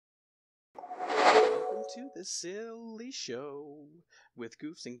to this silly show with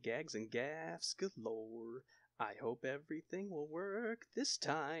goofs and gags and gaffs galore. I hope everything will work this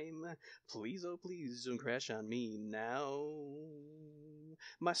time. Please, oh please, don't crash on me now.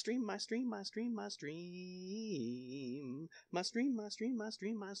 My stream, my stream, my stream, my stream. My stream, my stream, my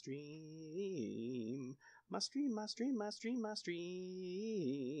stream, my stream. My stream, my stream, my stream, my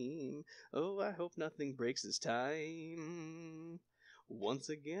stream. Oh, I hope nothing breaks this time. Once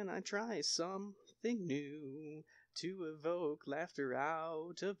again I try something new to evoke laughter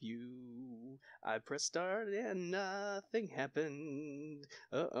out of you. I pressed start and nothing happened.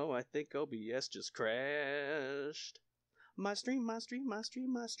 Uh-oh, I think OBS just crashed. My stream, my stream, my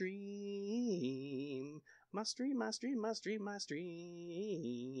stream, my stream. My stream, my stream, my stream, my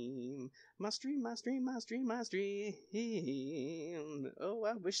stream. My stream, my stream, my stream, my stream. Oh,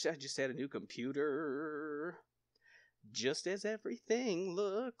 I wish I just had a new computer. Just as everything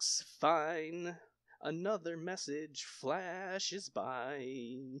looks fine, another message flashes by.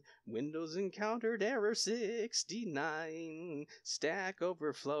 Windows encountered error 69. Stack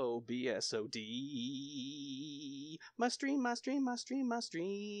Overflow BSOD. My stream, my stream, my stream, my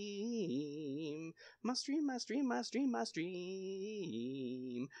stream. My stream, my stream, my stream, my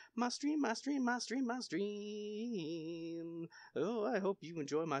stream. My stream, my stream, my stream, my stream. Oh, I hope you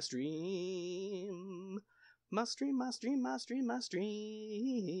enjoy my stream. My stream, my stream, my stream, my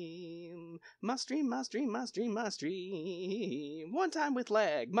stream. My stream, my stream, my stream, my stream. One time with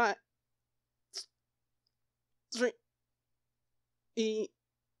lag. My stream.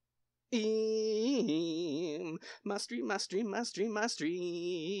 My stream, my stream, my stream, my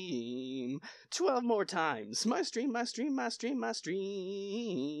stream. 12 more times. My stream, my stream, my stream, my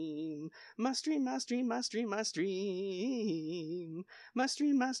stream. My stream, my stream, my stream, my stream. My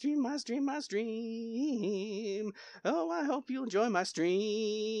stream, my stream, my stream, my stream. Oh, I hope you enjoy my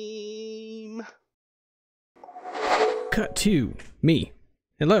stream. Cut to me.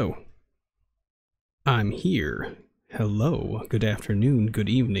 Hello. I'm here. Hello. Good afternoon. Good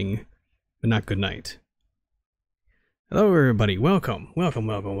evening. But not good night. Hello everybody, welcome, welcome,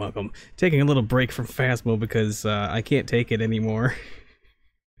 welcome, welcome. Taking a little break from Phasmo because I can't take it anymore.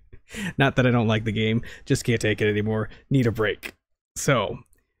 Not that I don't like the game, just can't take it anymore. Need a break. So,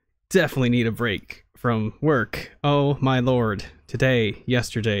 definitely need a break from work. Oh my lord. Today,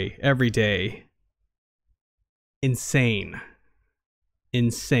 yesterday, every day. Insane.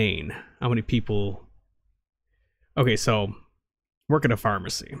 Insane. How many people... Okay, so, work at a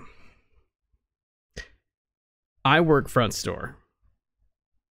pharmacy. I work front store,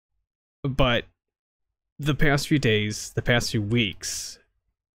 but the past few days, the past few weeks,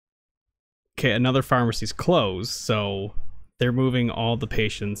 okay, another pharmacy's closed, so they're moving all the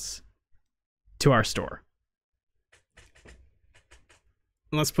patients to our store.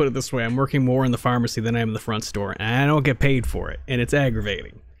 Let's put it this way, I'm working more in the pharmacy than I am in the front store, and I don't get paid for it, and it's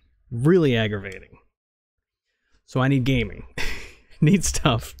aggravating. Really aggravating. So I need gaming. Need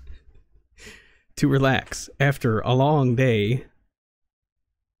stuff to relax after a long day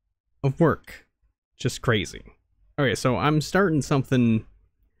of work. Just crazy. Okay, so I'm starting something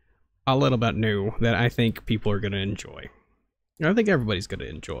a little bit new that I think people are going to enjoy. I think everybody's going to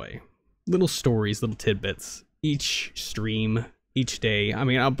enjoy. Little stories, little tidbits, each stream, each day. I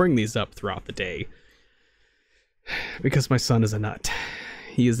mean, I'll bring these up throughout the day because my son is a nut.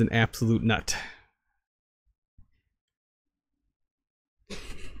 He is an absolute nut.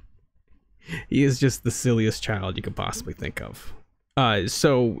 He is just the silliest child you could possibly think of.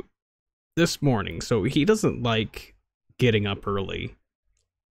 So this morning, so he doesn't like getting up early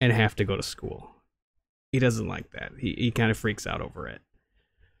and have to go to school. He doesn't like that. He kind of freaks out over it.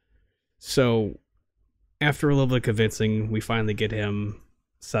 So after a little bit of convincing, we finally get him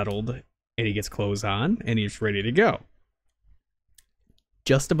settled and he gets clothes on and he's ready to go.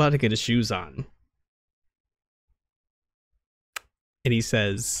 Just about to get his shoes on. And he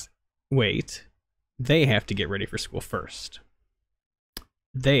says, wait, they have to get ready for school first.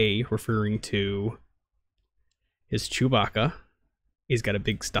 They, referring to his Chewbacca. He's got a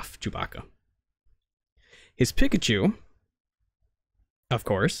big stuffed Chewbacca. His Pikachu, of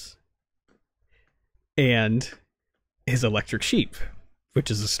course. And his electric sheep,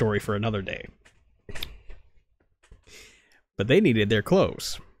 which is a story for another day. But they needed their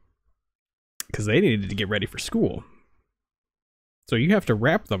clothes because they needed to get ready for school. So you have to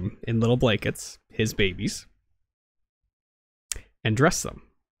wrap them in little blankets, his babies, and dress them.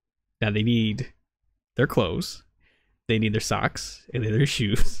 Now they need their clothes, they need their socks, and their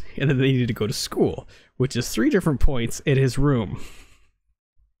shoes, and then they need to go to school, which is 3 different points in his room.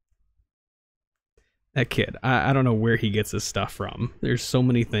 That kid, I don't know where he gets his stuff from. There's so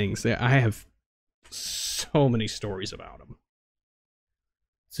many things. I have so many stories about him.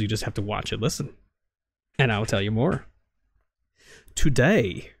 So you just have to watch and listen. And I'll tell you more.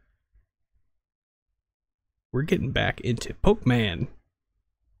 Today, we're getting back into Pokemon.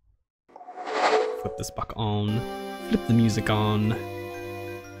 Flip this back on. Flip the music on.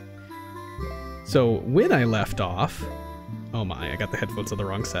 So when I left off... Oh my, I got the headphones on the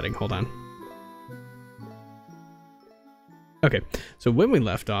wrong setting. Hold on. Okay, so when we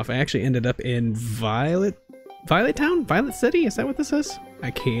left off, I actually ended up in Violet Town? Violet City? Is that what this is?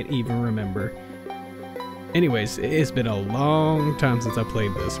 I can't even remember. Anyways, it's been a long time since I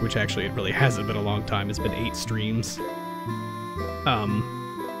played this, which actually it really hasn't been a long time. It's been 8 streams.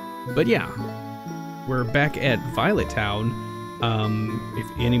 But yeah, we're back at Violet Town. If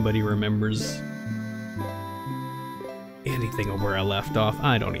anybody remembers anything of where I left off,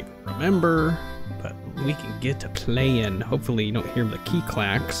 I don't even remember. But we can get to playing. Hopefully you don't hear the key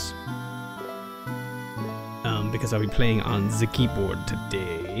clacks. Because I'll be playing on the keyboard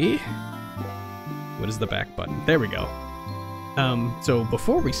today. What is the back button? There we go. So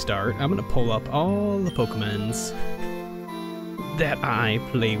before we start, I'm gonna pull up all the Pokemons that I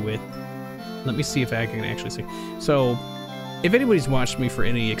play with. Let me see if I can actually see. So, if anybody's watched me for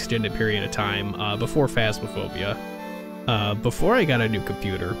any extended period of time, before Phasmophobia, before I got a new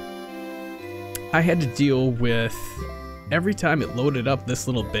computer, I had to deal with, every time it loaded up this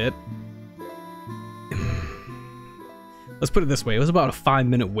little bit, let's put it this way, it was about a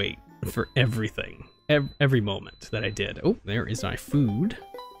 5-minute wait for everything. Every moment that I did. Oh, there is my food.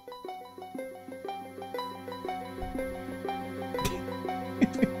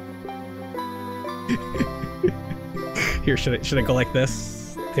 Here, should I go like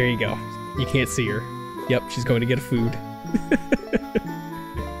this? There you go. You can't see her. Yep, she's going to get a food.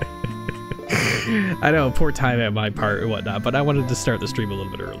 I know, poor time at my part or whatnot, but I wanted to start the stream a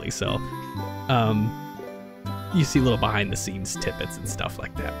little bit early, so you see little behind the scenes tidbits and stuff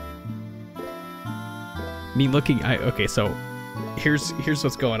like that. Me looking, okay, so here's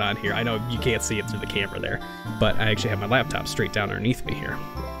what's going on here. I know you can't see it through the camera there, but I actually have my laptop straight down underneath me here.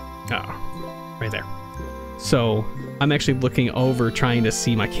 Oh, right there. So I'm actually looking over trying to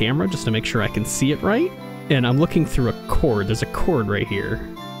see my camera just to make sure I can see it right. And I'm looking through a cord. There's a cord right here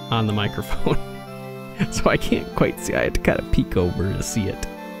on the microphone. So I can't quite see. I had to kind of peek over to see it.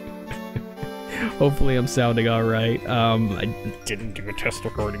 Hopefully I'm sounding all right. I didn't do a test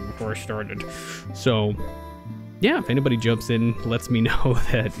recording before I started. So yeah, if anybody jumps in, lets me know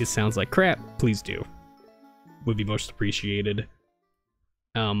that it sounds like crap, please do. Would be most appreciated.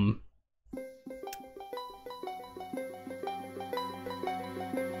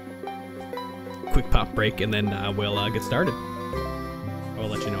 Quick pop break and then we'll get started. I'll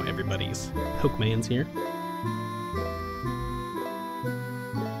let you know everybody's Pokemon's here.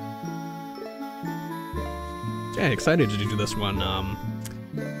 Yeah, excited to do this one.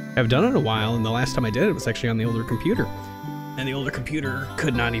 I've done it in a while, and the last time I did it was actually on the older computer. And the older computer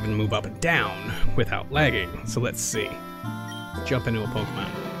could not even move up and down without lagging. So let's see. Jump into a Pokemon.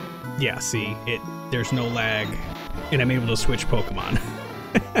 Yeah, see, there's no lag, and I'm able to switch Pokemon.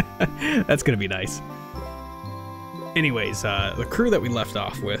 That's gonna be nice. Anyways, the crew that we left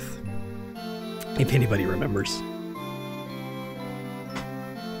off with, if anybody remembers.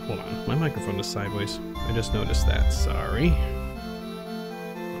 Hold on, my microphone is sideways. I just noticed that, sorry. I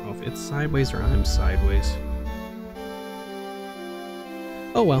don't know if it's sideways or I'm sideways.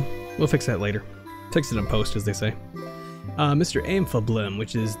 Oh well, we'll fix that later. Fix it in post, as they say. Mr. Amphiblem,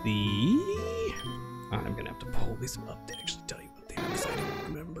 which is the... I'm gonna have to pull these up to actually tell you what they are, because I don't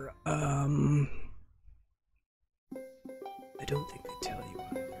remember. I don't think they tell you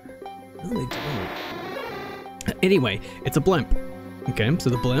either. No, they don't. Anyway, it's a blimp. Okay, so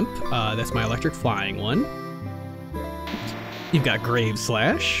the blimp, that's my electric flying one. You've got Grave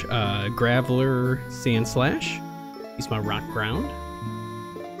Slash, Graveler Sand Slash. He's my rock ground.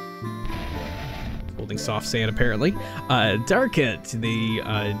 Holding soft sand apparently. Darkant, the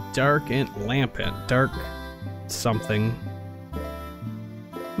Darkant Lampent. Dark something.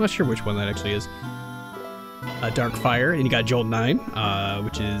 I'm not sure which one that actually is. Dark Fire, and you got Jolt 9,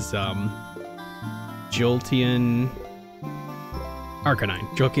 which is Jolteon Arcanine.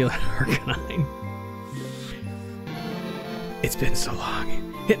 Jolteon Arcanine. It's been so long.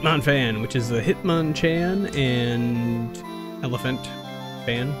 Hitmonfan, which is a Hitmonchan and Elephant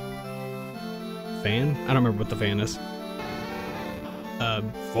Fan. Fan? I don't remember what the fan is.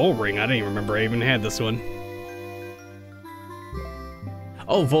 Volring, I didn't even remember I even had this one.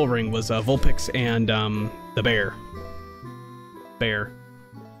 Oh, Volring was Vulpix and the bear.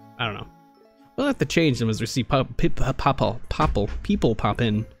 I don't know. We'll have to change them as we see people pop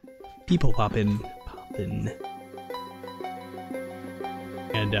in. poppin'.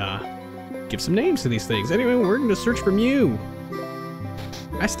 And, give some names to these things. Anyway, we're gonna search for Mew.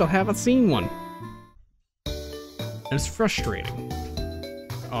 I still haven't seen one. And it's frustrating.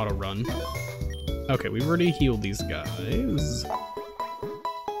 Auto run. Okay, we've already healed these guys.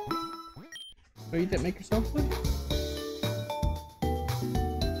 Oh, you didn't make yourself one?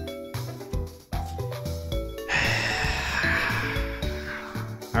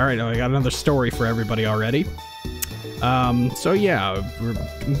 Alright, I got another story for everybody already. So yeah, we're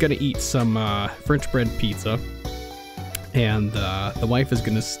gonna eat some French bread pizza. And the wife is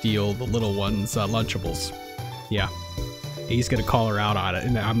gonna steal the little one's Lunchables. Yeah. He's gonna call her out on it,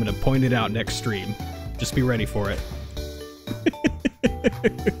 and I'm gonna point it out next stream. Just be ready for it.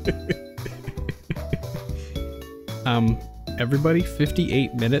 Everybody,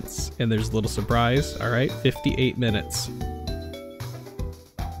 58 minutes, and there's a little surprise. All right, 58 minutes.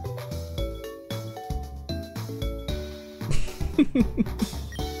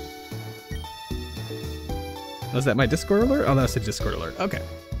 Was that my Discord alert? Oh, that's a Discord alert. Okay.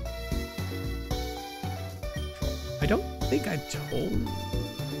 I don't think I told...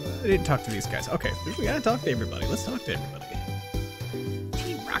 I didn't talk to these guys. Okay, we gotta talk to everybody. Let's talk to everybody.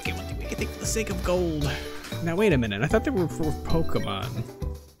 Team Rocket, what do we think for the sake of gold? Now, wait a minute. I thought they were for Pokemon.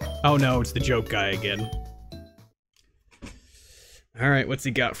 Oh, no, it's the joke guy again. Alright, what's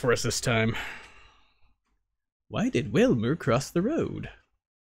he got for us this time? Why did Wilmer cross the road?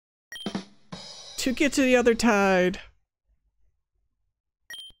 To get to the other tide.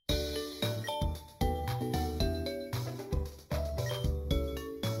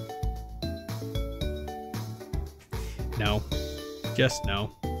 No. Just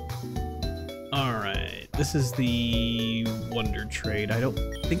no. Alright, this is the Wonder Trade. I don't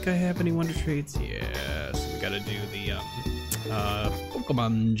think I have any Wonder Trades. Yeah, so we gotta do the,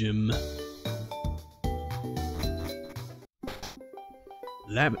 Pokemon Gym.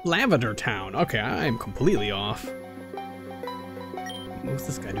 Lavender Town. Okay, I'm completely off. What's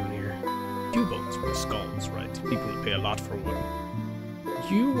this guy doing here? 2 bones for skulls, right? People would pay a lot for one.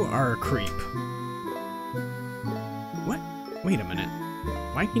 You are a creep. What? Wait a minute.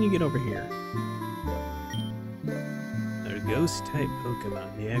 Why can you get over here? They're ghost-type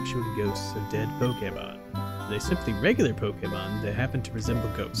Pokemon, the actual ghosts of dead Pokemon. They're simply regular Pokemon that happen to resemble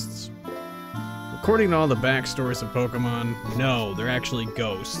ghosts. According to all the backstories of Pokemon, no, they're actually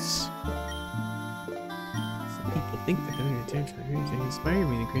ghosts. Some people think they're going to attempt to inspire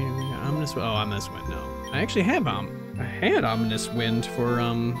me to create an ominous wind. Oh, ominous wind, no. I actually have I had ominous wind for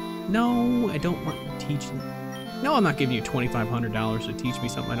no, I don't want to teach them. No, I'm not giving you $2,500 to teach me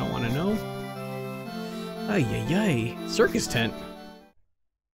something I don't want to know. Ay, ay, ay. Circus tent.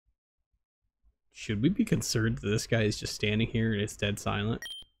 Should we be concerned that this guy is just standing here and it's dead silent?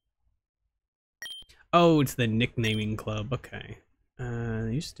 Oh, it's the nicknaming club. Okay. There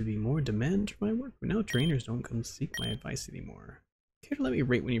used to be more demand for my work, but now trainers don't come seek my advice anymore. Care to let me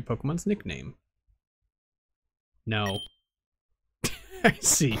rate when your Pokemon's nickname? No. I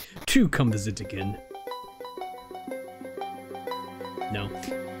see. To come visit again. No.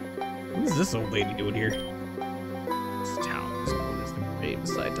 What is this old lady doing here? This town is known as the grave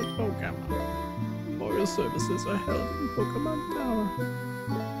site of Pokemon. Memorial services are held in Pokemon Tower.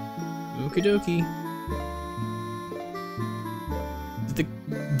 Okie dokie.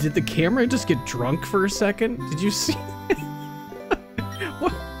 Did the camera just get drunk for a second? Did you see?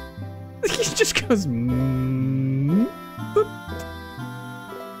 What? He just goes. Boop.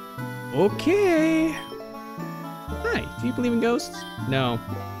 Okay. Hi. Do you believe in ghosts? No.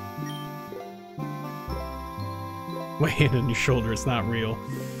 My hand on your shoulder. It's not real.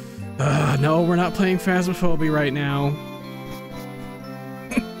 No, we're not playing Phasmophobia right now.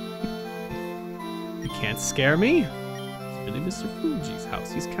 You can't scare me. Really, Mr. Fuji's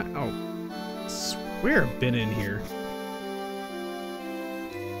house. He's kind of... Oh. I swear I've been in here.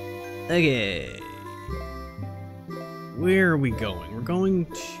 Okay. Where are we going? We're going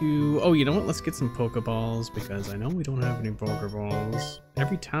to... Oh, you know what? Let's get some Pokeballs, because I know we don't have any Pokeballs.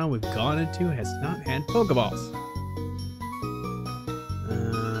 Every town we've gone into has not had Pokeballs.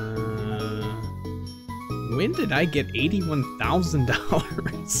 When did I get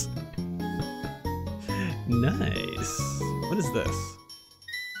 $81,000? Nice. What is this?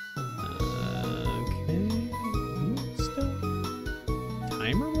 Okay.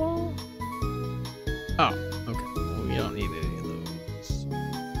 Timer wall? Oh, okay. Well, we don't need any of those.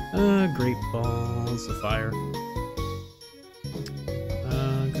 Great balls of fire.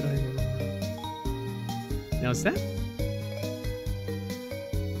 Good idea. Now is that?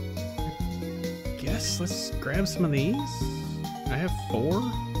 Guess let's grab some of these. I have 4.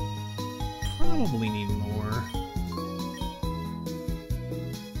 probably need more.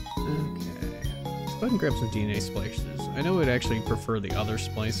 Okay. Let's go ahead and grab some DNA splicers. I know I'd actually prefer the other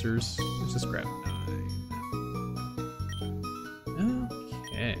splicers. Let's just grab 9.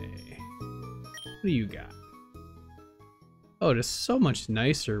 Okay. What do you got? Oh, it is so much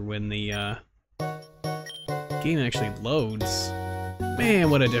nicer when the game actually loads.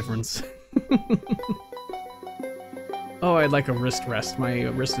 Man, what a difference. Oh, I'd like a wrist rest. My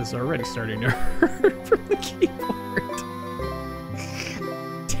wrist is already starting to hurt from the keyboard.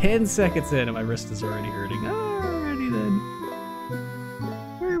 10 seconds in and my wrist is already hurting. Alrighty then.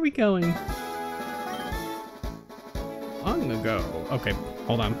 Where are we going? Long ago. Okay,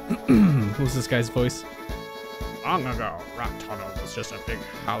 hold on. Who's this guy's voice? Long ago, Rock Tunnel was just a big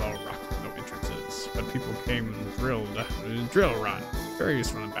hollow rock with no entrances. But people came and drilled drill run. Very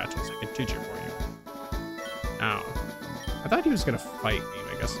useful in battles. I can teach it for you. Now, I thought he was gonna fight me,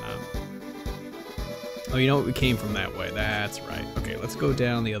 but I guess not. Oh, you know what? We came from that way. That's right. Okay, let's go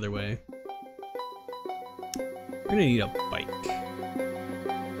down the other way. We're gonna need a bike.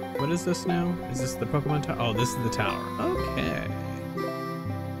 What is this now? Is this the Pokemon Tower? Oh, this is the tower. Okay.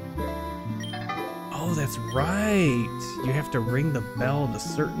 Oh, that's right. You have to ring the bell at a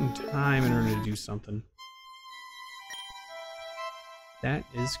certain time in order to do something. That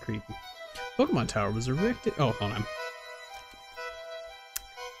is creepy. Pokemon Tower was erected. Oh, hold on.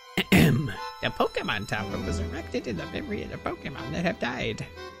 The Pokemon Tower was erected in the memory of the Pokemon that have died.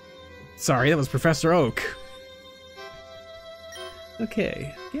 Sorry, that was Professor Oak.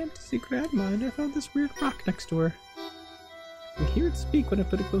 Okay, again to see Grandma, and I found this weird rock next door. I can hear it speak when I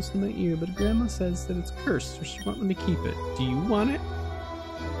put it close to my ear, but Grandma says that it's cursed, so she won't let me keep it. Do you want it?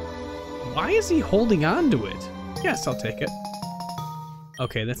 Why is he holding on to it? Yes, I'll take it.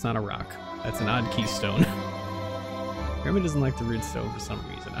 Okay, that's not a rock. That's an odd keystone. Grandma doesn't like the weird stone for some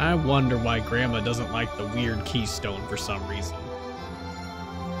reason. I wonder why Grandma doesn't like the weird keystone for some reason.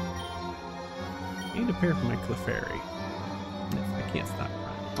 I need a pair for my Clefairy. I can't stop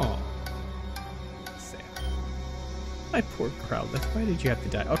crying. Oh. Sad. My poor Crowdlet, why did you have to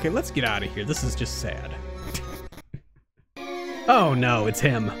die? Okay, let's get out of here. This is just sad. Oh no, it's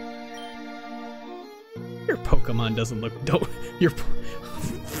him. Your Pokemon doesn't look... Your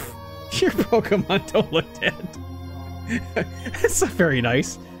Pokemon don't look dead. That's not very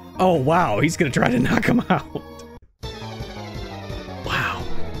nice. Oh wow, he's gonna try to knock him out. Wow.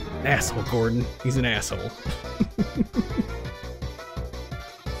 An asshole, Gordon. He's an asshole.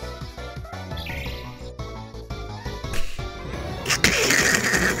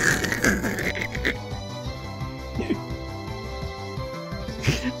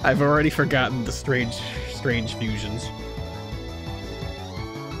 I've already forgotten the strange fusions.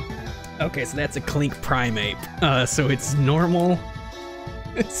 Okay, so that's a Clink Primeape. So it's normal.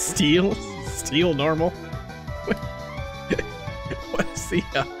 Steel normal. What is the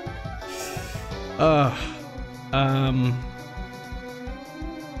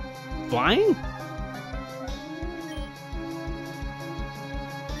flying?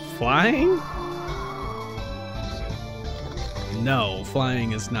 Flying? No,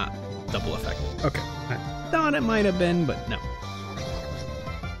 flying is not double effective. Okay. I thought it might have been, but no.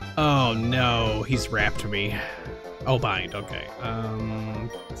 Oh no, he's wrapped me. Oh, bind, okay.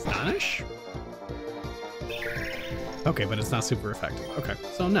 Astonish? Okay, but it's not super effective. Okay,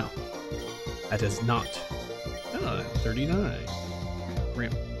 so no. That is not. Oh, 39.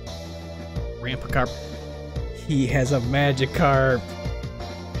 Rampacarp. He has a Magikarp.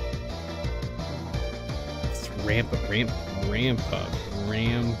 It's Rampa.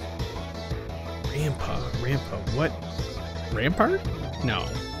 What? Rampart? No.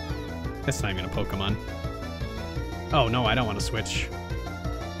 That's not even a Pokemon. Oh no, I don't want to switch.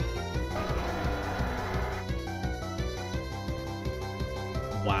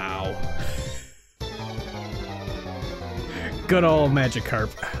 Wow. Good old Magikarp.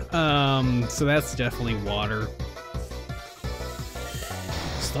 So that's definitely water.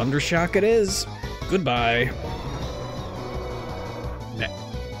 Thundershock it is. Goodbye.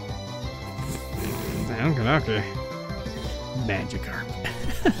 Okay. Magikarp.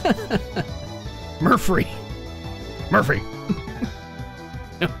 Murphy.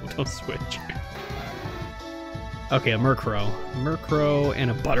 No, don't switch. Okay, a Murkrow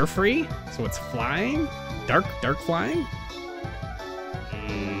and a Butterfree. So it's flying? Dark flying?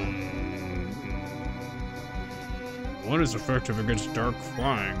 What is effective against dark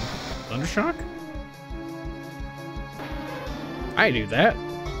flying? Thundershock? I do that.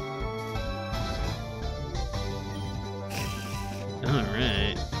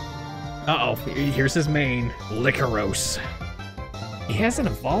 Alright. Uh-oh, here's his main. Licorice. He hasn't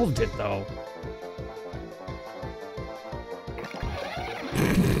evolved it, though.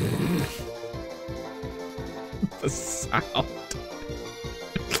 the sound.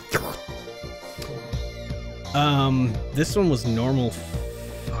 This one was normal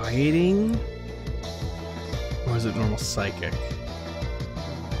fighting? Or is it normal psychic?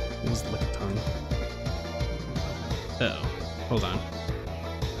 It was lick tongue. Uh-oh. Hold on.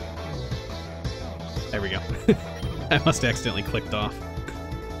 There we go. I must have accidentally clicked off.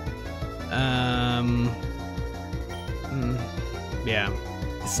 Yeah.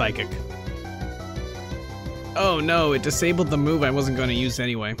 Psychic. Oh no, it disabled the move I wasn't going to use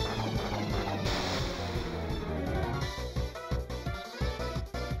anyway.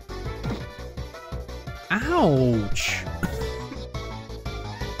 Ouch!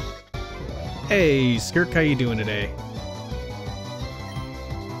 Hey, Skirk, how you doing today?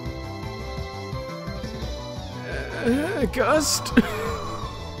 Gust?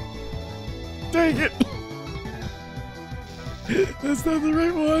 Dang it! That's not the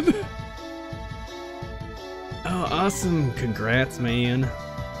right one. Oh, awesome. Congrats, man.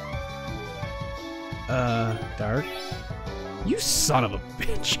 Dark? You son of a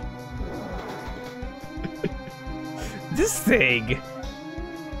bitch. This thing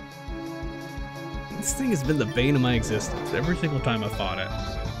has been the bane of my existence every single time I fought it.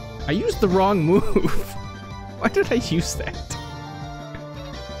 I used the wrong move. Why did I use that?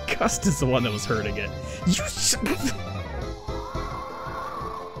 Gust is the one that was hurting it. You is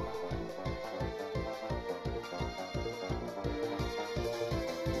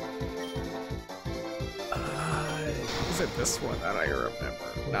it this one that I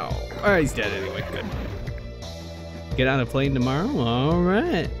remember? No. Oh, he's dead anyway. Good. Get on a plane tomorrow?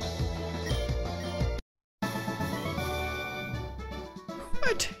 Alright.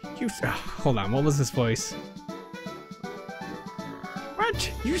 What? You... hold on, what was his voice?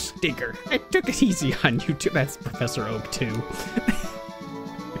 What? You stinker. I took it easy on you too. That's Professor Oak too.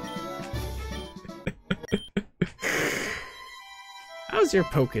 How's your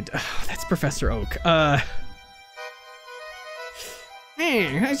Pokédex? Oh, that's Professor Oak. Hey,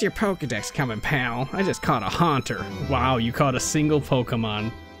 how's your Pokédex coming, pal? I just caught a Haunter. Wow, you caught a single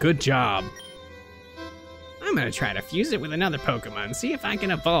Pokemon. Good job. I'm gonna try to fuse it with another Pokemon, see if I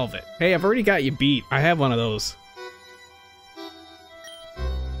can evolve it. Hey, I've already got you beat. I have one of those.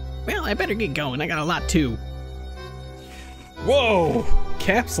 Well, I better get going. I got a lot too. Whoa!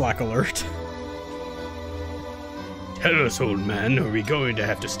 Caps lock alert. Tell us, old man, are we going to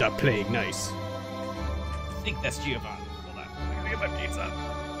have to stop playing nice? I think that's Giovanni. Hold on. I'm gonna get my pizza.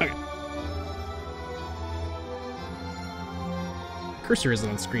 Okay. Cursor isn't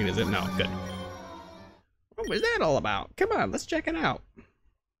on screen, is it? No, good. What was that all about? Come on, let's check it out.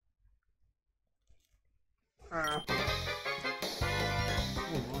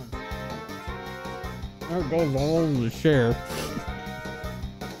 There goes all over the share.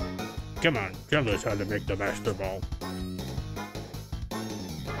 Come on, tell us how to make the Master Ball.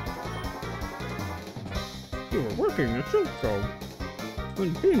 You were working a silk show.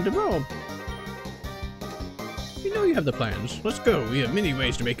 When being developed. You know you have the plans. Let's go. We have many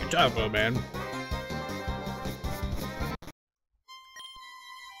ways to make your job go, man.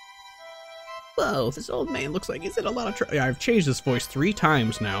 Whoa, this old man looks like he's in a lot of trouble. I've changed his voice 3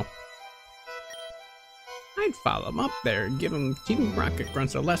 times now. I'd follow him up there and give him Team Rocket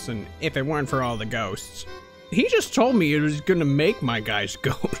Grunts a lesson if it weren't for all the ghosts. He just told me it was gonna make my guys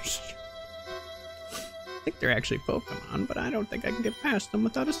ghosts. I think they're actually Pokemon, but I don't think I can get past them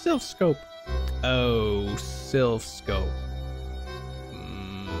without a Sylph Scope. Oh, Sylph Scope.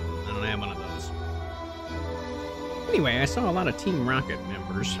 I don't have one of those. Anyway, I saw a lot of Team Rocket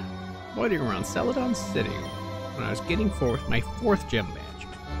members loitering around Celadon City when I was getting forth my 4th gym badge.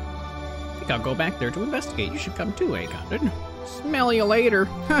 I think I'll go back there to investigate. You should come too, Condon. Smell you later.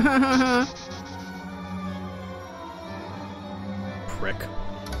 Prick.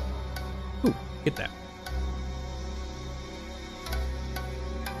 Ooh, get that.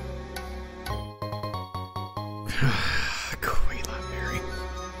 Quaylon berry.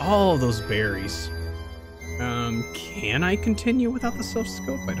 All those berries. Can I continue without the Sylph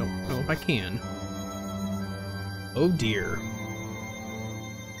Scope? I don't know if I can. Oh dear.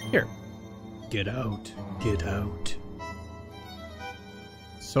 Here. Get out. Get out.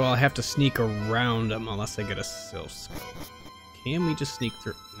 So I'll have to sneak around them unless I get a Sylph Scope. Can we just sneak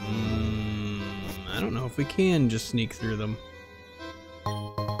through? I don't know if we can just sneak through them.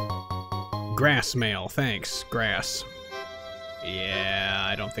 Grass mail, thanks. Grass. Yeah,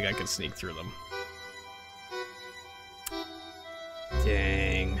 I don't think I can sneak through them.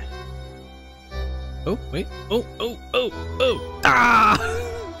 Dang. Oh, wait. Oh. Ah!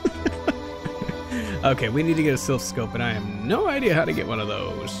 Okay, we need to get a Sylph Scope, and I have no idea how to get one of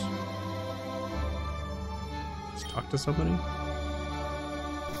those. talk to somebody?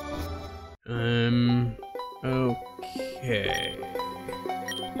 Okay.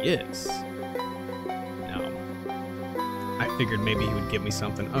 Yes. No. I figured maybe he would give me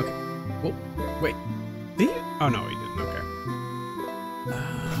something. Okay. Well, wait. Did he? Oh, no, he didn't. Okay.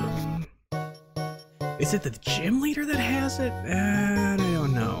 Is it the gym leader that has it? I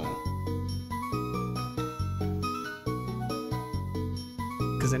don't know.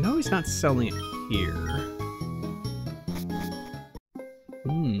 Because I know he's not selling it here.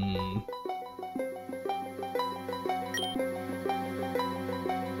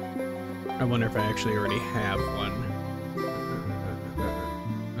 I wonder if I actually already have one.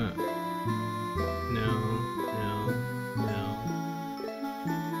 No.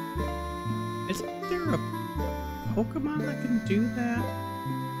 Is there a Pokemon that can do that?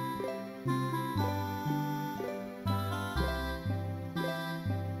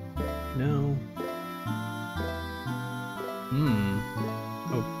 No.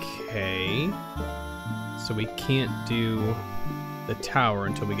 Okay. So we can't do the tower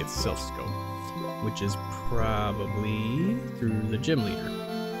until we get Silph Scope, which is probably through the gym leader.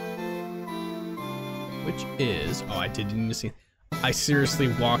 Which is... Oh, I didn't even see... I seriously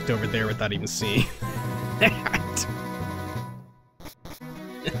walked over there without even seeing that.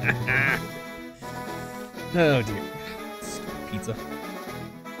 Oh, dear. Pizza.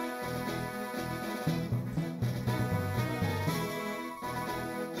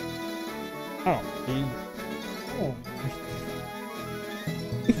 Oh, dude. Oh.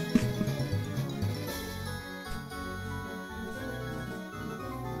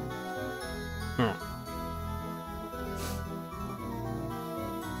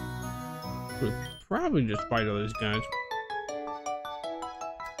 We'll probably just fight all these guys.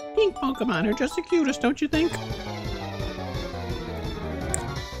 Pink Pokemon are just the cutest, don't you think?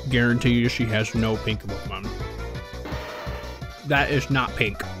 Guarantee you she has no pink Pokemon. That is not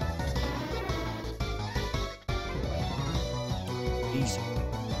pink. Easy.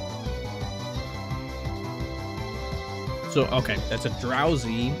 So, okay, that's a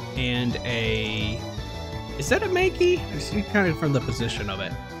Drowsy and a... Is that a Mankey? I see kind of from the position of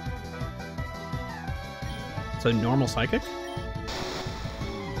it. It's a normal Psychic?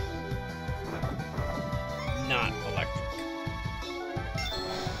 Not electric.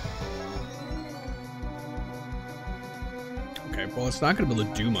 Okay, well, it's not going to be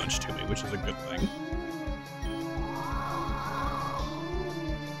able to do much to me, which is a good thing.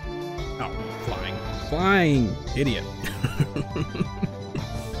 Oh, flying. Flying! Idiot.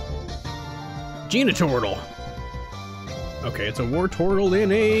 Geotortle. Okay, it's a Wartortle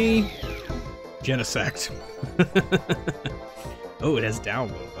in a Genesect. Oh, it has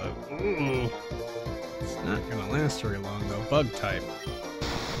download. Ooh. It's not gonna last very long though. Bug type.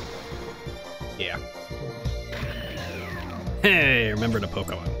 Yeah. Hey, remember the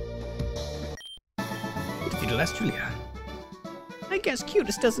Pokemon. Julia. I guess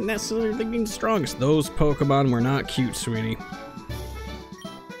cutest doesn't necessarily mean strongest. Those Pokemon were not cute, sweetie.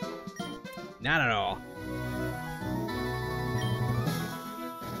 Not at all.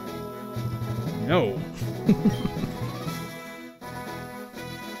 No.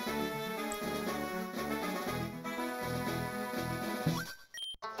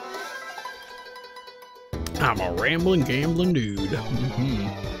 I'm a rambling, gambling dude.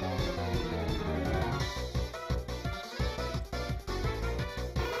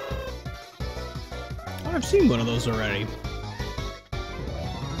 Oh, I've seen one of those already.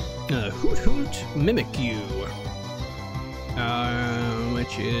 Hoot Hoot Mimikyu.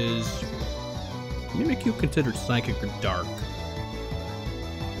 Which is... Mimikyu considered psychic or dark?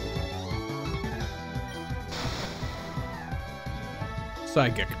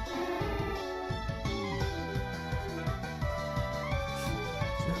 Psychic.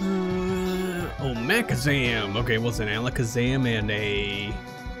 Alakazam. Okay, what's an Alakazam and a...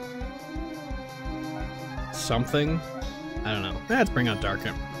 something? I don't know. Let's bring out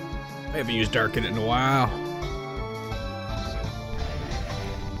Darkin. I haven't used Darkin in a while.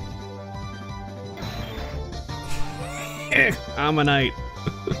 Ammonite.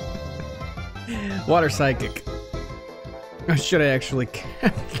 Water Psychic. Or should I actually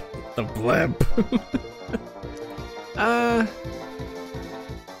kept the blimp?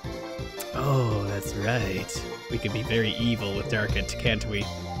 Oh, that's right. We could be very evil with Darkin, can't we?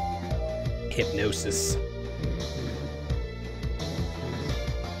 Hypnosis.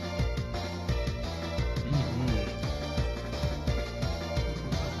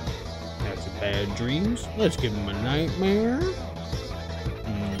 That's bad dreams. Let's give him a nightmare.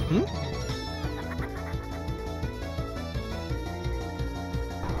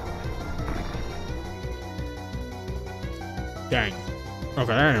 Dang. Okay,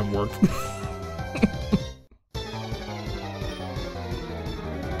 that didn't work.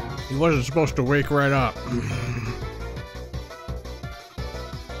 He wasn't supposed to wake right up.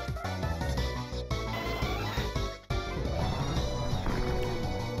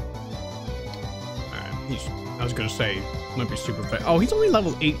 I was gonna say, might be super fast. Oh, he's only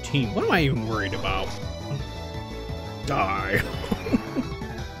level 18. What am I even worried about? Die.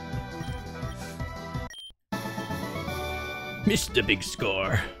 Missed the big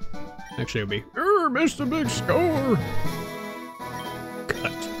score. Actually, it'll be, missed the big score.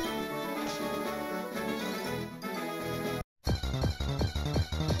 Cut.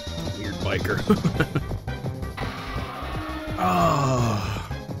 Weird biker. Oh.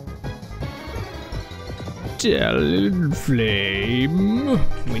 Talonflame.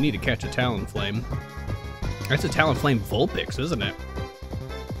 We need to catch a Talonflame. That's a Talonflame Vulpix, isn't it?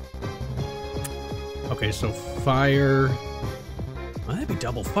 Okay, so fire. Oh, that'd be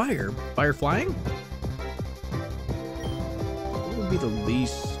double fire. Fire flying? What would be the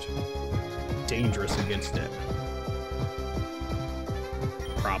least dangerous against it?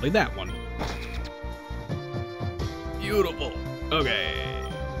 Probably that one. Beautiful. Okay.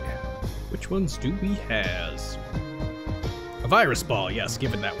 Which ones do we has? A virus ball, yes,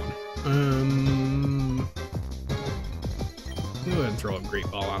 give it that one. Go ahead and throw a great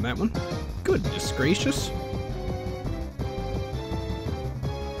ball on that one. Goodness gracious.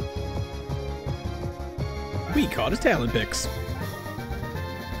 We caught a Talonpix.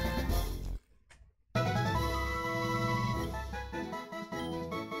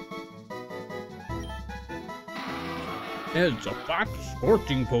 It's a fox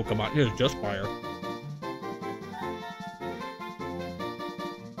scorching Pokemon. It's just fire.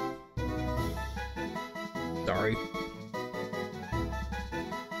 Sorry.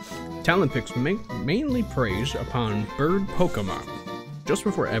 Talonpix mainly preys upon bird Pokemon. Just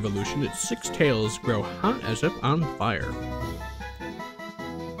before evolution, its 6 tails grow hot as if on fire.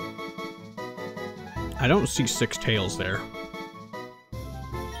 I don't see 6 tails there.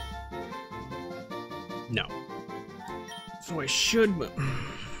 No. So I should, but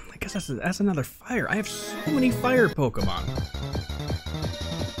I guess that's another fire. I have so many fire Pokemon.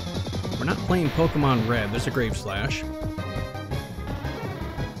 We're not playing Pokemon Red. There's a Grave Slash.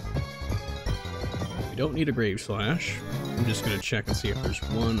 We don't need a Grave Slash. I'm just gonna check and see if there's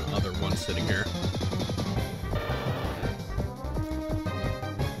one other one sitting here.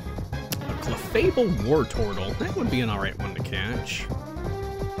 A Clefable Wartortle. That would be an alright one to catch.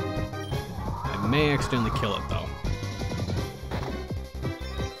 I may accidentally kill it though.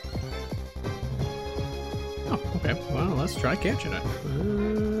 Oh, okay. Well, let's try catching it.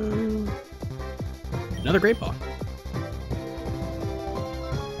 Another Great Ball.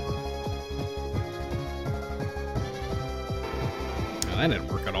 That didn't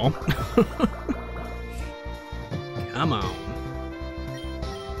work at all. Come on.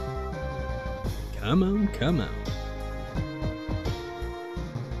 Come on, come on.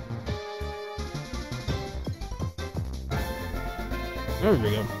 There we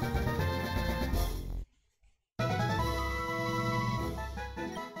go.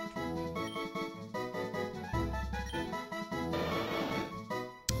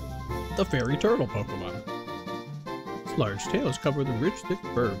 The Fairy Turtle Pokemon. Its large tail is covered with a rich, thick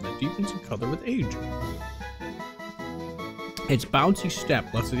fur that deepens in color with age. Its bouncy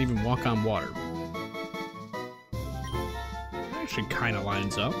step lets it even walk on water. That actually kind of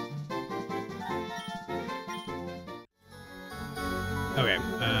lines up. Okay,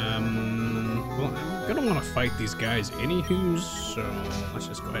 well, I'm gonna want to fight these guys anywho's, so let's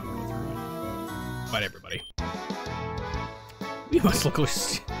just go ahead and go through and fight everybody. We must look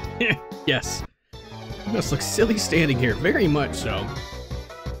yes. We must look silly standing here, very much so.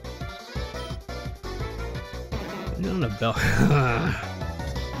 Not a bell.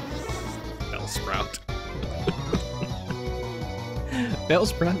 Bellsprout.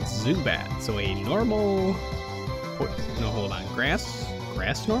 Bellsprout Zubat. So a normal. No, hold on.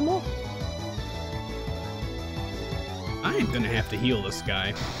 Grass normal? I'm gonna have to heal this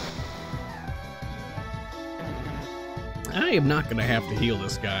guy. I am not gonna have to heal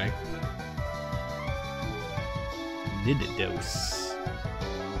this guy. Nidodos.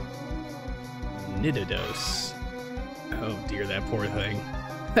 Nidodos. Oh dear, that poor thing.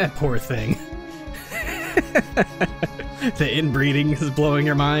 That poor thing. The inbreeding is blowing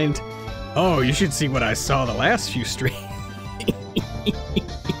your mind. Oh, you should see what I saw the last few streams.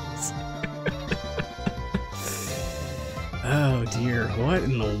 Oh dear, what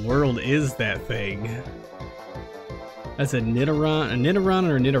in the world is that thing? That's a Nidoron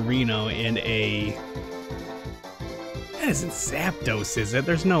or a Nidorino, and a... That isn't Zapdos, is it?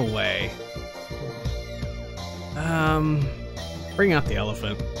 There's no way. Bring out the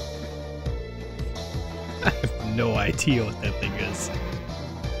elephant. I have no idea what that thing is.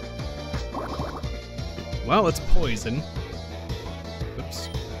 Well, it's poison. Oops.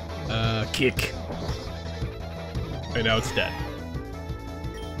 Kick. And now it's dead.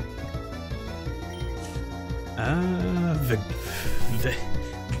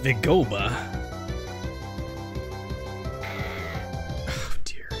 Vigoba. Oh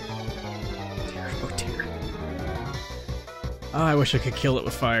dear. Oh dear. Oh, I wish I could kill it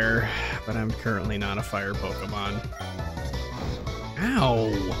with fire, but I'm currently not a fire Pokemon. Ow!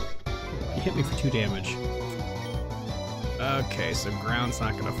 You hit me for 2 damage. Okay, so ground's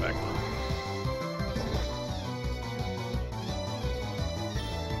not gonna affect him.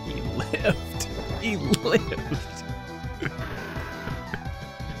 He lived! He lived!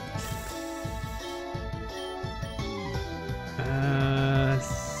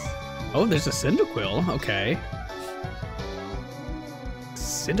 Oh, there's a Cyndaquil, okay.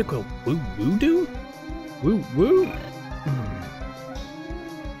 Cyndaquil Woo-Woo-Doo? Woo-Woo?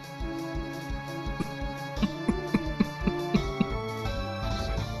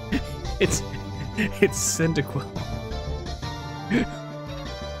 It's Cyndaquil.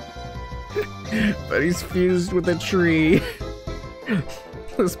 But he's fused with a tree.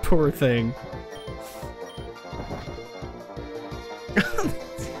 This poor thing.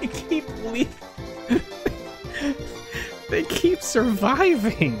 They keep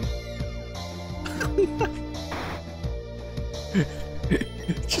surviving.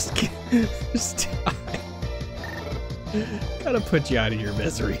 Just die. Gotta put you out of your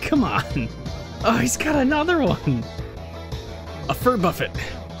misery. Come on. Oh, he's got another one. A fur buffet.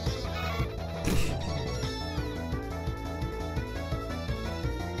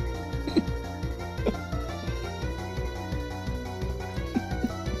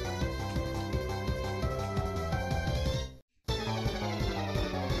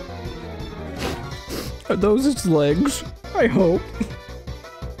 Are those its legs? I hope.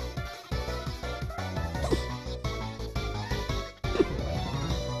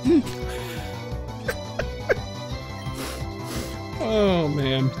 Oh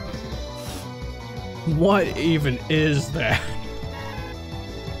man. What even is that?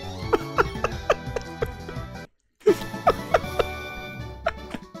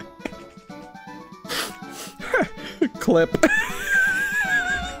 Clip.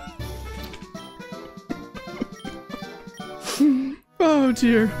 Oh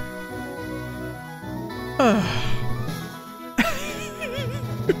dear.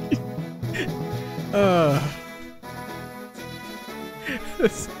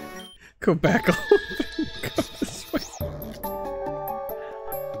 Let's go back a little bit. Go this way.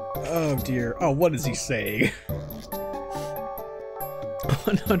 Oh dear. Oh, what is he saying?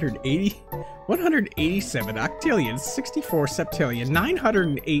 180? 187 octillion, 64 septillion,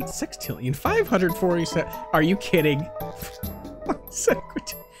 908 sextillion, 547. Are you kidding?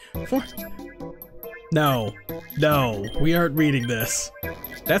 No, we aren't reading this.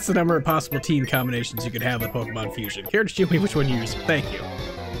 That's the number of possible team combinations you could have with Pokemon Fusion. Care to show me which one you use? Thank you.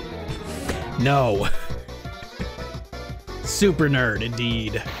 No. Super nerd,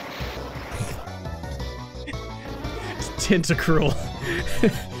 indeed. Tentacruel.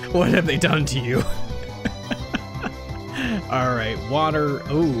 What have they done to you? Alright, water.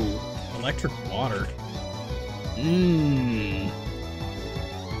 Ooh, electric water.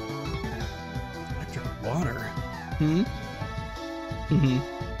 Electric water.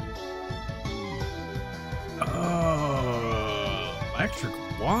 Oh, electric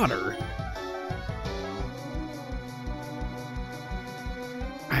water.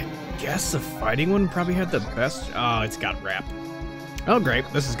 I guess the fighting one probably had the best. Oh, it's got wrap. Oh, great.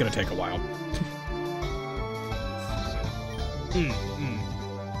 This is gonna take a while.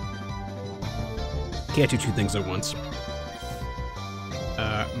 Can't do 2 things at once.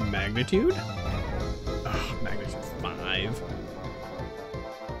 Magnitude? Oh, magnitude 5.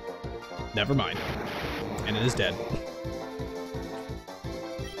 Never mind. And it is dead.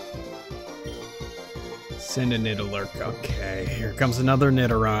 Send a Nidolark. Okay, here comes another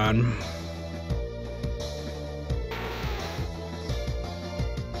Nidoran.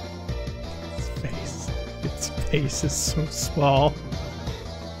 Its face is so small.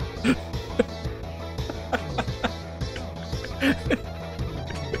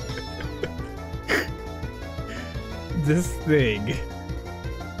 This thing.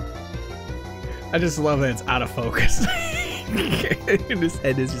 I just love that it's out of focus. And his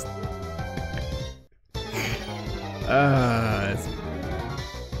head is just. It's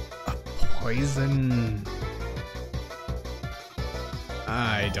a poison.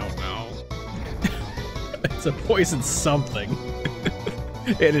 I don't know. It's a poison something.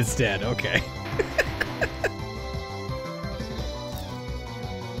 It is dead, okay.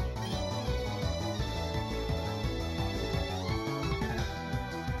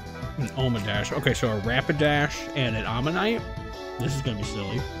 An Omadash. Okay, so a Rapidash and an Ammonite? This is gonna be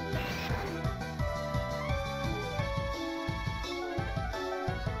silly.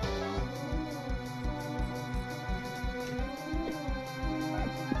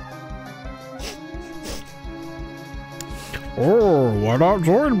 Oh, why not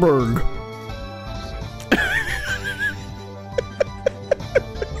Zoidberg?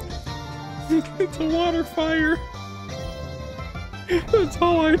 It's a water fire. That's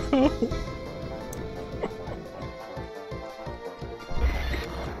all I know.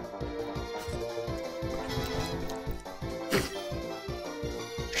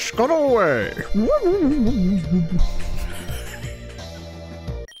 Scuttle away.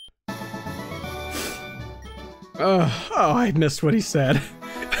 Oh, I missed what he said.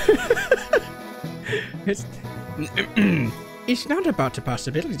 It's not about the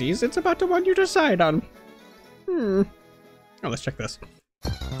possibilities, it's about the one you decide on. Oh, let's check this.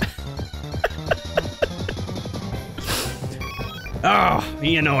 Oh,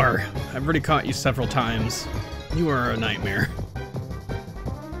 Eonor. I've already caught you several times. You are a nightmare.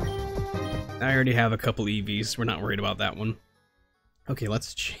 I already have a couple EVs. We're not worried about that one. Okay,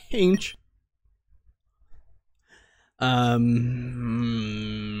 let's change.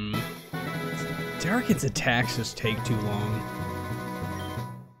 Darkin's attacks just take too long.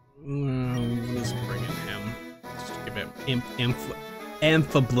 Let's bring in him. Just give it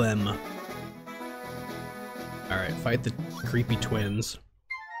Amphiblem. Alright, fight the creepy twins.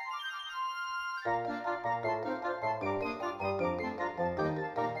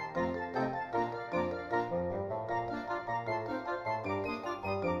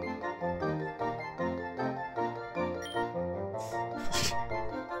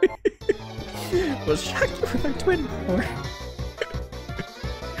 Was shocked with our twin before.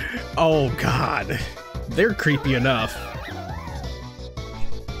 Oh god, they're creepy enough.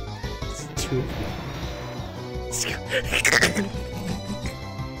 It's too.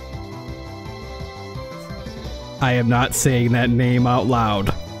 I am not saying that name out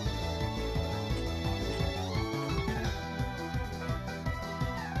loud.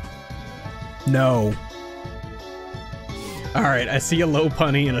 No. Alright, I see a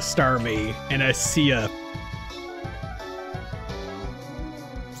Lopunny and a Starmie, and I see a...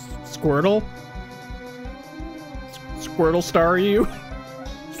 Squirtle? Squirtle Star you?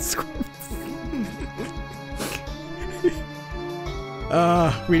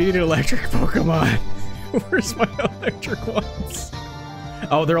 We need an electric Pokemon. Where's my electric ones?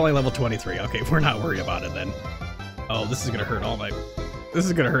 Oh, they're only level 23. Okay, we're not worried about it then. Oh, this is gonna hurt all my... This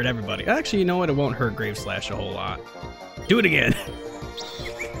is gonna hurt everybody. Actually, you know what? It won't hurt Graveslash a whole lot. Do it again!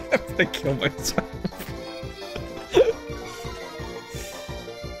 I'm gonna kill myself.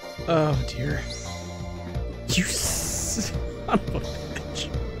 Oh dear. You son of a bitch.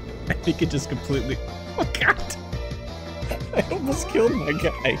 I think it just completely... Oh god! I almost killed my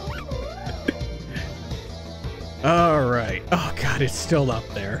guy. Alright. Oh god, it's still up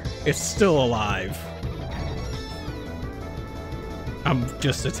there. It's still alive. I'm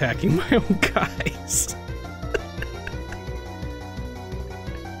just attacking my own guys.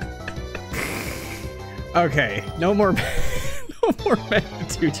 Okay, no more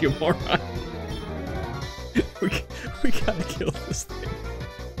magnitude, you moron. We gotta kill this thing.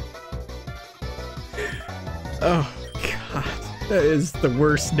 Oh god, that is the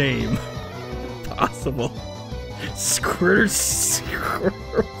worst name possible. Squirtle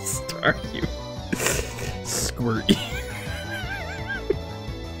Star you. Squirty.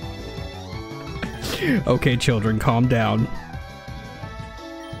 Okay, children, calm down.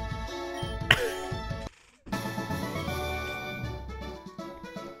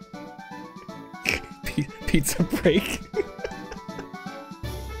 Pizza break.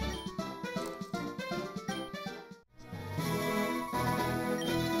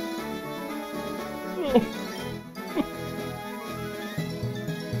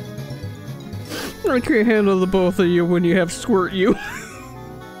 I can't handle the both of you when you have Squirt you.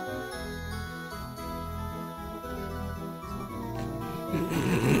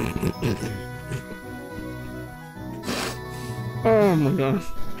 Oh my gosh.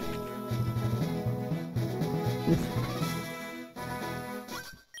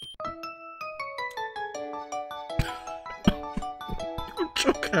 I'm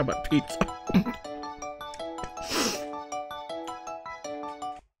choking on my pizza.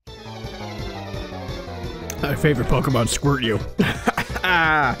 My favorite Pokemon, Squirt you.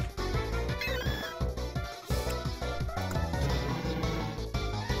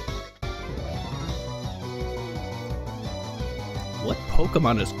 What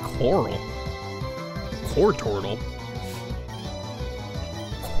Pokemon is Coral? Cortortle?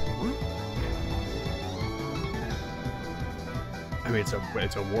 I mean, it's a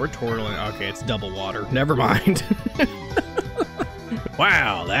Wartortle, and okay, it's double water. Never mind.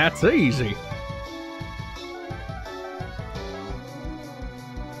 Wow, that's easy.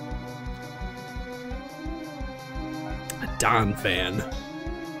 A Don fan.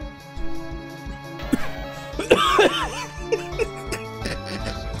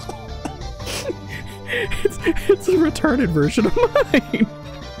 It's a retarded version of mine.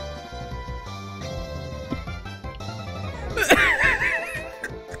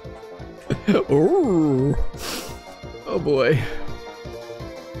 Oh, oh boy.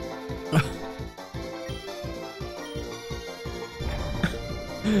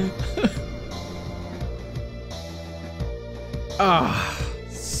 Ah,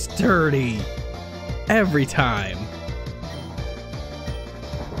 sturdy every time.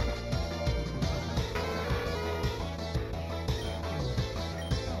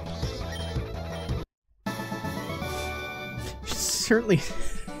 Certainly.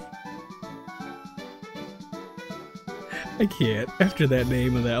 I can't after that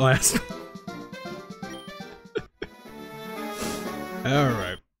name of that last one.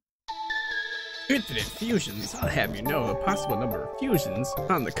 Alright. Infinite fusions. I'll have you know the possible number of fusions,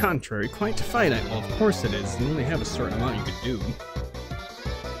 on the contrary, quite finite. Well, of course it is. You only have a certain amount you can do.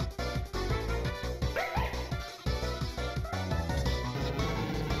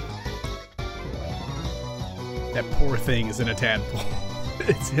 That poor thing is in a tadpole.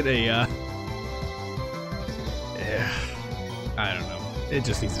 It's in a, I don't know. It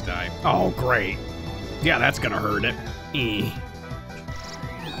just needs to die. Oh, great. Yeah, that's gonna hurt it.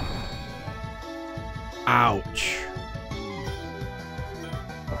 Ouch.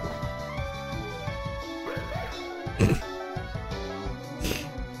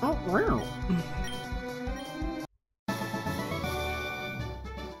 Oh, wow.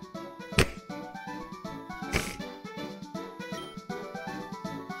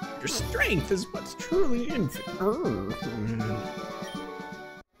 Your strength is what's truly infinite.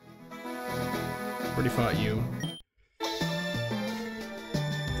 Already fought you.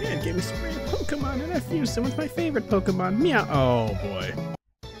 Dad gave me some rare Pokemon and I fused them with my favorite Pokemon, Meow. Oh boy.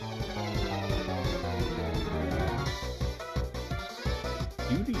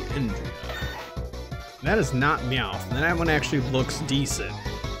 Beauty Endria. That is not Meowth. That one actually looks decent.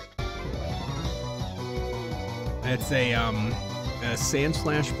 It's a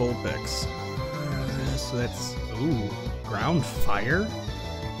Sandslash Vulpix. So that's, ooh, Ground Fire?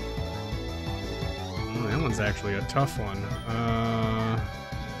 Oh, that one's actually a tough one.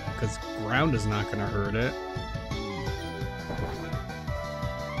 Because ground is not gonna hurt it.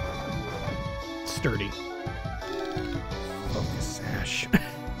 Sturdy. Focus Sash.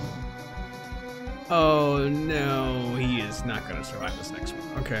 Oh no, he is not gonna survive this next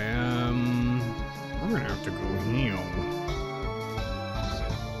one. Okay, we're gonna have to go heal.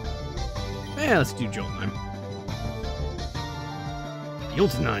 Yeah, let's do Jolt 9.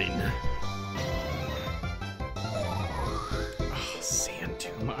 Jolt 9. Oh, Sand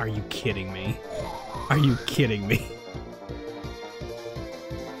Tomb. Are you kidding me? Are you kidding me?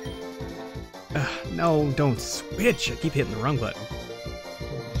 No, don't switch. I keep hitting the wrong button.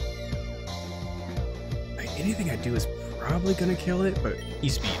 Anything I do is probably gonna kill it, but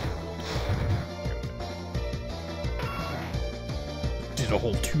E-Speed. Did a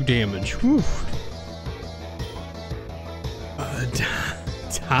whole 2 damage. Whew.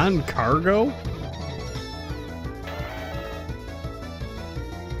 Ton Cargo?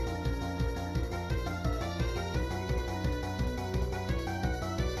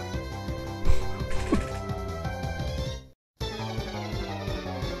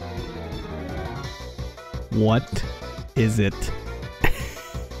 What is it?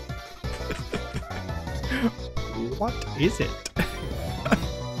 What is it?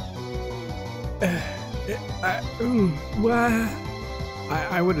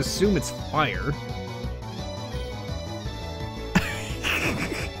 I would assume it's fire.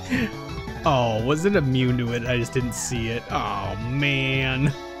 Oh, was it immune to it? I just didn't see it. Oh,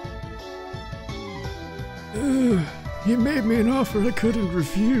 man. He made me an offer I couldn't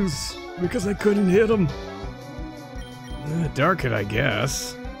refuse because I couldn't hit him. Dark it, I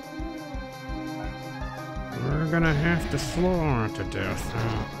guess. We're gonna have to slow her to death.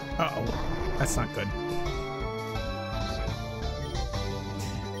 Uh-oh. That's not good.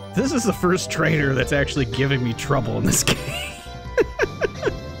 This is the first trainer that's actually giving me trouble in this game.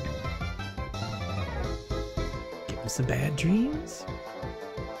 Some bad dreams?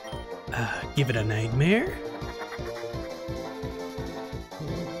 Give it a nightmare?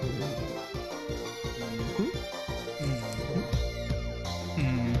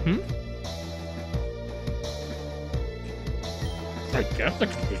 I guess I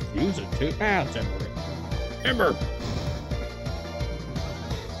could just use it too. Ah, it's Ember. Ember!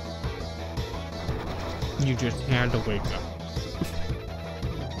 You just had to wake up.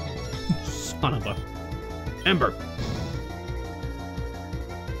 Son of a... Ember!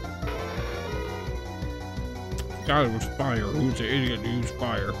 God, it was fire. Who's the idiot who used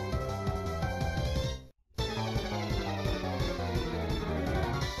fire?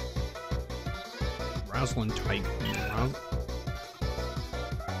 Roslyn type.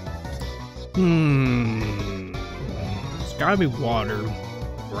 It's gotta be water.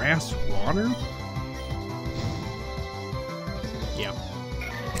 Grass water? Yeah.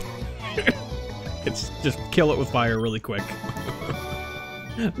 It's just kill it with fire really quick.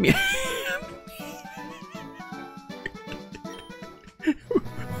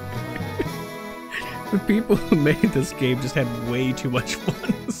 The people who made this game just had way too much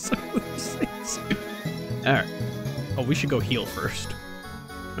fun with some of these things. Alright. Oh, we should go heal first.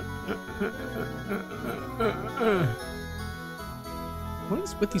 What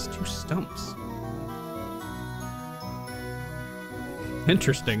is with these two stumps?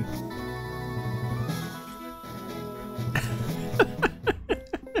 Interesting.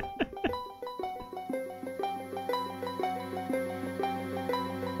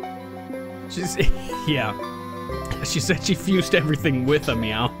 She's, yeah. She said she fused everything with a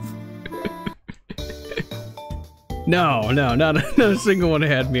meow. No, not a single one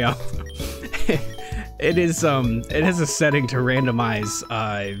had meow. It is, it has a setting to randomize,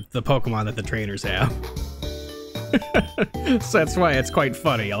 the Pokemon that the trainers have. So that's why it's quite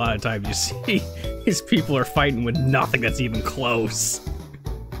funny. A lot of times you see these people are fighting with nothing that's even close.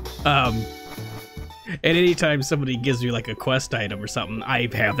 And anytime somebody gives you like a quest item or something, I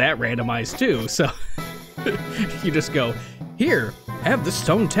have that randomized too. So you just go, here, have the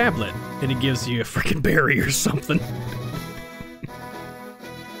stone tablet, and it gives you a freaking berry or something.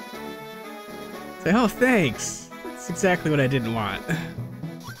 Say, oh, thanks. That's exactly what I didn't want.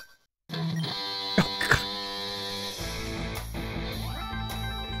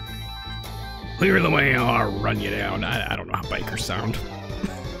 Clear the way, or I'll run you down. I don't know how bikers sound.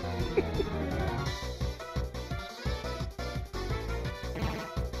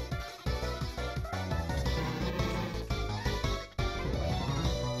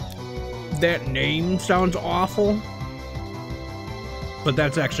 That name sounds awful, but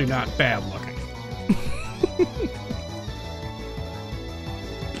that's actually not bad looking.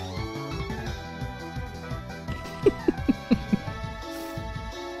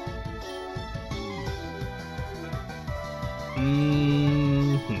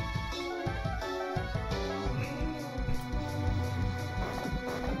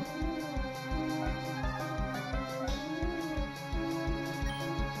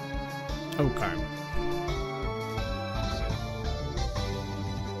 Okay.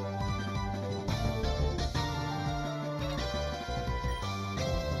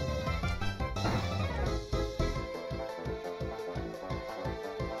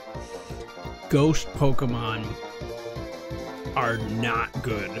 Ghost Pokemon are not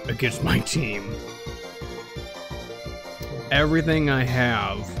good against my team. Everything I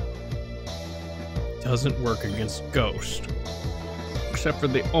have doesn't work against Ghost. Except for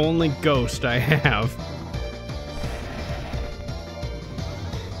the only Ghost I have.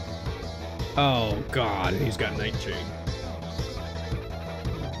 Oh god, he's got Nightshade.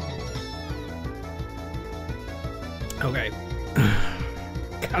 Okay.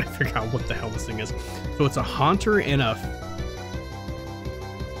 Gotta figure out what the hell this thing is. So it's a Haunter and a...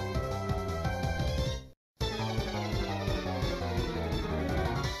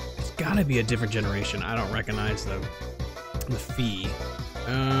 It's gotta be a different generation. I don't recognize the fee.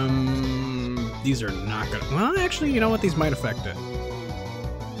 These are not gonna... Well, actually, you know what? These might affect it.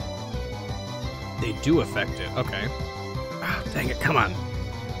 They do affect it. Okay. Ah, dang it. Come on.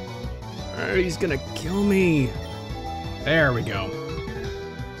 He's gonna kill me. There we go.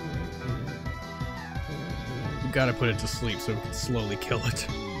 We gotta put it to sleep so we can slowly kill it.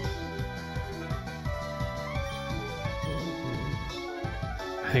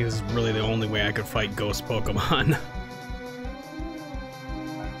 I think this is really the only way I could fight Ghost Pokemon.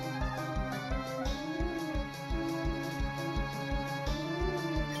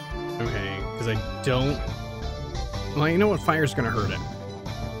 Okay, because I don't... Well, you know what? Fire's gonna hurt it.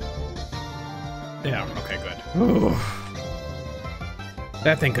 Yeah, okay, good. Ooh.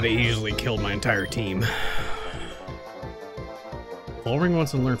 That thing could have easily killed my entire team. Bullring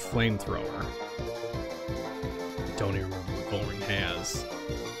wants to learn Flamethrower. Don't even remember what Bullring has.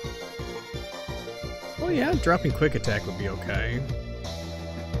 Oh yeah, dropping Quick Attack would be okay.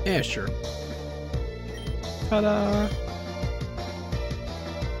 Yeah, sure. Ta-da!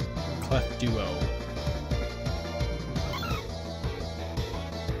 Clef Duo.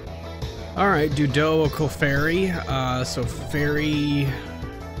 Alright, Dudo, Clefairy. So Fairy...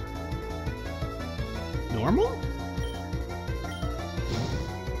 Normal?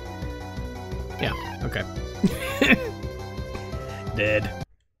 Yeah, okay. Dead.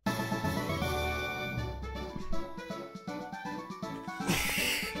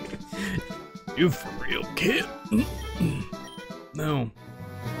 You for real, kid? No.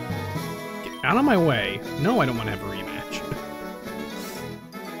 Get out of my way. No, I don't want to have a rematch.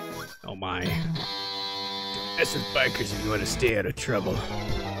 Oh my. That's with bikers if you want to stay out of trouble.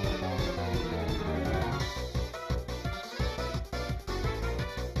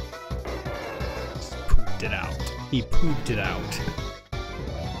 Pooped it out. He pooped it out.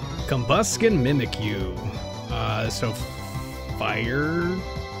 Combuskin Mimikyu. So fire...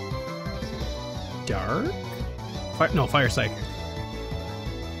 Dark? No, Fire Psychic.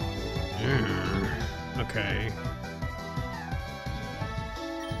 Okay.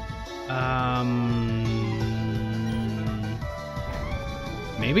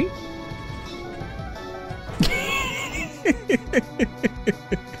 Maybe?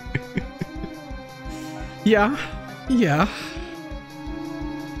 Yeah.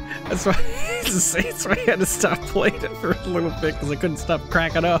 That's why I had to stop playing it for a little bit because I couldn't stop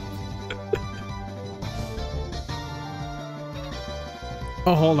cracking up.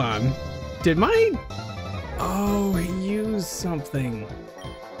 Oh, hold on. Did my... Oh, he used something.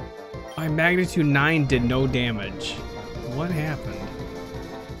 My magnitude 9 did no damage. What happened?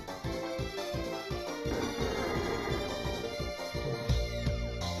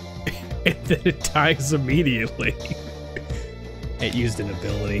 And then it dies immediately. It used an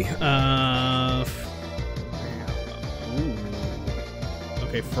ability. Ooh.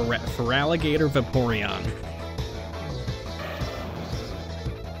 Okay, Feraligatr Vaporeon.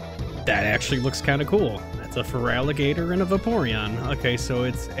 That actually looks kind of cool. That's a Feraligatr and a Vaporeon. Okay, so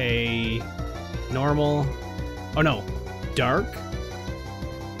it's a normal... Oh no, dark?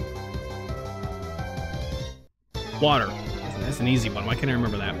 Water. That's an easy one. Why can't I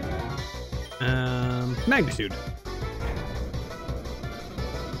remember that? Magnitude.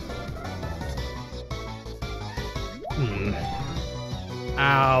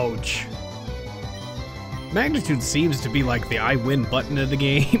 Ouch. Magnitude seems to be like the I win button of the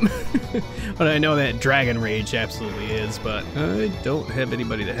game. But I know that Dragon Rage absolutely is, but I don't have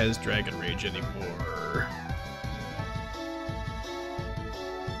anybody that has Dragon Rage anymore.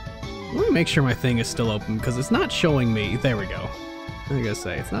 Let me make sure my thing is still open, because it's not showing me. There we go. I gotta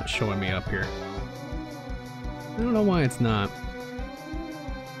say, it's not showing me up here. I don't know why it's not.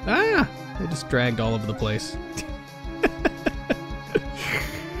 Ah! I just dragged all over the place.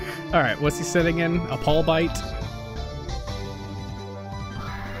 Alright, what's he said again? A Paul Bite?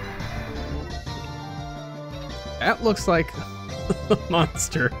 That looks like a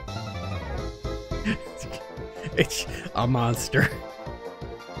monster. It's a monster.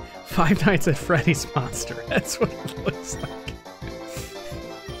 Five Nights at Freddy's monster. That's what it looks like.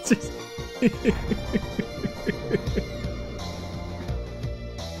 It's just...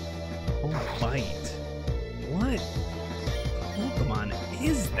 Paul Bite. What Pokemon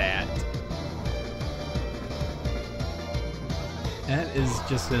is that? That is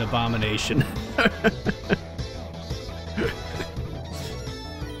just an abomination.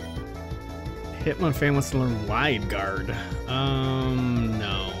 Hitmonfan wants to learn Wide Guard.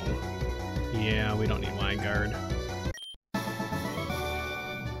 No. Yeah, we don't need Wide Guard.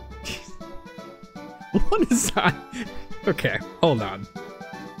 What is on? Okay, hold on.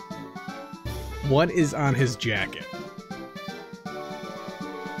 What is on his jacket?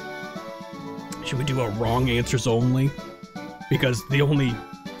 Should we do a wrong answers only? Because the only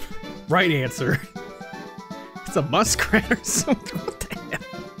right answer is a muskrat or something. What the hell?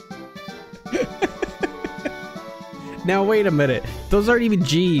 Now wait a minute. Those aren't even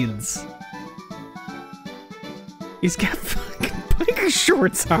jeans. He's got fucking biker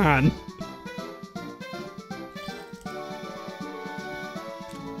shorts on.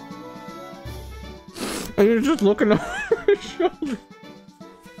 And you're just looking over his shoulder.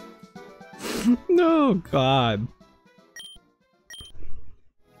 No, God.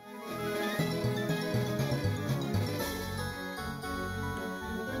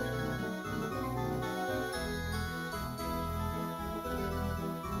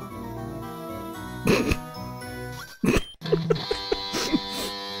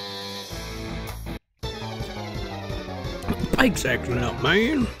 bike's acting up,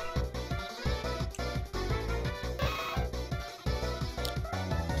 man.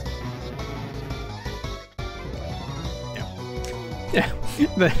 Yeah.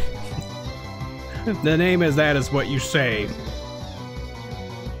 The name is that is what you say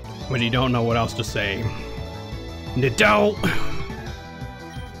when you don't know what else to say. Don't.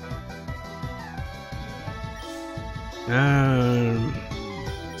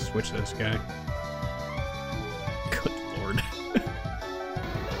 Switch this guy. Good lord.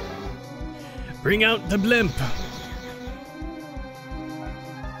 Bring out the blimp.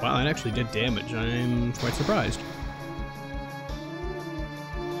 Wow, that actually did damage. I'm quite surprised.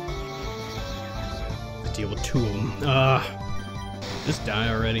 To deal with two of them. Just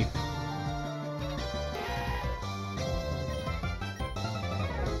die already.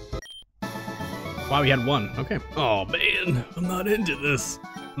 Wow, we had one. Okay. Oh man, I'm not into this.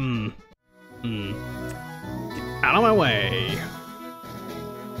 Get out of my way.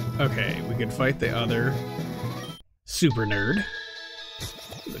 Okay, we can fight the other super nerd.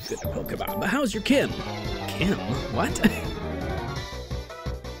 Look at Pokemon. But how's your Kim? Kim? What?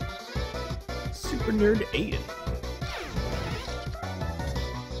 Super nerd Aiden.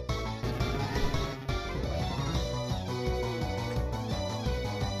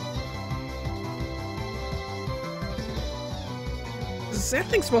 Is that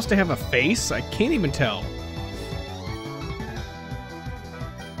thing supposed to have a face? I can't even tell.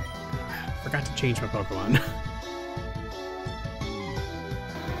 Forgot to change my Pokemon.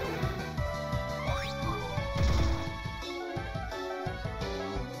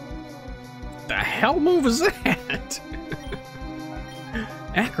 The hell move is that?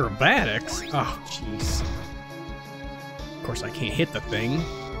 Acrobatics? Oh, jeez. Of course, I can't hit the thing.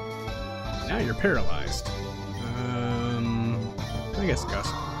 Now you're paralyzed. I guess Gus.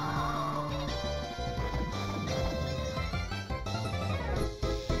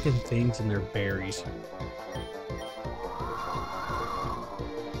 Fucking things and their berries.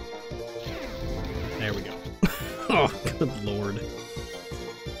 There we go. Oh, good lord.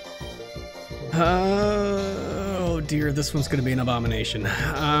 Oh dear, this one's gonna be an abomination.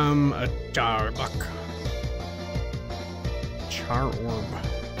 A Charbuck. Char Orb.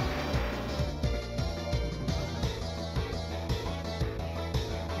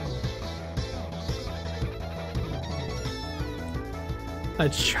 A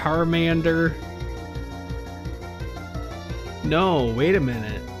Charmander. No, wait a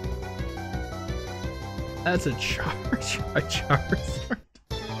minute. That's a Charizard.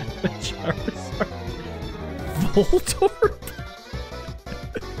 A Charizard. Voltorb?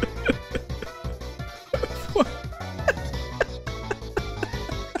 What?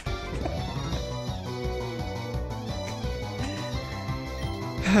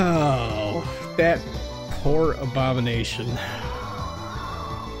 Oh, that poor abomination.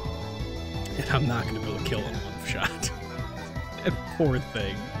 And I'm not going to be able to kill him one shot. That poor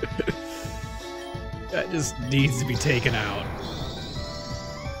thing. That just needs to be taken out.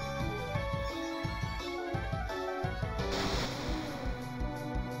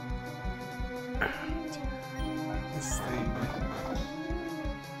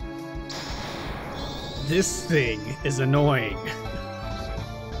 This thing is annoying.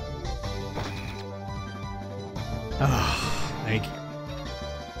 Oh, thank you.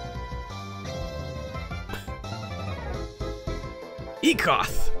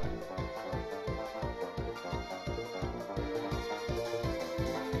 Ekoth.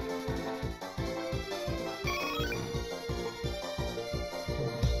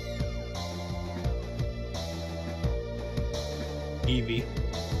 Eevee.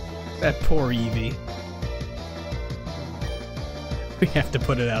 That poor Eevee. We have to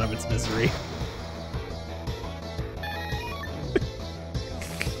put it out of its misery.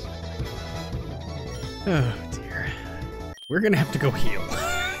 Oh dear. We're gonna have to go heal.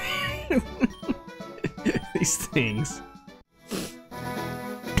 These things.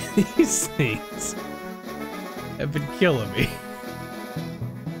 These things have been killing me.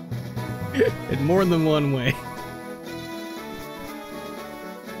 In more than one way.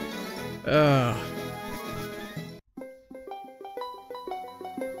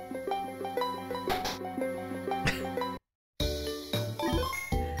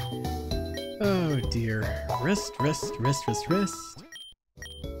 Oh dear. Rest, rest, rest, rest, rest.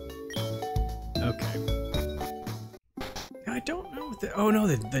 Okay. I don't know if the, oh no,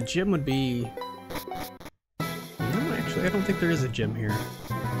 the gym would be... No, actually, I don't think there is a gym here.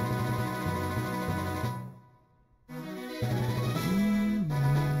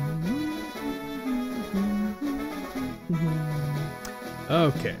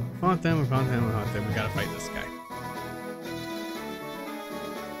 Okay, we fought them, we gotta fight this guy.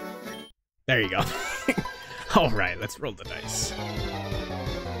 There you go. Alright, let's roll the dice.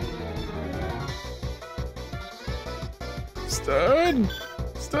 Stun!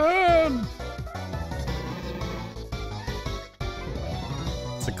 Stun!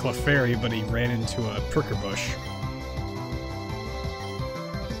 It's a Clefairy, but he ran into a pricker bush.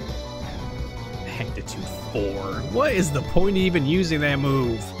 Magnitude 4. What is the point of even using that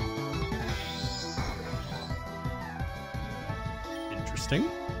move?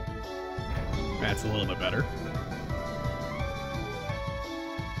 Interesting. That's a little bit better.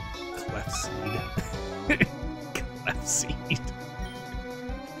 Clef Seed. Clef Seed.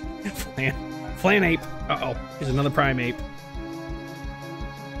 Flan Ape. Uh-oh. Here's another Prime Ape.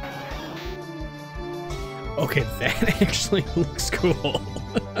 Okay, that actually looks cool.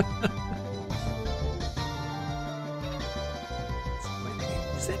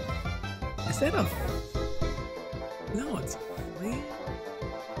 Is that a... No, it's a Flan.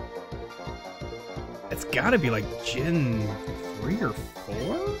 It's gotta be like Gen 3 or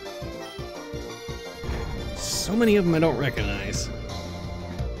 4? So many of them I don't recognize.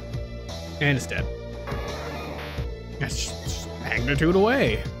 And it's dead. That's just magnitude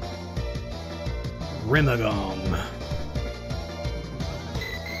away. Rimagom.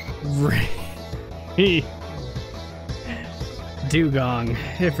 Dugong.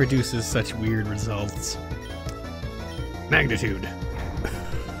 It produces such weird results. Magnitude.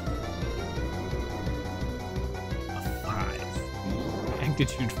 A 5.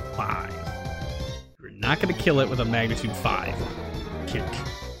 Magnitude 5. You're not gonna kill it with a magnitude 5 kick.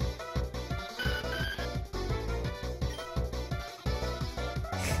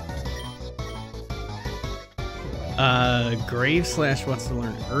 Grave Slash wants to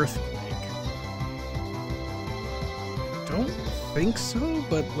learn Earthquake. Don't think so,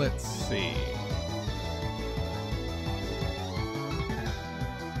 but let's see.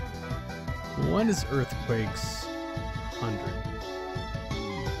 What is Earthquake's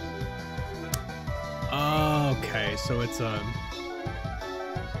 100? Okay, so it's a...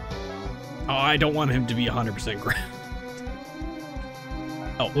 Oh, I don't want him to be 100% ground.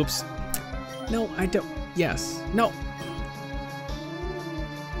 Oh, oops. No, I don't. Yes. No.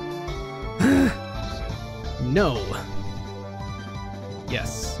 No.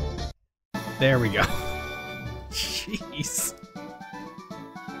 Yes. There we go. Jeez.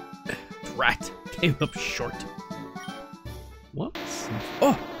 Drat. Came up short. Whoops.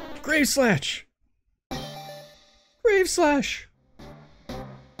 Oh! Grave Slash! Grave Slash!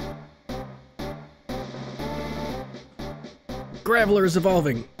 Graveler is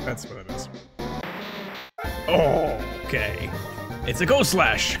evolving. That's what it is. Oh, okay. It's a Ghost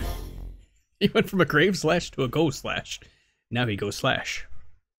Slash. He went from a Grave Slash to a Ghost Slash. Now he goes Slash.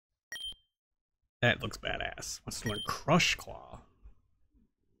 That looks badass. Wants to learn Crush Claw.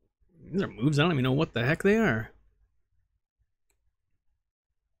 These are moves, I don't even know what the heck they are.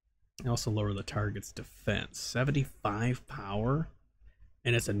 They also lower the target's defense. 75 power?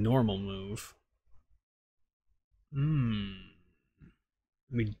 And it's a normal move. I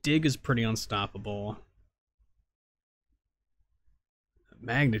mean, Dig is pretty unstoppable.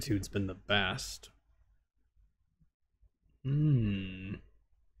 Magnitude's been the best.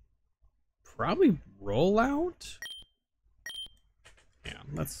 Probably Rollout? Yeah,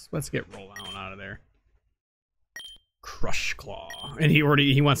 let's get Rollout out of there. Crush Claw. And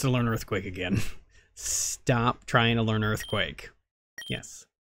he wants to learn Earthquake again. Stop trying to learn Earthquake. Yes.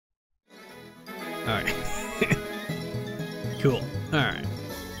 Alright. Cool. Alright.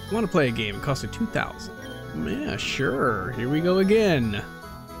 I want to play a game. It costs me 2,000. Yeah, sure. Here we go again.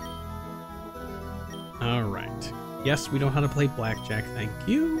 Alright. Yes, we know how to play blackjack, thank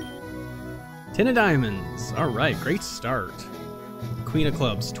you. 10 of diamonds. Alright, great start. Queen of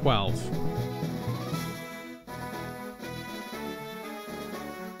clubs, 12.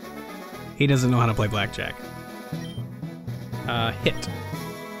 He doesn't know how to play blackjack. Hit.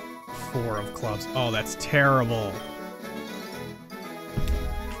 4 of clubs. Oh, that's terrible.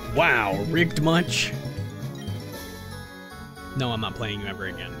 Wow, rigged much? No, I'm not playing you ever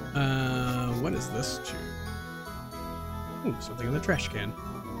again. What is this to? Ooh, something in the trash can.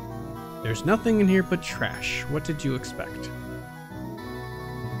 There's nothing in here but trash. What did you expect?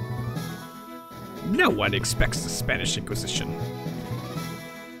 No one expects the Spanish Inquisition.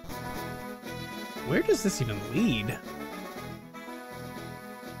 Where does this even lead?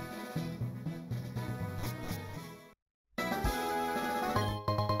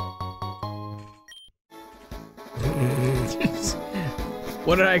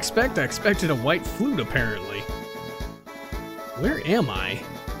 What did I expect? I expected a white flute, apparently. Where am I?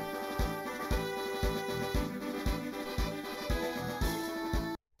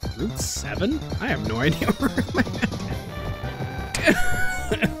 Route 7? I have no idea where I'm at.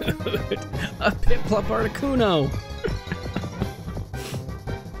 A Piplup Articuno!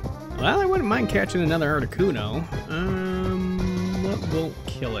 Well, I wouldn't mind catching another Articuno. What will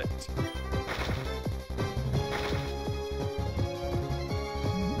kill it?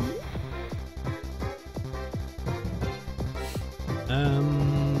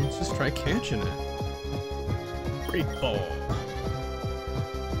 Let's just try catching it. Great ball.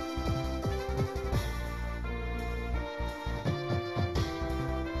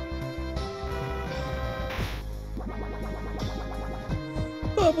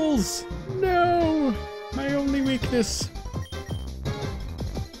 Bubbles! No! My only weakness.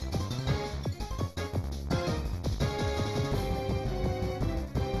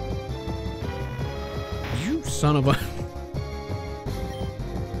 You son of a...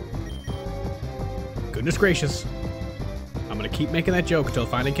 Goodness gracious. I'm gonna keep making that joke until it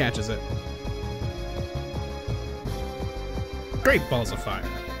finally catches it. Great balls of fire.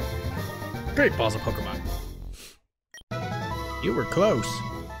 Great balls of Pokemon. You were close.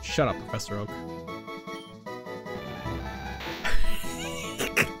 Shut up, Professor Oak.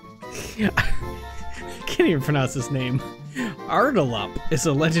 I can't even pronounce this name. Artilup is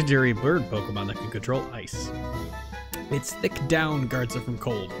a legendary bird Pokemon that can control ice. Its thick down guards it from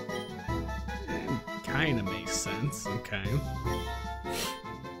cold. Kinda makes sense, okay.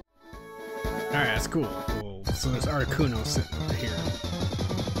 Alright, that's cool. So there's Articuno sitting over here.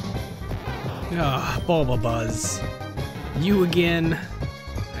 Ah, Bulbabuzz. You again.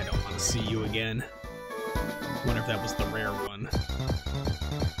 I don't want to see you again. Wonder if that was the rare one.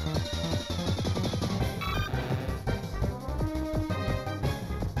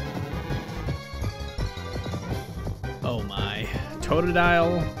 Oh my.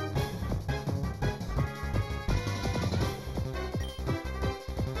 Totodile.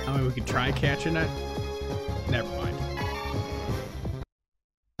 I mean, we could try catching it. Never mind.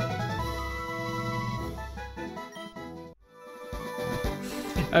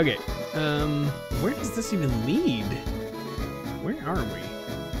 Okay, where does this even lead? Where are we?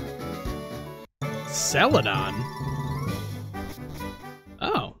 Celadon?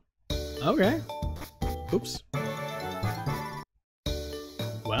 Oh, okay. Oops.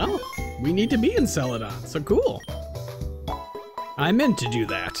 Well, we need to be in Celadon, so cool. I meant to do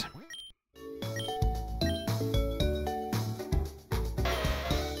that.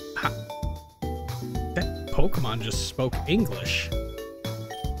 That Pokemon just spoke English.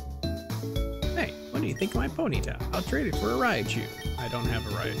 What do you think of my ponytail? I'll trade it for a Raichu. I don't have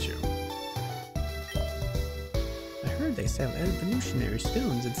a Raichu. I heard they sell evolutionary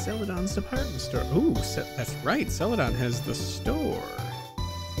stones at Celadon's department store. Ooh, that's right. Celadon has the store.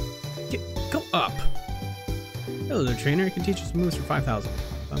 Go up. Hello there, trainer. You can teach us moves for 5,000.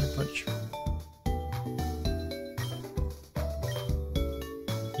 Thunder Punch.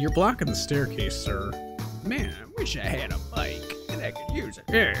 You're blocking the staircase, sir. Man, I wish I had a bike. And I could use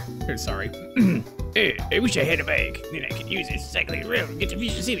it. Sorry. I wish I had a bike. Then I could use it to cycle around and get to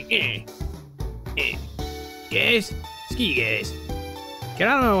Fusion City. Guys? Ski guys. Get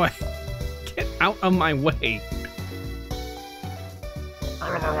out of my way. Get out of my way.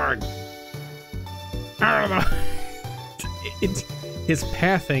 Out of my way. Out of my His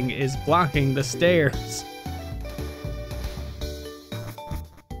pathing is blocking the stairs.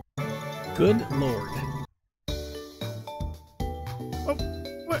 Good lord. Oh,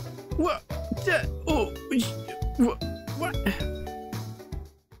 what? Oh, what?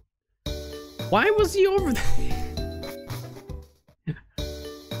 Why was he over there?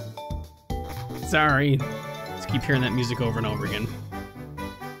 Sorry. Just keep hearing that music over and over again.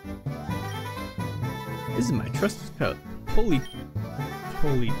 This is my trusted pet, Politoed.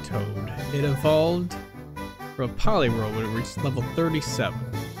 It evolved from a Poliwhirl when it reached level 37.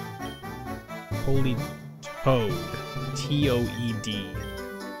 Politoed. T-O-E-D.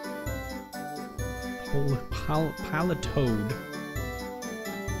 Politoed.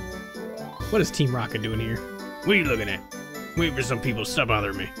 What is Team Rocket doing here? What are you looking at? Wait for some people to stop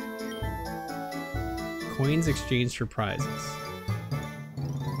bothering me. Coins exchanged for prizes.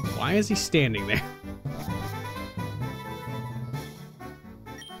 Why is he standing there?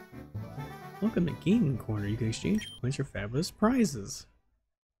 Welcome to Gaming Corner. You can exchange your coins for fabulous prizes.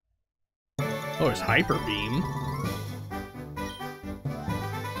 Oh, there's Hyper Beam.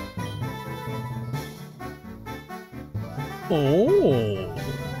 Oh.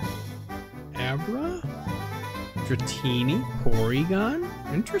 Abra? Dratini? Porygon?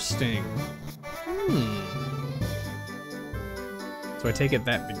 Interesting. So I take it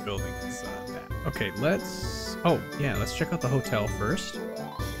that big building is that. Okay, let's... Oh, yeah, let's check out the hotel first.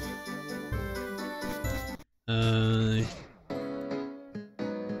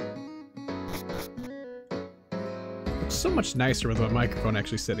 It's so much nicer with my microphone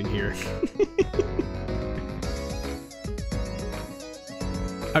actually sitting here.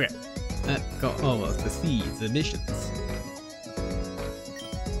 Okay. Go. Oh, the seeds, the missions.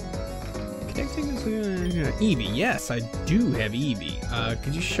 Connecting is Eevee. Yes, I do have Eevee.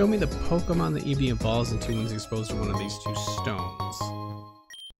 Could you show me the Pokemon that Eevee evolves into when it's exposed to one of these two stones?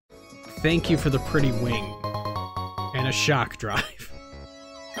 Thank you for the pretty wing and a shock drive.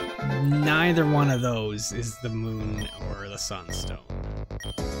 Neither one of those is the moon or the sunstone.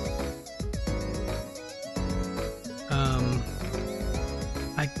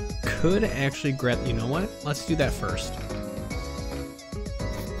 I could actually grab. You know what? Let's do that first.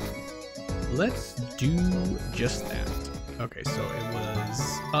 Let's do just that. Okay, so it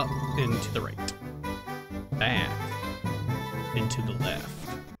was up and to the right, back and to the left.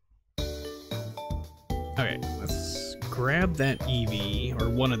 Okay, let's grab that Eevee, or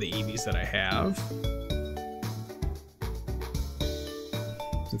one of the Eevees that I have.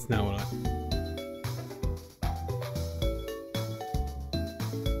 Since now what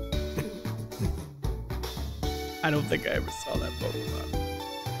I don't think I ever saw that Pokemon.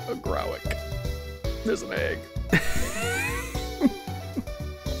 A Growlithe. There's an egg.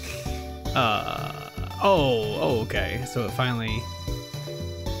 Oh, okay. So it finally.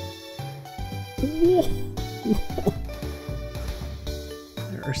 Whoa.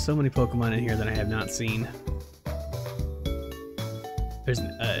 There are so many Pokemon in here that I have not seen. There's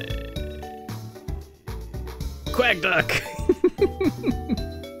an Quack Duck.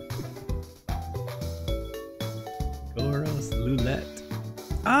 Goros, Lulette.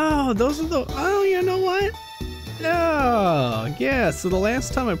 Oh, those are the. Oh, you know what? Oh, yeah. So the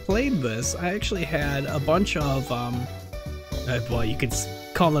last time I played this, I actually had a bunch of well, you could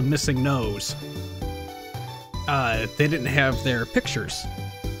call them missing nose. They didn't have their pictures.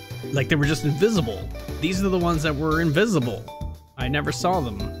 Like, they were just invisible. These are the ones that were invisible. I never saw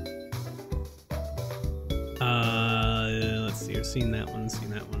them. Let's see. I've seen that one. Seen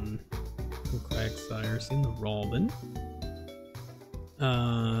that one. Quagsire. Seen the Robin.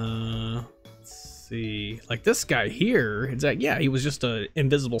 Let's see. Like this guy here, it's like, yeah, he was just an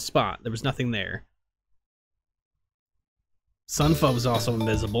invisible spot. There was nothing there. Sunfa was also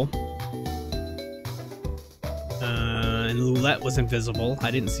invisible. And Lulette was invisible. I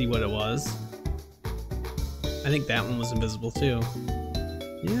didn't see what it was. I think that one was invisible too.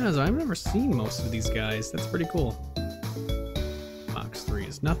 Yeah, so I've never seen most of these guys. That's pretty cool. Box 3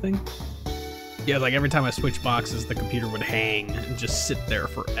 is nothing. Yeah, like every time I switch boxes, the computer would hang and just sit there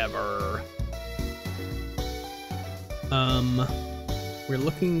forever. We're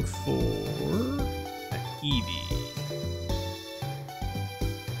looking for an Eevee.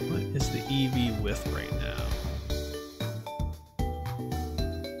 What is the Eevee with right now?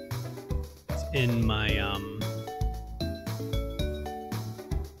 It's in my,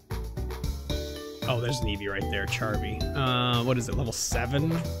 oh, there's an Eevee right there, Charmy. What is it, level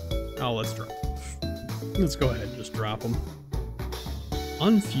 7? Oh, let's drop. Let's go ahead and just drop them.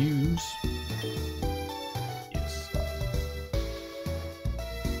 Unfuse. Yes.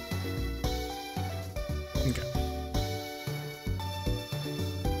 Okay.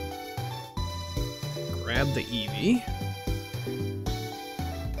 Grab the Eevee.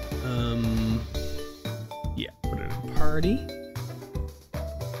 Yeah, put it in party.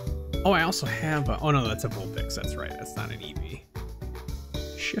 Oh, I also have a, oh no, that's a Vulpix, that's right, that's not an Eevee.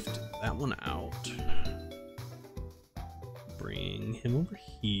 Shift that one out. Bring him over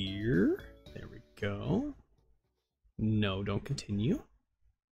here. There we go. No, don't continue.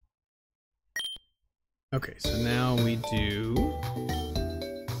 Okay, so now we do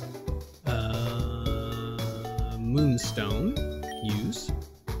Moonstone use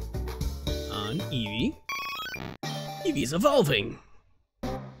on Eevee. Eevee's evolving.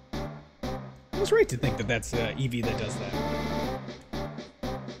 I was right to think that that's Eevee that does that.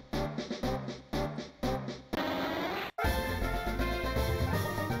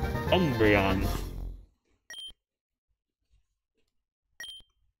 Umbreon.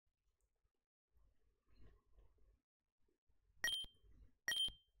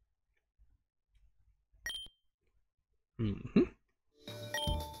 Mm-hmm.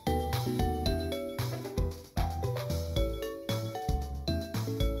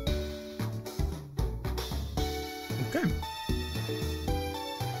 Okay.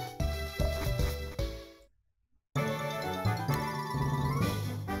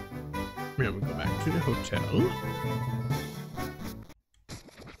 Now we go back to the hotel.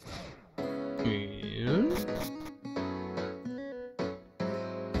 And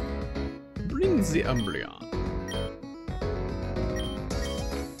bring the Umbreon.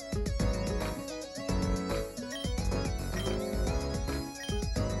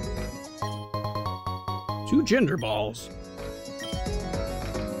 2 gender balls.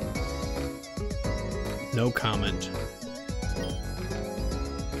 No comment.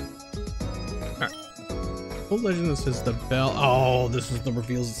 Alright. Old legend says the bell. Oh, this is the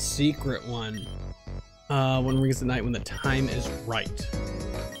reveals the secret one. One rings at night when the time is right.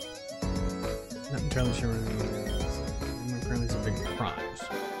 Not entirely sure what it is. Apparently it's a big prize.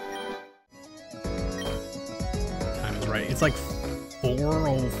 Time is right. It's like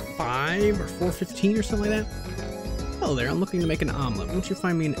 4:05 or 4:15 or something like that. Hello there, I'm looking to make an omelet. Won't you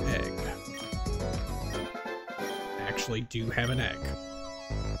find me an egg? I actually do have an egg.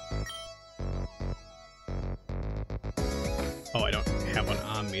 Oh, I don't have one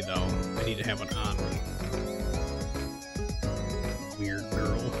on me though. I need to have one on me. Weird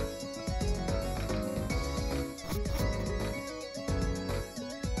girl.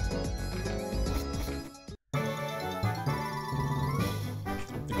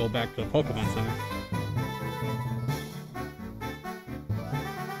 To go back to the Pokemon Center.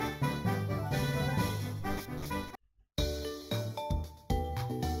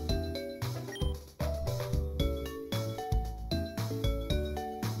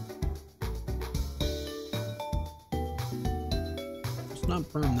 Let's not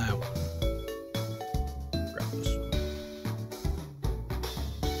burn that one. Grab this one.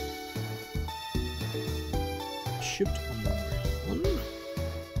 Shipped on the rail.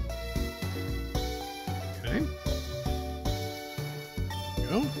 Okay. There we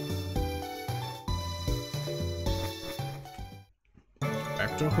go.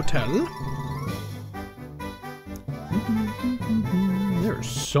 Back to the hotel. There's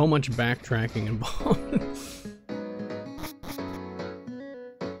so much backtracking involved.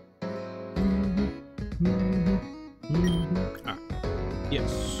 Ah,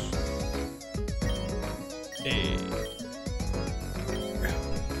 yes. Hey.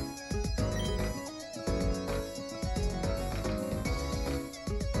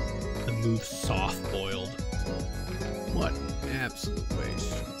 The move soft boiled. What an absolute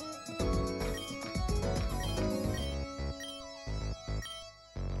waste.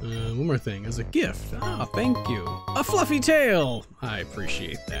 One more thing, as a gift. Ah, thank you. A fluffy tail! I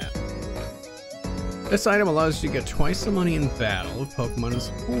appreciate that. This item allows you to get twice the money in battle if Pokemon is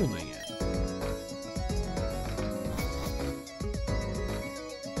holding it.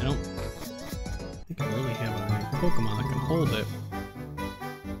 I don't think I really have a Pokemon that can hold it.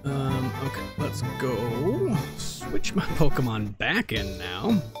 Okay, let's go. Switch my Pokemon back in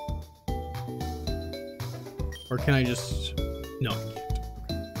now. Or can I just... No, I can't.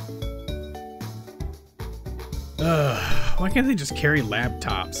 Why can't they just carry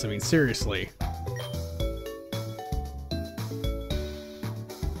laptops? I mean, seriously.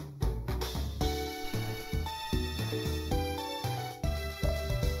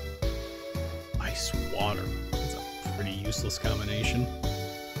 Ice water. That's a pretty useless combination.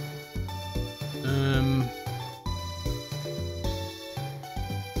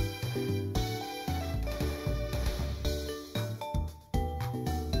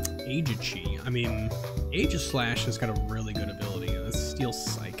 Aegichi. I mean, Aegislash has got a really good ability, and it's Steel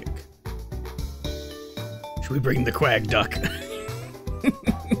Psychic. Should we bring the Quag Duck?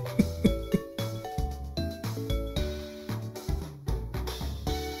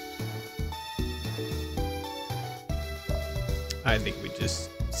 I think we just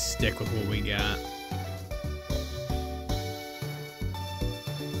stick with what we got.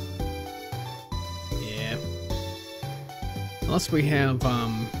 Yeah. Unless we have,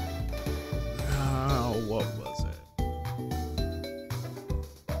 what was it?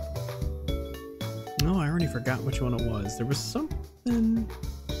 No, I already forgot which one it was. There was something...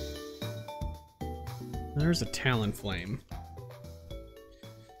 There's a Talonflame.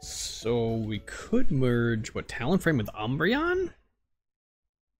 So we could merge, what, Talonflame with Umbreon?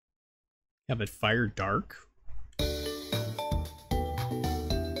 Have it fire dark?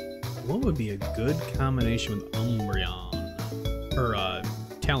 What would be a good combination with Umbreon? Or,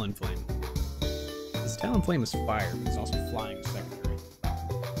 Talonflame. Because Talonflame is fire, but it's also flying secondary.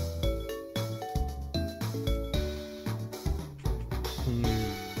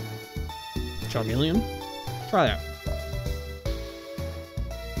 Charmeleon? Try that.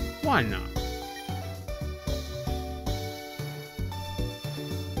 Why not?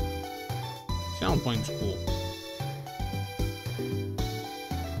 Talonflame's cool.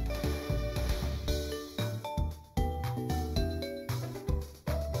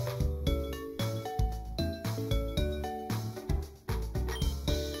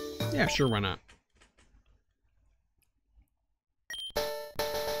 Yeah, sure, why not?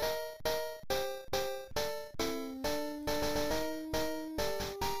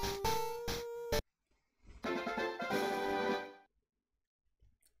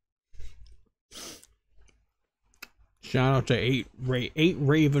 Shout out to 8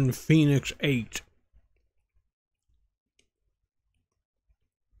 Raven Phoenix 8.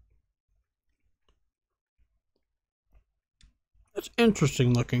 That's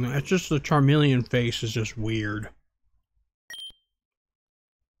interesting looking. It's just the Charmeleon face is just weird.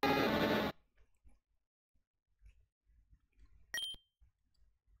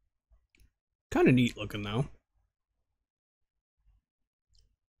 Kind of neat looking though.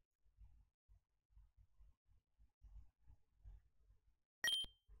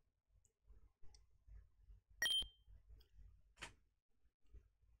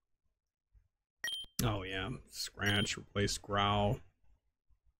 Oh yeah, scratch, replace growl.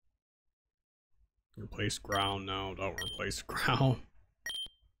 Replace growl, no, don't replace growl.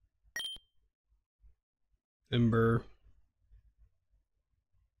 Ember.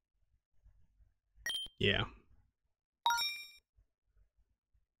 Yeah.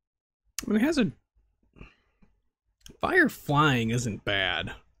 I mean, it has a... Fire flying isn't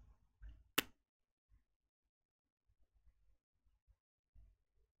bad.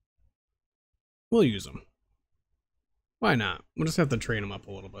 We'll use them. Why not? We'll just have to train them up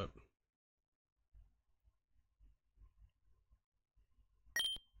a little bit.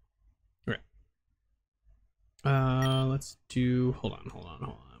 Okay. Let's do... Hold on.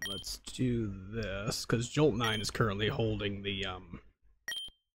 Let's do this, because Jolt 9 is currently holding the,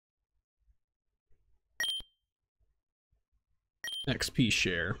 XP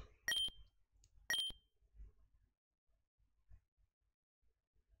share.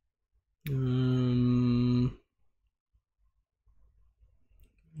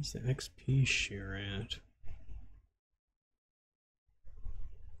 Where's the XP share at?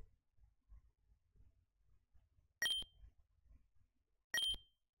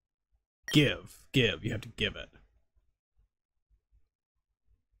 Give. You have to give it.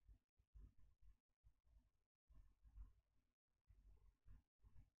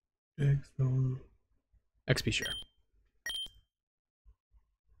 XP share.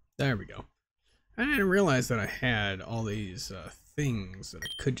 There we go. I didn't realize that I had all these things that I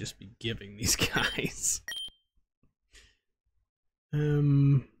could just be giving these guys.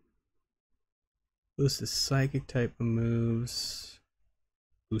 Boost is psychic type of moves.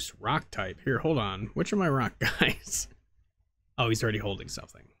 Boost rock type. Here, hold on. Which are my rock guys? Oh, he's already holding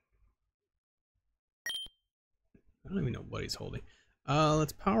something. I don't even know what he's holding.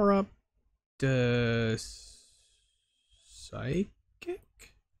 Let's power up the psychic?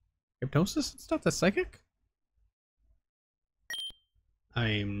 Hypnosis and stuff? That's psychic?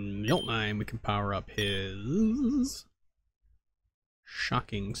 I'm Miltnine. We can power up his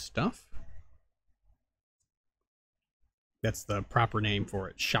shocking stuff. That's the proper name for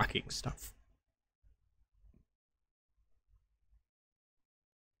it. Shocking stuff.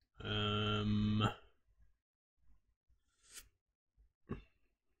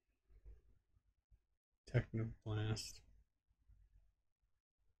 Technoblast.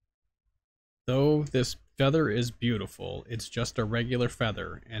 Though this feather is beautiful, it's just a regular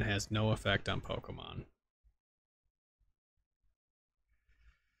feather and has no effect on Pokemon.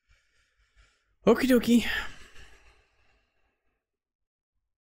 Okie dokie.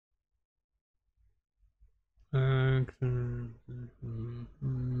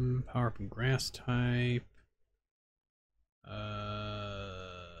 Power up in grass type. Made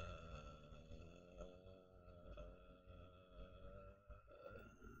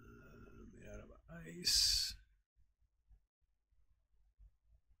out of ice.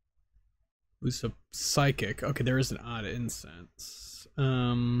 Who's a psychic? Okay, there is an odd incense.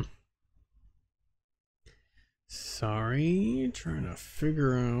 Sorry, trying to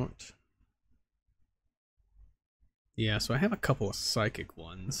figure out. Yeah, so I have a couple of psychic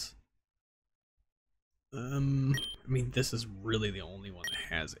ones. I mean, this is really the only one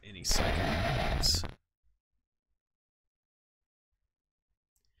that has any psychic moves.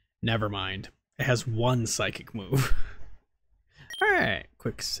 Never mind. It has one psychic move. Alright,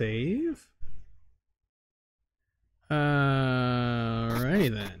 quick save. Alrighty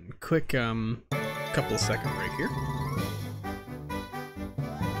then. Quick, couple of second break here.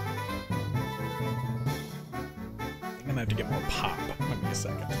 I'm gonna have to get more pop. Give me a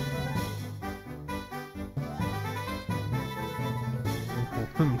second.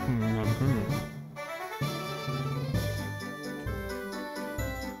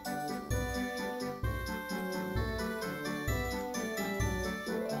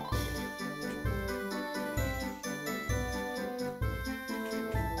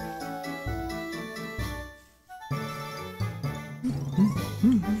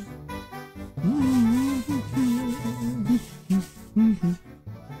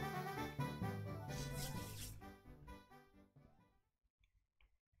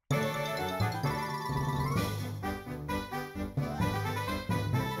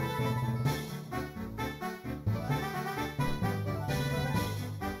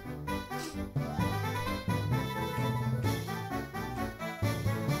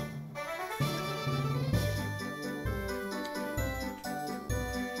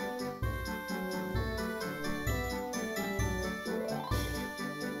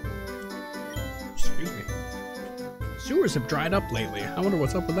 sewers have dried up lately. I wonder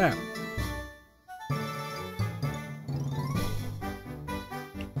what's up with that.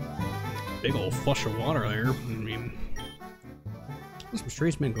 Big old flush of water there. I mean, some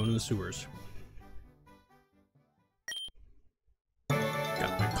strange men going to the sewers.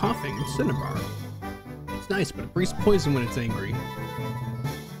 Got my coughing cinnabar. It's nice, but it breathes poison when it's angry.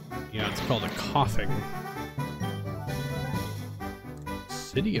 Yeah, it's called a coughing.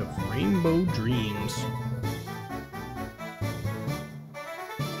 City of Rainbow Dreams.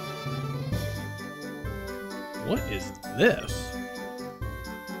 What is this?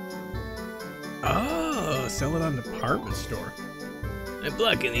 Oh, sell it on department store. I'm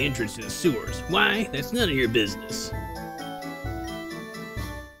blocking the entrance to the sewers. Why? That's none of your business.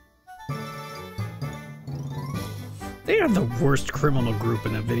 They are the worst criminal group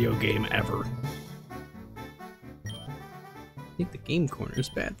in a video game ever. I think the game corner is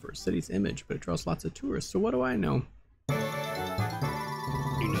bad for a city's image, but it draws lots of tourists, so what do I know?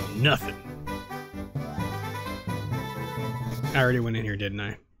 You know nothing. I already went in here, didn't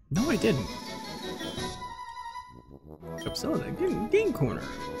I? No, I didn't. I'm selling a game corner.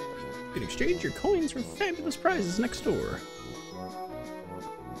 You can exchange your coins for fabulous prizes next door.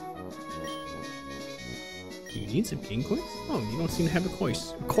 Do you need some game coins? Oh, you don't seem to have a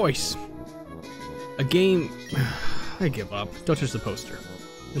cois. A game... I give up. Don't touch the poster.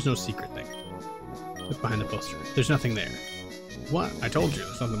 There's no secret thing. Look behind the poster. There's nothing there. What? I told you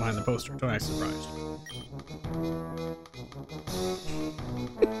there's nothing behind the poster. Don't act surprised.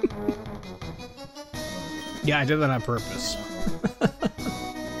 Yeah, I did that on purpose.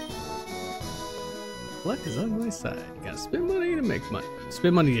 Luck is on my side. You gotta spend money to make money.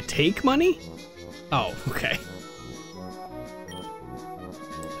 Spend money to take money? Oh, okay.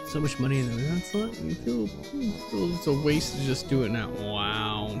 So much money in the restaurant slot, and you feel it's a waste to just do it now.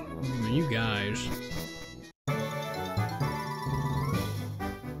 Wow. You guys.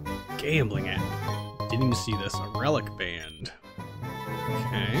 Gambling app. Didn't even see this. A relic band.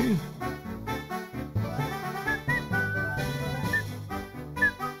 Okay.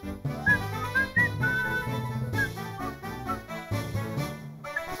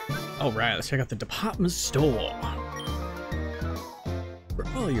 Alright, let's check out the department store. For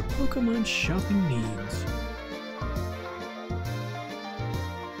all your Pokemon shopping needs.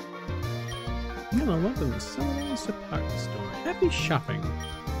 Hello, welcome to Summerland's department store. Happy shopping.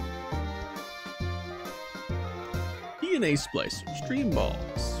 DNA splicers, dream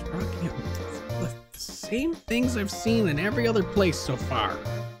balls, rocking up with the same things I've seen in every other place so far.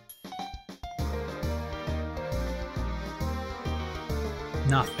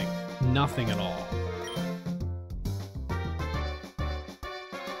 Nothing. Nothing at all.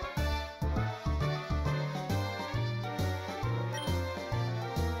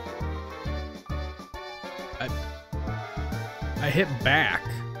 I hit back.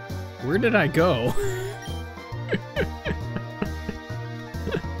 Where did I go?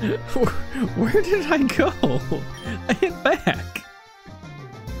 Where did I go? I hit back.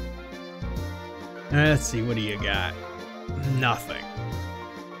 Let's see, what do you got? Nothing.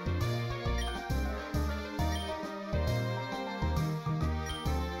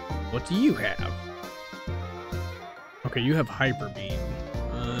 What do you have? Okay, you have Hyper Beam.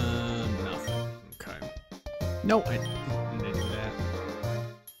 Nothing. Okay. No, I didn't do that.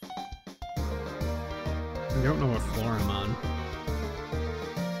 I don't know what floor I'm on.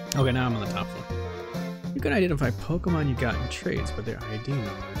 Okay, now I'm on the top floor. You can identify Pokemon you got in trades by their ID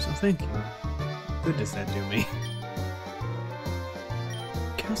numbers, so thank you. What good does that do me?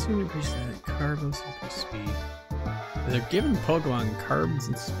 Calcium increases that Carbos increase speed. They're giving Pokemon carbs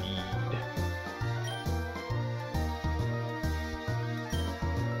and speed.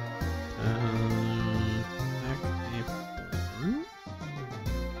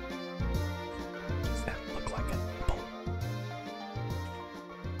 Does that look like a nipple?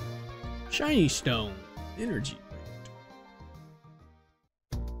 Shiny Stone. Energy.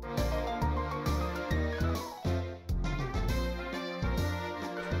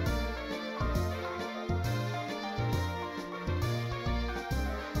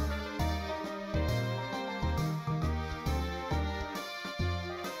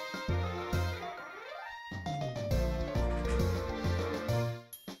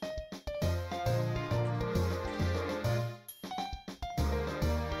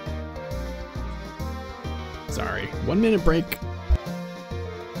 Sorry, 1 minute break.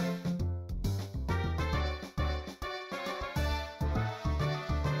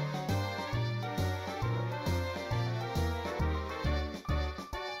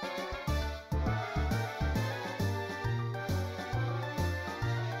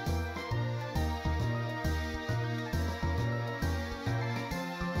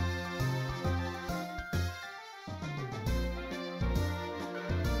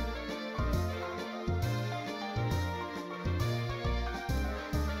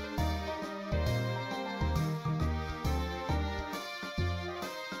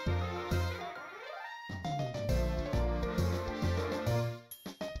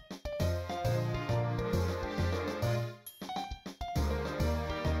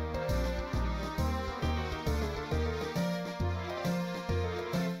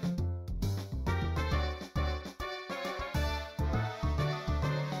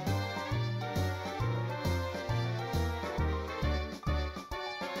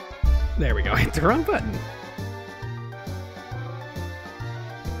 There we go. I hit the wrong button.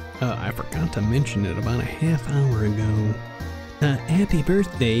 I forgot to mention it about a half hour ago. Happy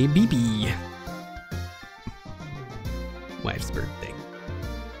birthday, BB. Wife's birthday.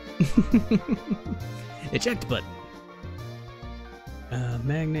 Eject button.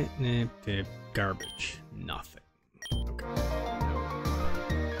 Magnet, garbage, nothing. Okay.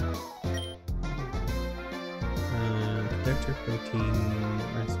 Conductor, protein,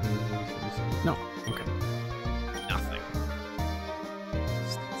 no. Okay. Nothing.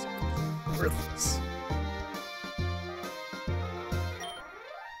 Worthless.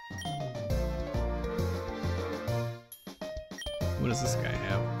 What does this guy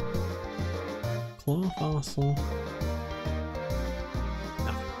have? Claw fossil.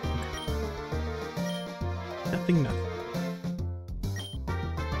 Nothing, nothing.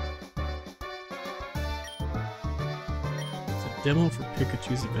 It's a demo for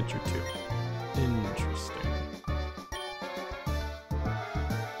Pikachu's Adventure 2. Interesting.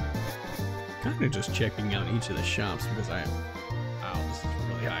 Kinda just checking out each of the shops because wow, this is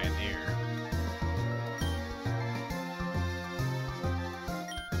really high in the air.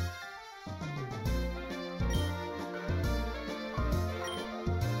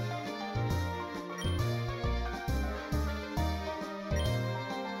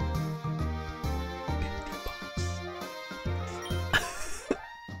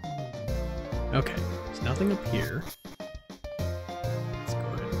 Okay, there's nothing up here. Let's go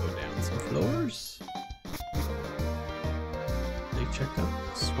ahead and go down some floors. They checked out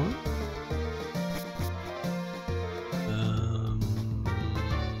this one.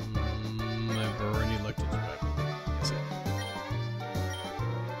 I've already looked at it. Yes,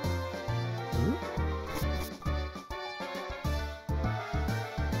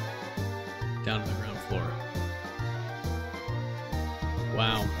 down to the ground floor.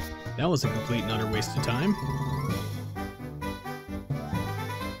 Wow. That was a complete and utter waste of time.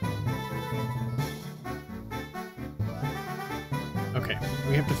 Okay,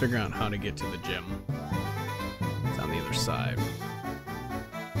 we have to figure out how to get to the gym. It's on the other side.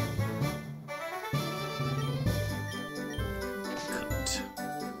 Cut.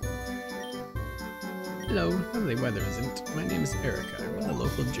 Hello, lovely weather, isn't? My name is Erica. I run the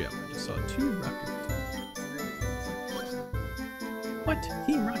local gym. I just saw 2 rocket. What?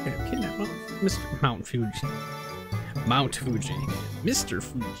 Team Rocket have kidnapped Mount Fuji. Mount Fuji. Mr.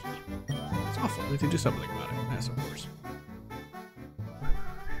 Fuji. It's awful. We have to do something about it. Yes, of course.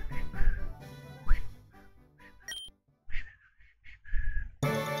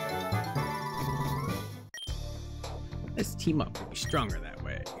 Let's team up. We'll be stronger that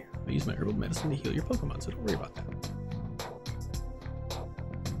way. I'll use my herbal medicine to heal your Pokemon, so don't worry about that.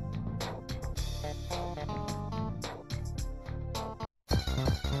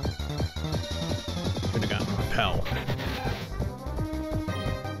 Could have gotten Repel.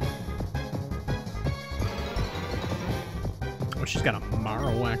 Oh, she's got a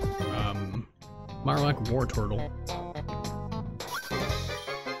Marowak War Turtle.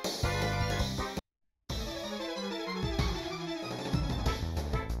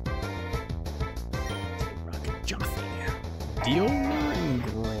 Rocket Joffy. Deal and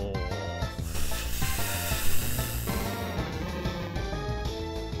Growl.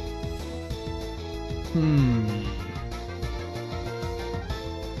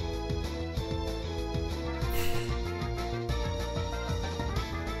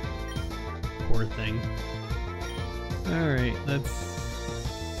 Poor thing. Alright, that's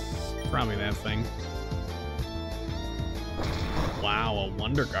probably that thing. Wow, a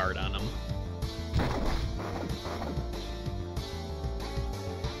Wonder Guard on him.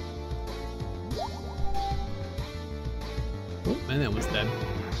 Oh, and that was dead.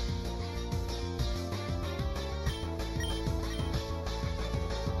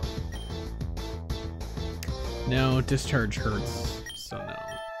 No, discharge hurts, so no.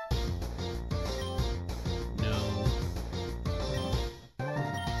 No.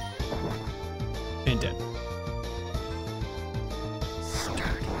 And dead.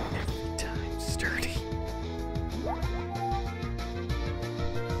 Sturdy every time, sturdy.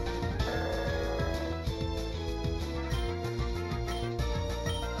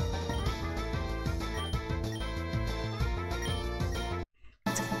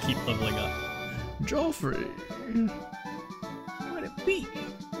 Keep leveling up. Joffrey! What a beat!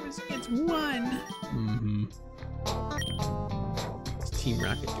 It's 1! Mm-hmm. What's Team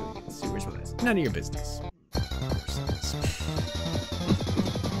Rocket doing in the sewers with us? None of your business.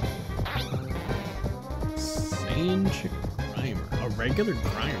 Sage Grimer. A regular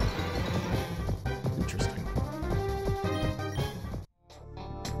Grimer. Interesting.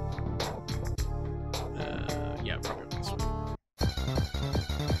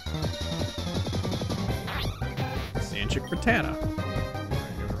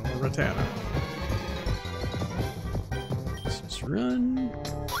 Rattata. Let's just run.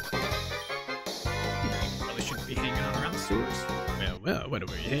 Probably shouldn't be hanging out around the sewers. Well, what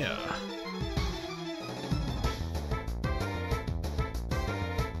do we here?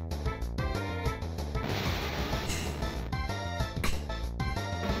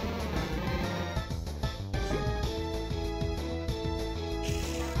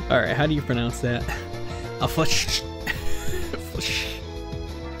 Alright, how do you pronounce that? A flush. Flush.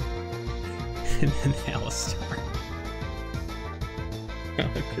 And then Alistar.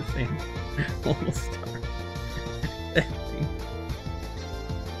 Alistar.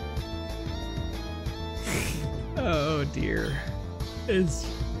 Oh dear. That's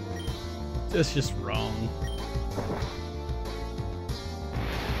just wrong.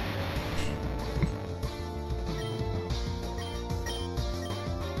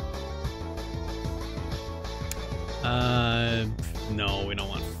 No, we don't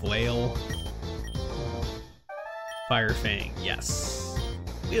want Flail. Fire Fang, yes.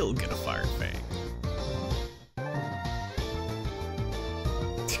 We'll get a Fire Fang.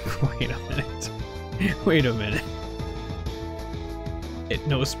 Wait a minute. Wait a minute. It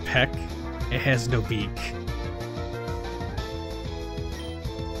knows peck. It has no beak.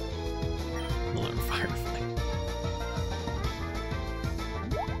 Another Fire Fang.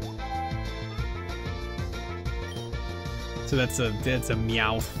 So that's a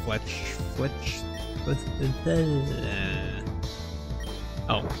meow fletch. Oh,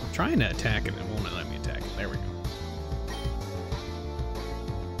 I'm trying to attack it. It won't let me attack it. There we go.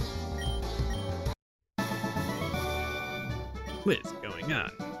 What is going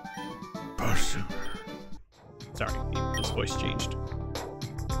on? Sorry, his voice changed.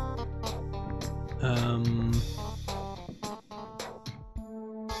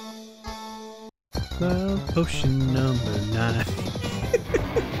 Potion number 9.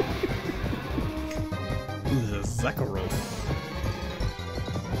 The Zekrom.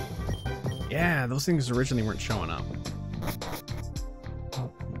 Yeah, those things originally weren't showing up.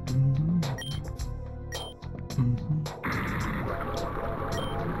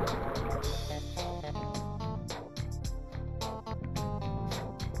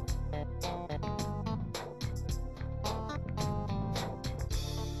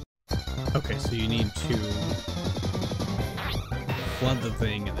 Okay, so you need to flood the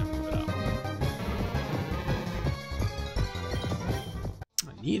thing and then move it up.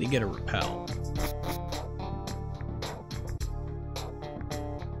 I need to get a repel.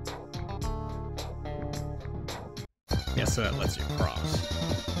 Yeah, so that lets you cross.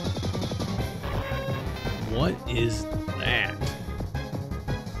 What is that?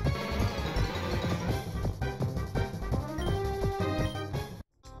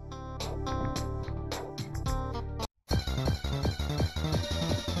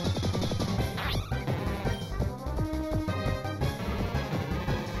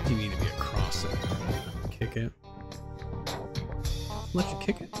 You need to be across it. Kick it. Let you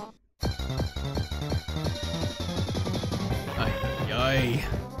kick it. Ay.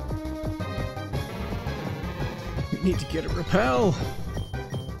 We need to get a repel.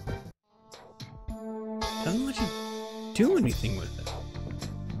 Doesn't let you do anything with it.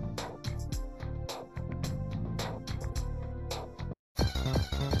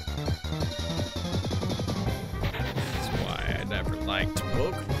 That's why I never liked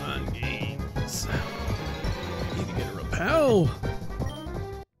Pokemon games. Need to get a repel.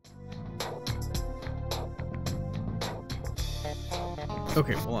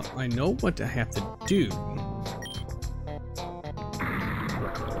 Okay, well, I know what I have to do.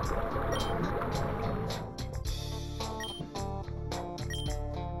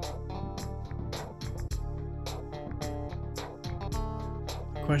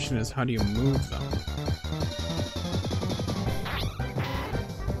 The question is, how do you move them?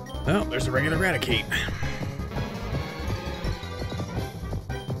 Oh, there's a regular Raticate.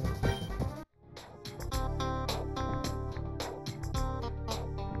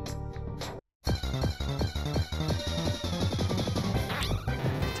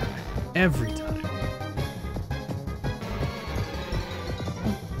 Every time.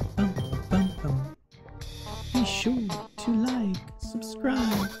 Be sure to like,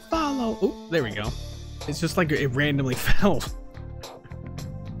 subscribe, follow. Oh, there we go. It's just like it randomly fell.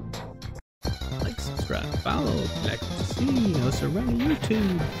 Like, subscribe, follow, if you like what you see. Also run on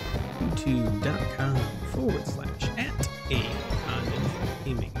YouTube. youtube.com/@acondon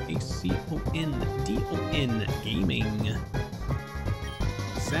gaming. ACONDON gaming.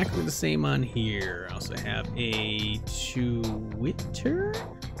 Exactly the same on here. I also have a Twitter.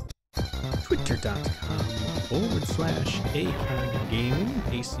 Twitter.com/acongaming,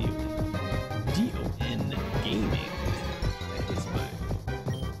 ACON gaming. That is my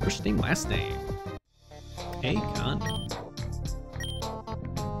first name, last name. Acon.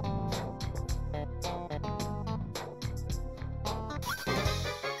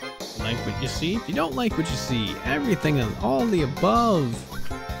 Like what you see? If you don't like what you see, everything and all the above.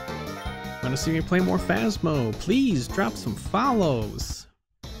 Want to see me play more Phasmo? Please drop some follows.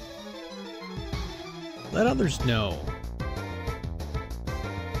 Let others know.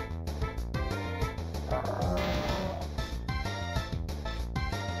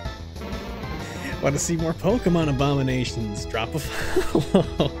 Want to see more Pokemon abominations? Drop a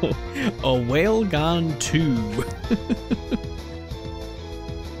follow. A whale gone too.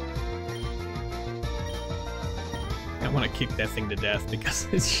 I want to kick that thing to death because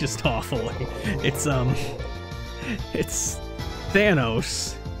it's just awful. It's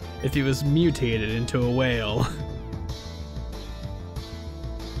Thanos if he was mutated into a whale.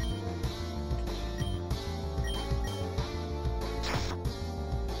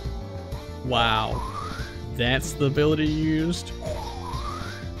 Wow, that's the ability you used?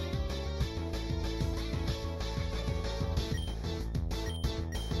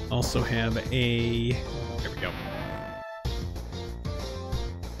 Also have a... There we go.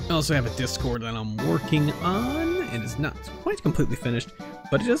 I also have a Discord that I'm working on. It is not quite completely finished,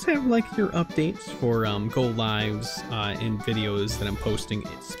 but it does have like your updates for go lives and videos that I'm posting.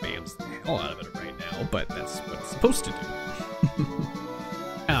 It spams the hell out of it right now, but that's what it's supposed to do.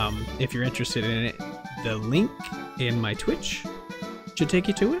 If you're interested in it, the link in my Twitch should take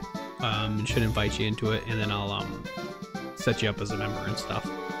you to it. It should invite you into it, and then I'll set you up as a member and stuff.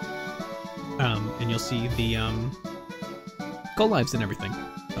 And you'll see the go lives and everything.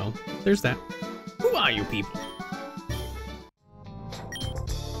 So there's that. Who are you people?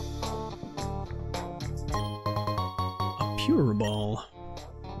 A pure ball.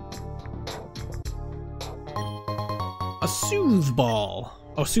 A soothe ball.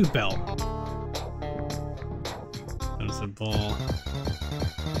 Oh, soothe bell. That's a ball.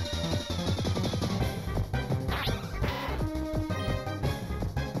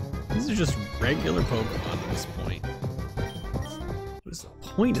 These are just regular Pokemon at this point. What is the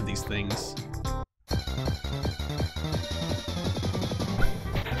point of these things?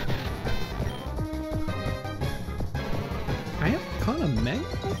 I haven't caught a Mega?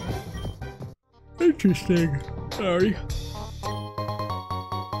 Interesting. Sorry.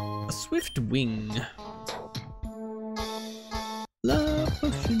 A Swift Wing. Love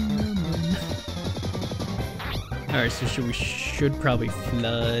potion number 9. Alright, so we should probably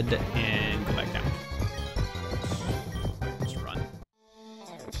flood and go back down. Just run.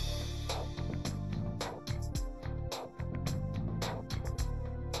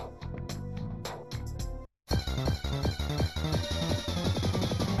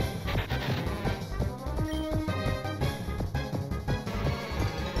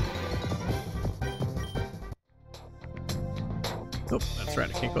 Oh, that's right,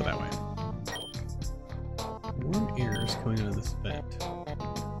 I can't go that way. Warm air is coming out of this vent.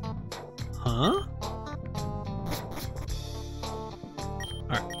 Huh?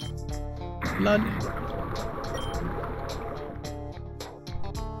 Alright. Blood.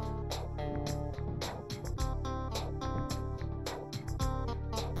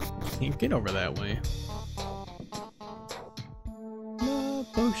 Can't get over that way.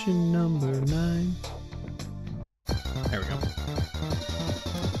 Love potion number 9. There we go.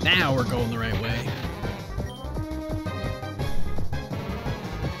 Now we're going the right way.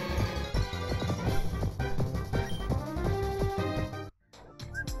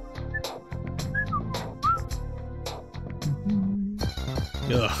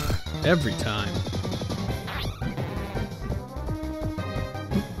 Ugh, every time.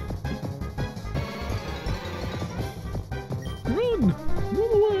 Run!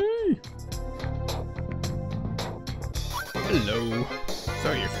 Run away! Hello.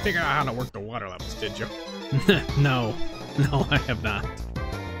 So you figured out how to work the water levels, did you? No. No, I have not.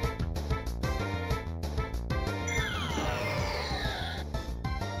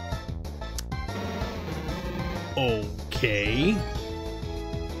 Okay.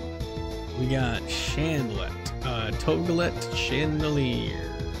 We got Chandlet, Togelet,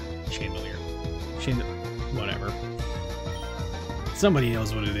 whatever. Somebody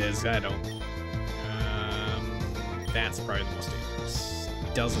knows what it is, I don't. That's probably the most dangerous.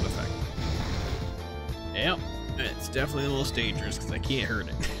 Doesn't affect me. Yep, it's definitely the most dangerous because I can't hurt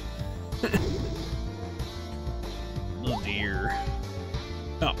it. Oh dear.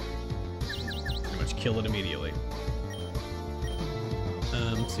 Oh. Pretty much kill it immediately.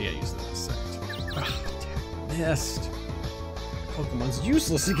 So yeah, use this sect. Ah, damn, missed. Pokemon's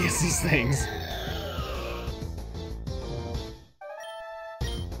useless against these things.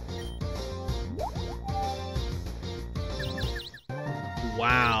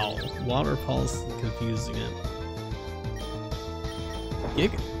 Wow, water pulse confusing it.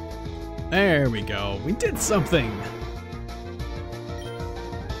 Giga. There we go. We did something.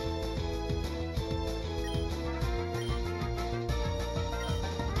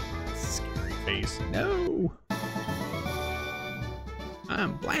 Scary face. No.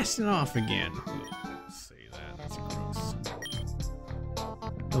 I'm blasting off again. Say that. That's gross.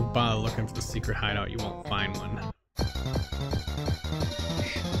 Don't bother looking for the secret hideout. You won't find one.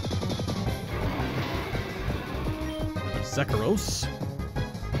 Zekros.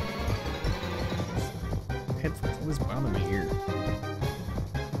 Headphones always bother me here.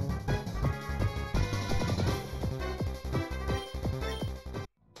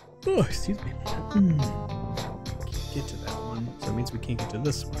 Oh, excuse me. Can't get to that one, so it means we can't get to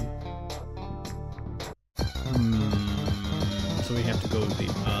this one. So we have to go to the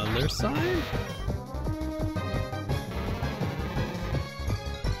other side?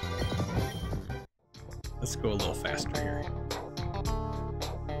 Let's go a little faster here.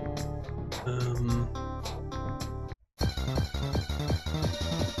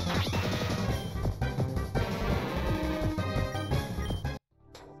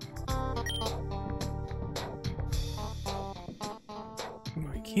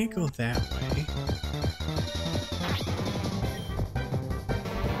 I can't go that way.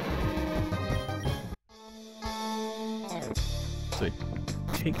 So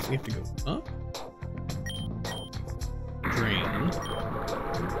we have to go up. Drain.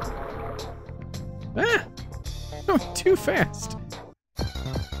 Ah! Oh, too fast.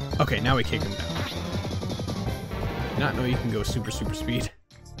 Okay, now we kick him down. Did not know you can go super speed.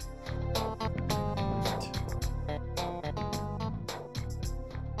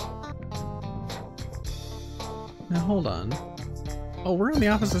 Now hold on. Oh, we're on the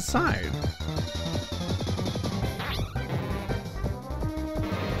opposite side.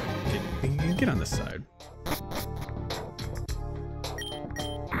 Get on this side.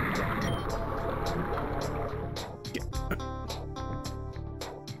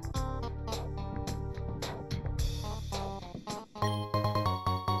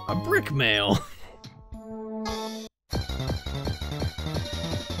 A brick mail.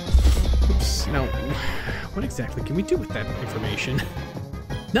 Oops. Now, what exactly can we do with that information?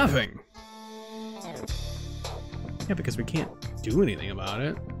 Nothing. Yeah, because we can't do anything about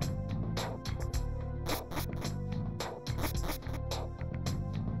it.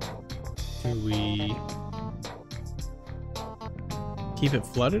 Do we keep it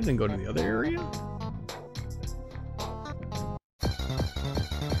flooded and go to the other area? I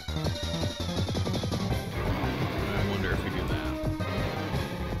wonder if we do that.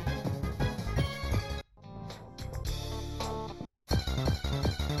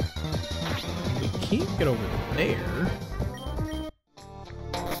 We can't get over there.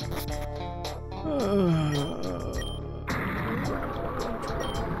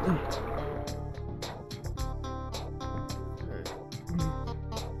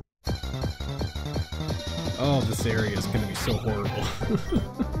 Oh, this area is going to be so horrible.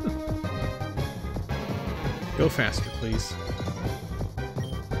 Go faster, please.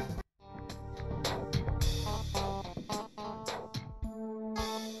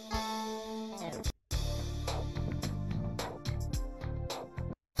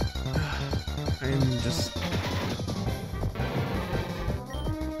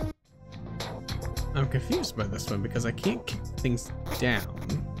 I'm confused by this one because I can't kick things down.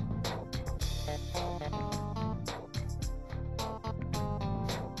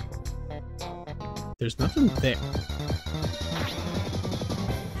 There's nothing there.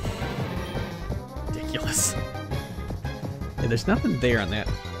 Ridiculous. Yeah, there's nothing there on that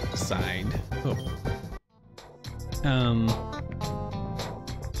side. Oh.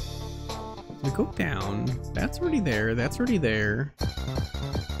 We go down. That's already there. That's already there.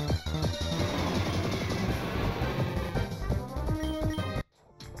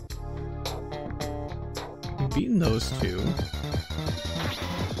 We've beaten those two.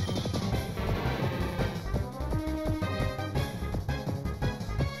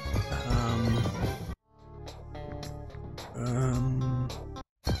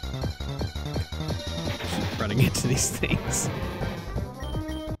 Keep running into these things.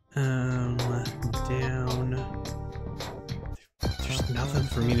 Down. There's nothing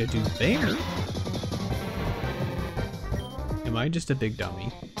for me to do there. Am I just a big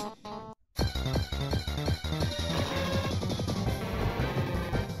dummy?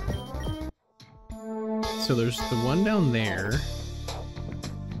 so there's the one down there.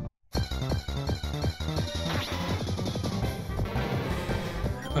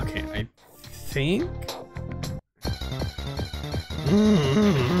 Okay, I think...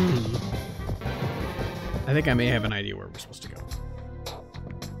 I think I may have an idea where we're supposed to go.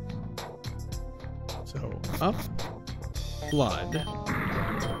 So, up, blood,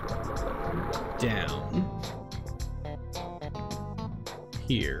 down,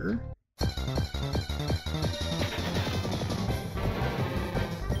 here.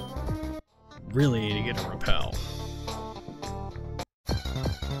 Really need to get a repel.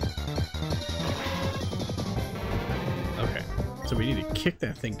 Okay, so we need to kick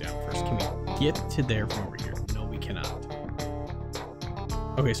that thing down first. Can we get to there from over here? No, we cannot.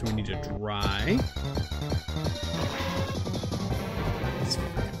 Okay, so we need to dry. This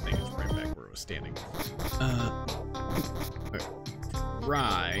freaking thing is right back where it was standing. Okay.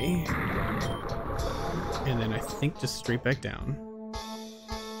 Dry. And then I think just straight back down.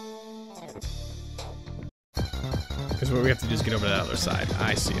 Because what we have to do is get over to the other side.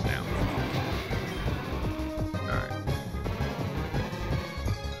 I see it now. Alright.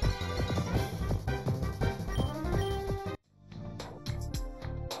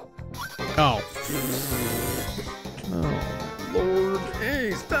 Oh. Oh, Lord.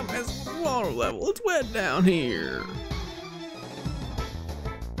 Hey, stop messing with the water level. It's wet down here.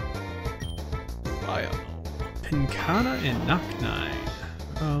 I don't know. Pincata and Knock-Nine.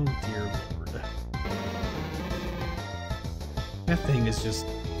 Oh, dear Lord. That thing is just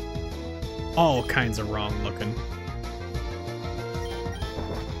all kinds of wrong looking.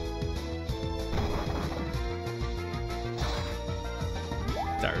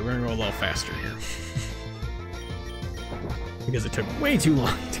 Sorry, we're gonna go a little faster here. Because it took way too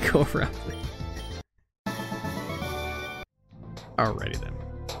long to go around it. Alrighty then.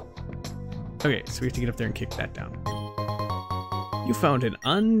 Okay, so we have to get up there and kick that down. You found an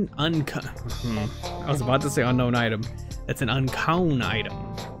I was about to say unknown item. That's an uncown item.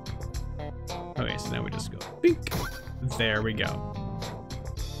 Okay, so now we just go bink. There we go.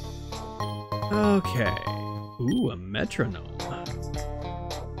 Okay. Ooh, a metronome.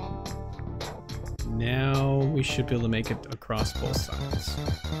 Now we should be able to make it across both sides.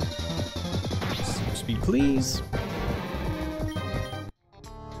 Super speed, please.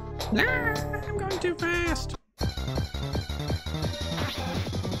 Nah, I'm going too fast.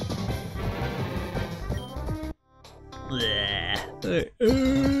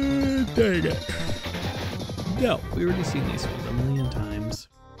 Dang it. No, we already seen these ones a million times.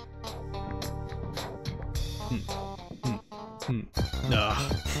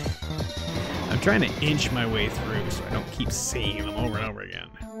 Ugh. I'm trying to inch my way through so I don't keep seeing them over and over again.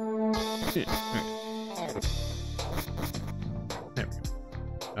 There we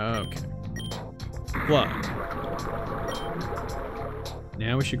go. Okay. Plug.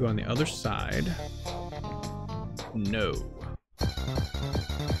 Now we should go on the other side. No.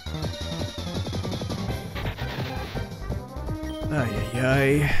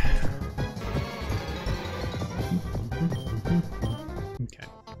 Ay. Okay.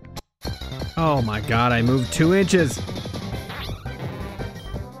 Oh my god, I moved 2 inches!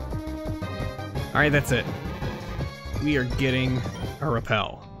 Alright, that's it. We are getting a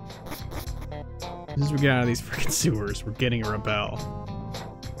repel. As soon as we get out of these freaking sewers, we're getting a repel.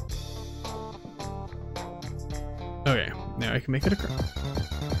 Okay, now I can make it across.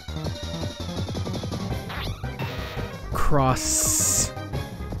 Cross.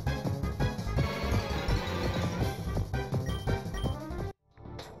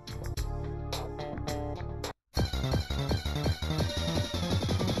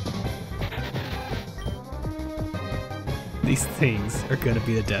 These things are gonna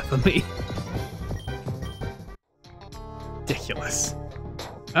be the death of me. Ridiculous.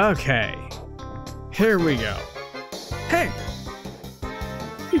 Okay. Here we go. Hey!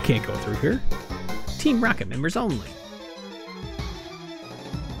 You can't go through here. Team Rocket members only.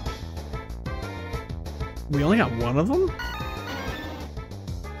 We only got one of them?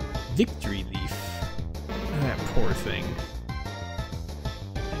 Victory Leaf. That poor thing.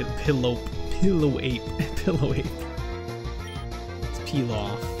 Pillow ape. Pillow ape. Let's peel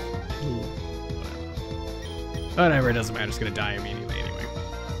off. Whatever, it doesn't matter. It's gonna die immediately anyway.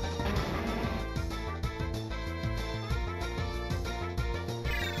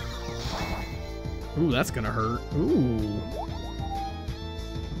 Ooh, that's gonna hurt. Ooh.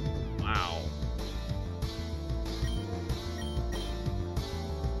 Wow.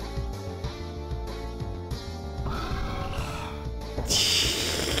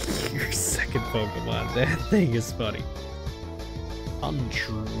 Your second Pokemon. That thing is funny.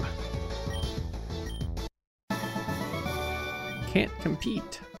 Untrue. can't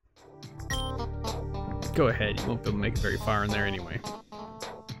compete. Go ahead, you won't be able to make it very far in there anyway.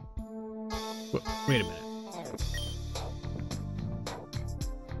 Wait a minute.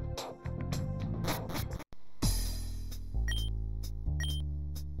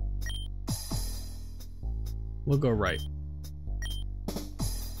 We'll go right.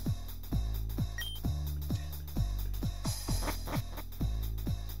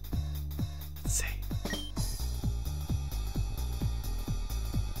 Let's see.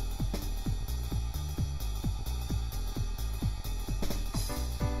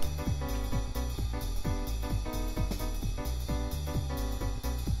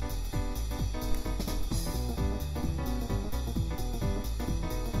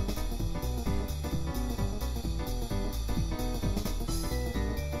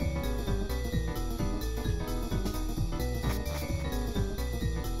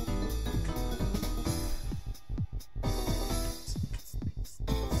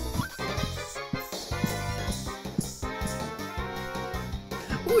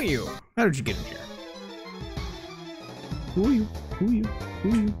 Who are you? How did you get in here? Who are you? Who are you? Who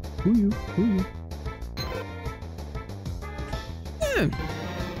are you? Who are you? Who are you?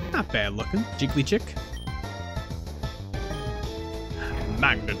 Not bad looking. Jiggly chick.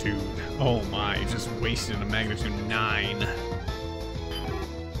 Magnitude. Oh my, just wasted a magnitude 9.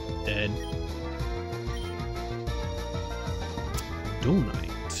 Dead.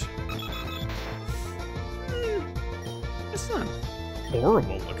 Donite. It's not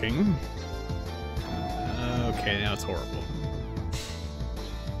horrible looking. Okay, now it's horrible.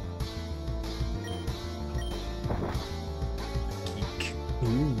 Geek.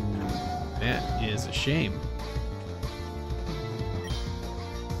 Ooh, that is a shame.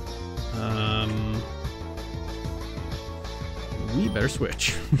 We better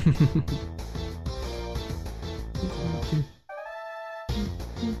switch.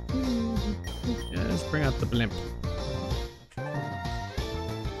 Yeah, let's bring out the blimp.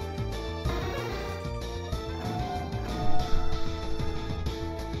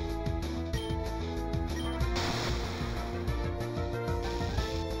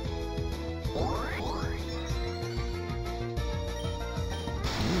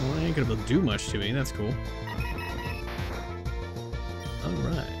 Ain't gonna be able to do much to me, that's cool.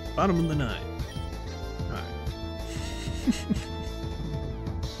 Alright, bottom of the 9.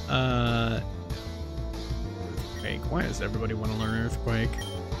 Alright. Earthquake. Why does everybody want to learn Earthquake?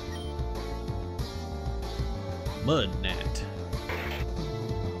 Mud Net.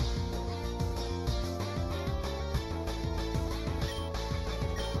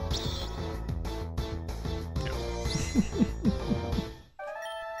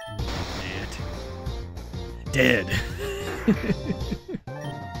 Dead.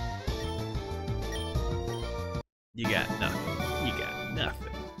 You got nothing. You got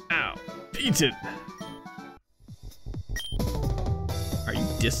nothing. Ow. Beat it. Are you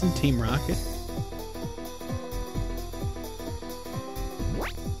dissing Team Rocket?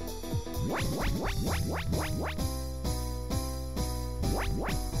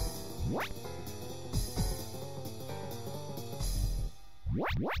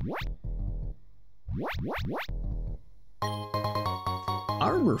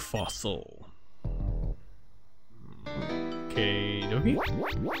 Armor fossil. Okay, dokie.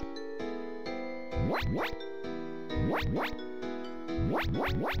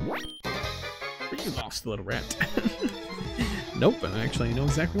 You lost, little rat. Nope, and actually I know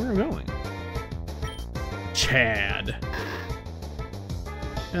exactly where I'm going. Chad.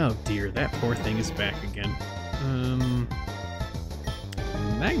 Oh dear, that poor thing is back again.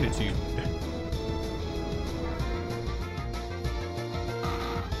 Magnitude.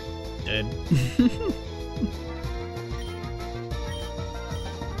 Dead.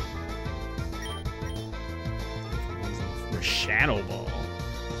 Shadow Ball.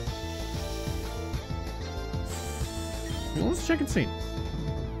 Well, let's check and see.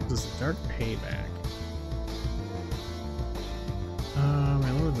 This is Dark Payback.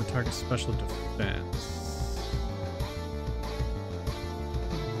 I lowered the target's special defense.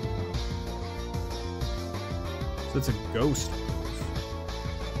 So it's a ghost move.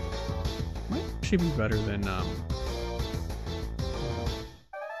 Might actually be better than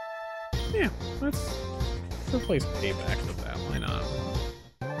yeah, let's replace Payback with that. Why not?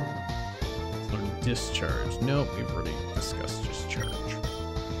 Let's learn Discharge. Nope, we've already discussed Discharge.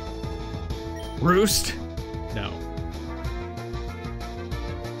 Roost? No.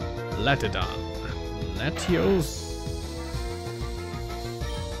 Letidon. Latios.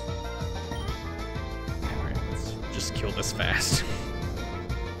 Alright, let's just kill this fast.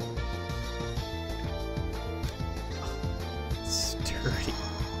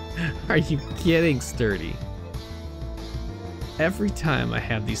 Are you getting sturdy? Every time I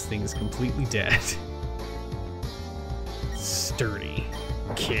have these things completely dead. Sturdy.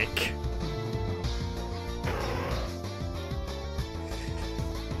 Kick.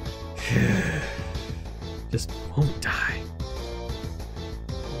 Just won't die.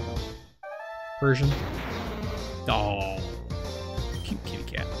 Persian. Oh. Cute kitty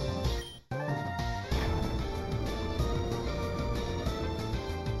cat.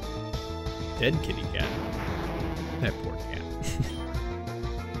 Dead kitty cat. That poor cat.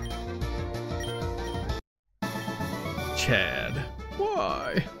 Chad.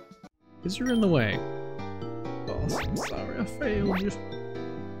 Why? Because you're in the way. Boss, I'm sorry, I failed you.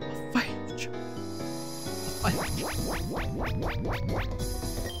 I failed you. I failed you.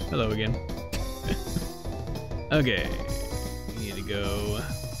 Hello again. Okay. We need to go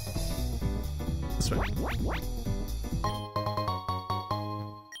this way.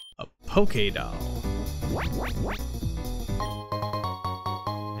 A Poké doll.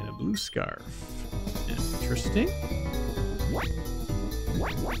 And a blue scarf. Interesting.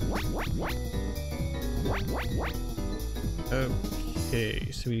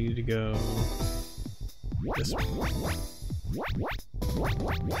 Okay, so we need to go this way.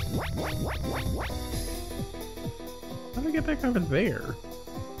 How do I get back over there?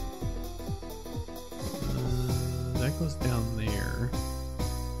 That goes down there.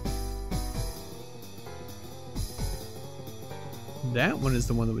 That one is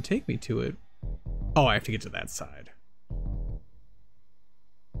the one that would take me to it. Oh, I have to get to that side.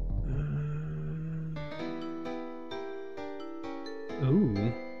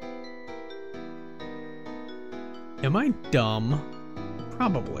 Ooh. Am I dumb?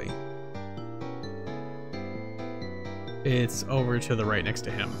 Probably. It's over to the right next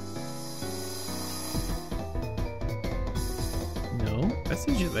to him. No, that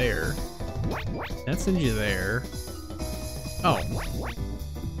sends you there. That sends you there. Oh.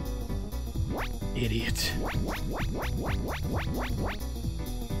 Idiot.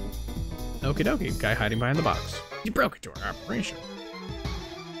 Okie dokie, guy hiding behind the box. You broke into our operation.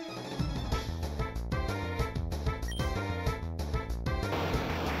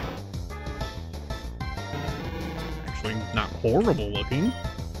 Actually, not horrible looking.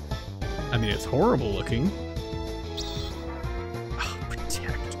 I mean, it's horrible looking. Oh,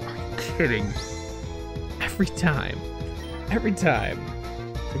 protect. Are you kidding? Every time. Every time.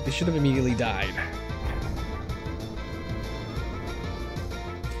 Like they should have immediately died.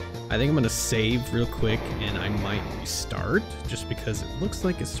 I think I'm gonna save real quick and I might restart just because it looks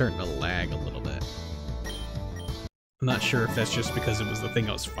like it's starting to lag a little bit. I'm not sure if that's just because it was the thing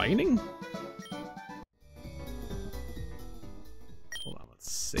I was fighting. Hold on,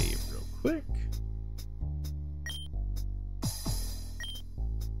 let's save real quick.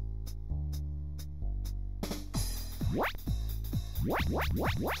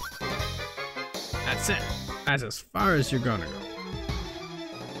 That's it. That's as far as you're gonna go.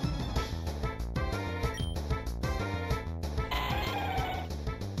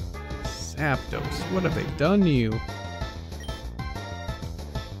 Zapdos, what have they done to you?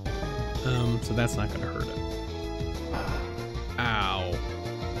 So that's not gonna hurt it. Ow.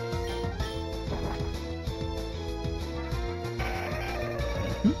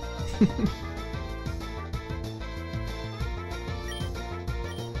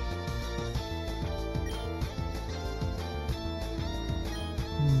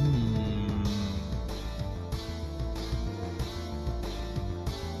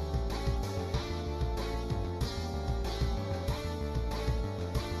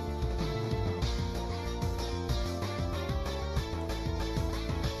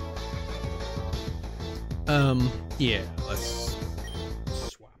 Yeah, let's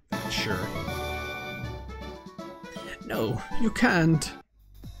swap that, sure. No, you can't.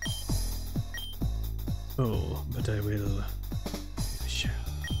 Oh, but I will. I shall.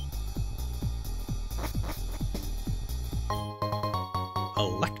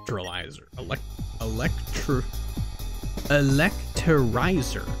 Electrolyzer.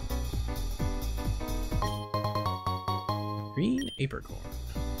 Electrolyzer. Green apricorn.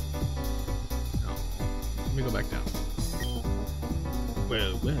 Let me go back down.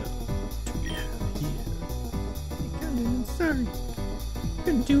 Well, to be here. I'm sorry.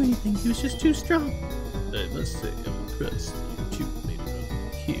 Couldn't do anything. He was just too strong. I must say, I'm impressed. You two made it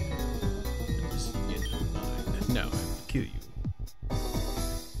over here. But this is the end of the line. Now I will kill you.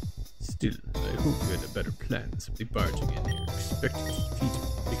 Still, I hope you had a better plan than simply barging in here, expecting to defeat him,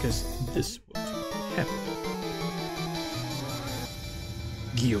 because this won't happen.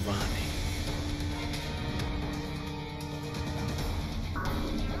 Giovanni.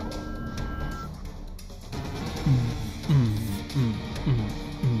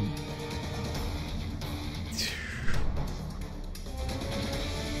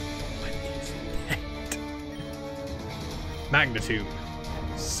 Magnitude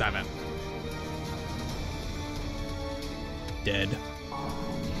 7. Dead.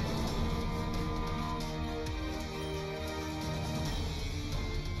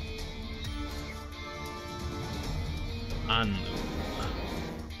 Anu.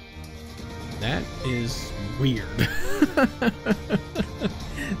 That is weird.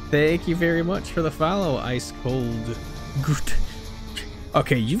 Thank you very much for the follow, Ice Cold. Good.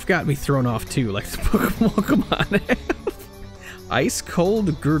 Okay, you've got me thrown off too, like the Pokemon have. Ice Cold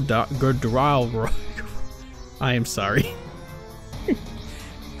Gurdral. I am sorry.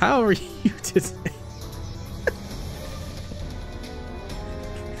 How are you today?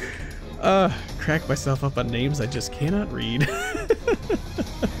 Crack myself up on names I just cannot read.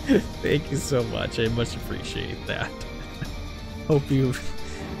 Thank you so much. I much appreciate that. Hope you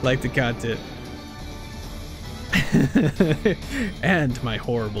like the content. And my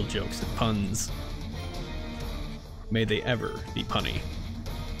horrible jokes and puns. May they ever be punny.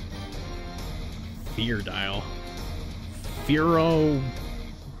 Fear dial. Fearo.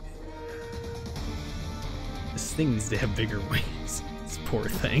 This thing needs to have bigger wings. This poor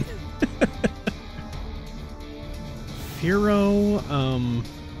thing. Fearo,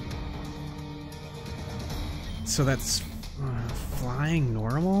 so that's flying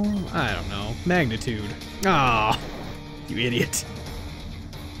normal? I don't know. Magnitude. Ah, you idiot.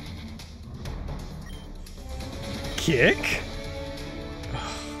 Kick?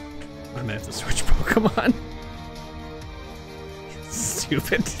 I'm gonna have to switch Pokemon.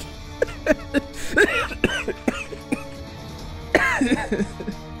 Stupid.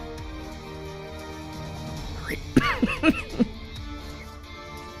 Great.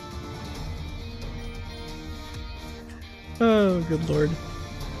 Oh, good lord.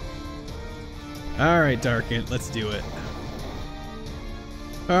 Alright, Darkit, let's do it.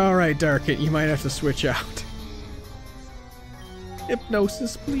 Alright, Darkit, you might have to switch out.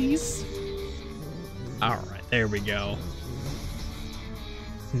 Hypnosis, please. Alright, there we go.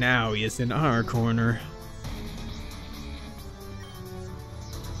 Now he is in our corner.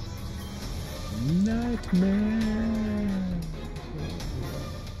 Nightmare.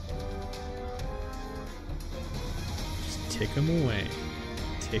 Just tick him away.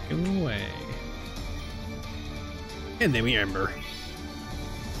 Tick him away. And then we ember.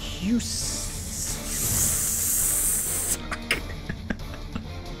 You suck.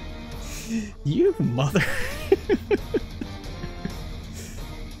 You mother.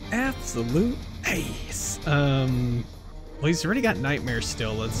 Absolute ace. Well, he's already got Nightmare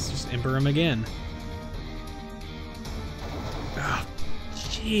still. Let's just ember him again. Oh,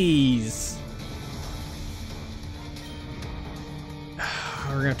 jeez.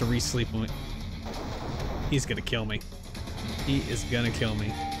 We're gonna have to re-sleep him. He's gonna kill me. He is gonna kill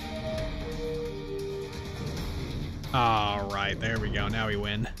me. Alright, there we go. Now we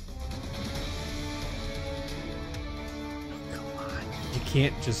win. Oh, come on. You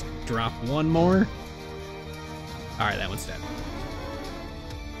can't just drop one more? Alright, that one's dead.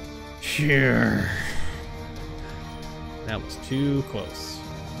 Sure. That was too close.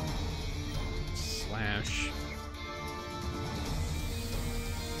 Slash.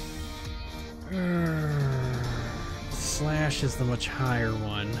 Slash is the much higher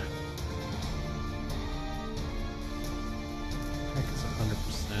one. Peck is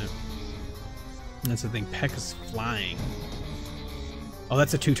 100%. That's the thing. Peck is flying. Oh,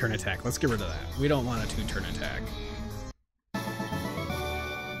 that's a 2-turn attack. Let's get rid of that. We don't want a 2-turn attack.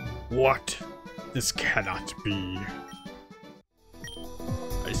 What? This cannot be.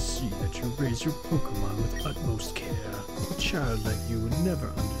 I see that you raise your Pokemon with utmost care. A child like you would never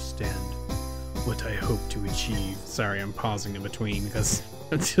understand what I hope to achieve. Sorry, I'm pausing in between because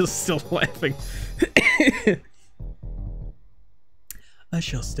I'm just still laughing. I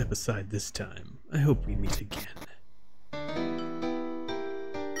shall step aside this time. I hope we meet again.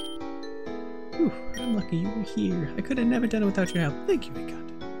 Whew, I'm lucky you were here. I could have never done it without your help. Thank you, Hikata.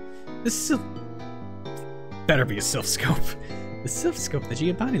 This Sylph... Better be a Sylph Scope. The Sylph Scope that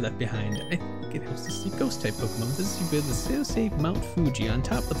Giovanni left behind. I think it helps to see Ghost-type Pokemon. This is you build the safe Mount Fuji on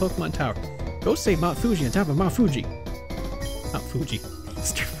top of the Pokemon Tower. Go save Mount Fuji on top of Mount Fuji. Mount Fuji.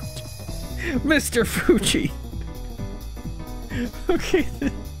 Mr. Fuji. Mr. Fuji! Okay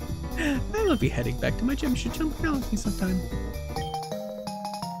then. I will be heading back to my gym. You should jump around with me sometime.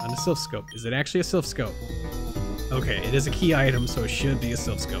 On a Sylph Scope. Is it actually a Sylph Scope? Okay, it is a key item, so it should be a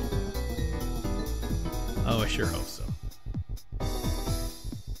Sylph Scope. Oh, I sure hope so.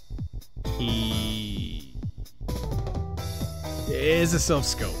 He is a Sylph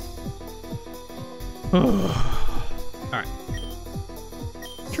Scope. Alright.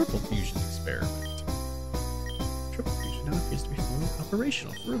 Triple Fusion Experiment. Triple Fusion. Now if you're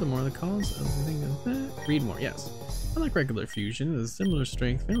operational. Furthermore, the cause of the thing of that. Read more, yes. Unlike regular fusion, it has similar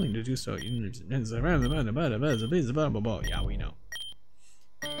strength, failing to do so. Yeah, we know.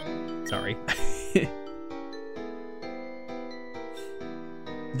 Sorry.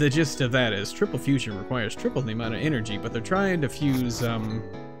 The gist of that is triple fusion requires triple the amount of energy, but they're trying to fuse,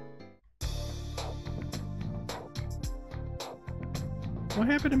 What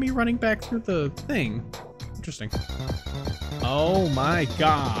happened to me running back through the thing? Interesting. Oh my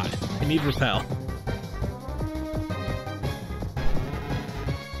god. I need repel.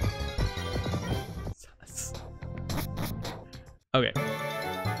 Okay.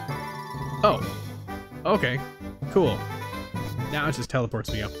 Oh. Okay. Cool. Now it just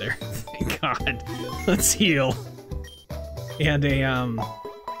teleports me up there. Thank God. Let's heal. And a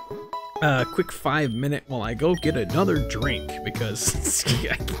quick 5-minute while I go get another drink because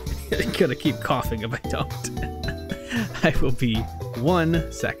I'm gonna keep coughing if I don't. I will be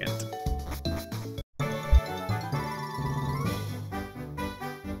 1 second.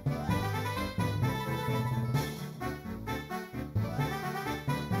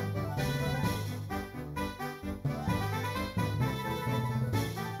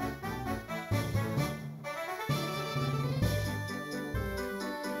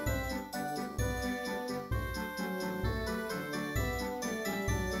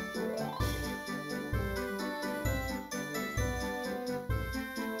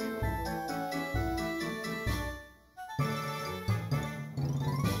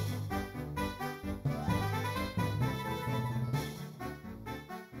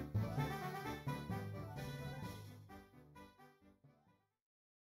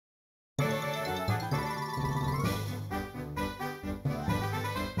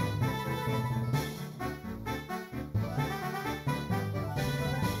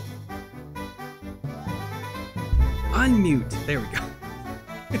 Unmute. There we go.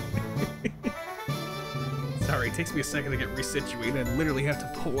 Sorry, it takes me a second to get resituated. I literally have to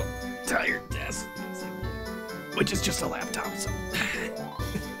pull up an entire desk, which is just a laptop, so.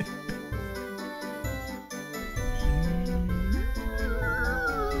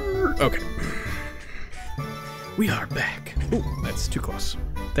 Okay. We are back. Oh, that's too close.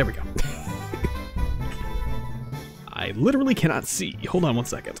 There we go. I literally cannot see. Hold on 1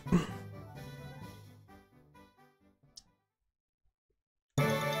 second.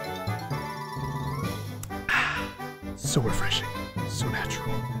 So refreshing, so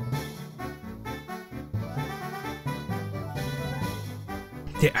natural.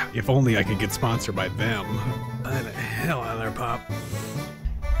 Yeah, if only I could get sponsored by them. By the hell out of their pop.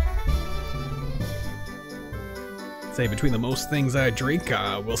 Say between the most things I drink,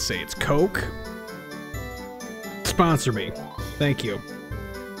 we'll say it's Coke. Sponsor me. Thank you.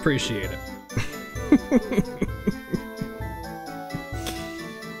 Appreciate it.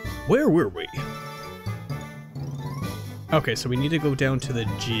 Where were we? Okay, so we need to go down to the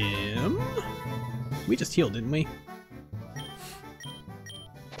gym. We just healed, didn't we?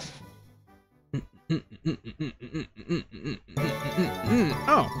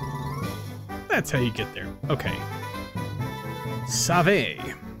 Oh. That's how you get there. Okay.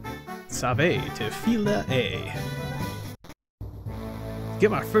 Save. Save to fila A.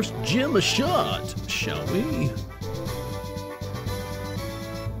 Give our first gym a shot, shall we?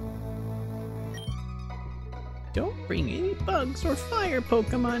 Don't bring any bugs or fire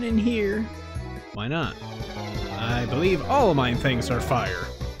Pokemon in here. Why not? I believe all of my things are fire.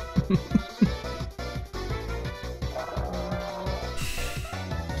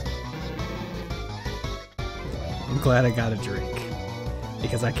 I'm glad I got a drink,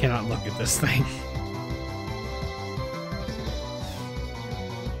 because I cannot look at this thing.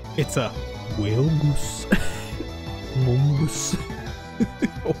 It's a whale moose. Moose.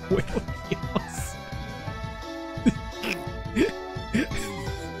 A whale mouse.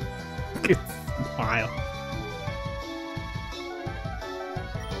 Smile.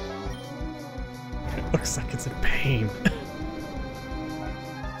 It looks like it's in pain.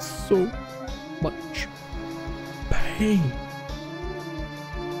 So much pain.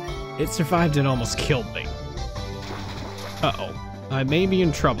 It survived and almost killed me. Uh-oh. I may be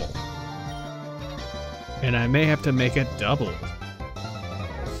in trouble. And I may have to make it double.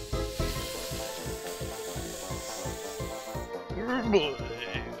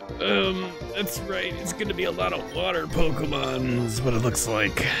 That's right. It's gonna be a lot of water Pokemon, is what it looks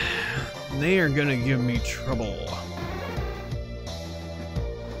like. They are gonna give me trouble.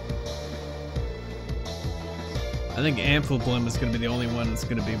 I think Amphiblum is gonna be the only one that's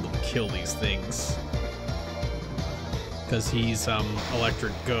gonna be able to kill these things. Because he's,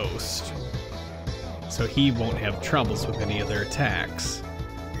 Electric Ghost. so he won't have troubles with any of their attacks.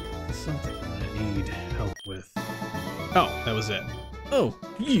 Something that I need help with. Oh, that was it. Oh,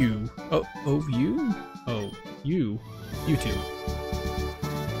 you. Oh, you? Oh, you. You two.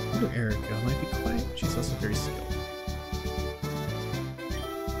 Oh, Erica might be quiet. She's also very sealed.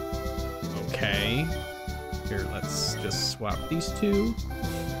 Okay. Here, let's just swap these two.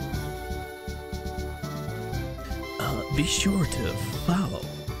 Be sure to follow,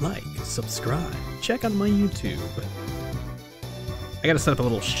 like, subscribe, check out my YouTube. I gotta set up a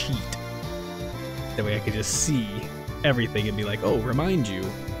little sheet. That way I can just see everything and be like, oh, remind you.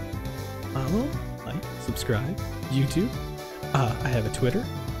 Follow, like, subscribe, YouTube. I have a Twitter.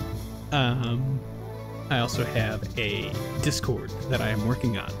 I also have a Discord that I am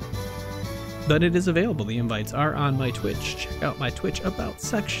working on. But it is available. The invites are on my Twitch. Check out my Twitch About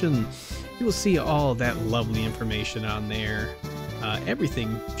section. You will see all that lovely information on there.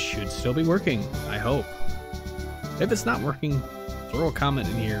 Everything should still be working, I hope. If it's not working, throw a comment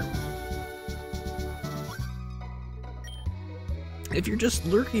in here. If you're just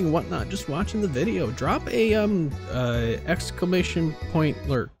lurking and whatnot, just watching the video, drop a exclamation point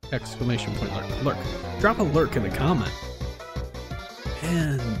lurk. Exclamation point lurk. Drop a lurk in the comment.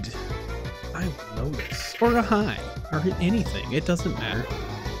 And I will notice. Or a hi. Or anything. It doesn't matter.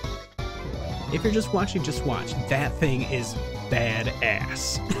 If you're just watching, just watch. That thing is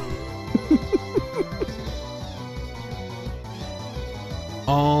badass.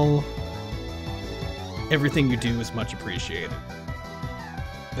 Everything you do is much appreciated.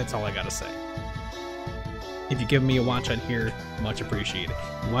 That's all I gotta say. If you give me a watch on here, much appreciated.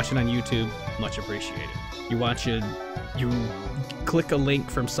 You watch it on YouTube, much appreciated. You watch it, you click a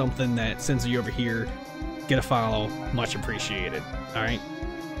link from something that sends you over here, get a follow, much appreciated. Alright?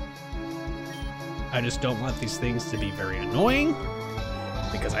 I just don't want these things to be very annoying,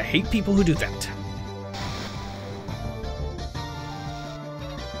 because I hate people who do that.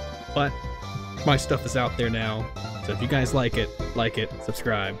 But my stuff is out there now, so if you guys like it,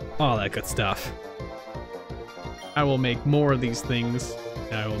 subscribe, all that good stuff. I will make more of these things,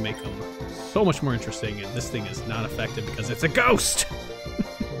 and I will make them so much more interesting, and this thing is not affected because it's a ghost!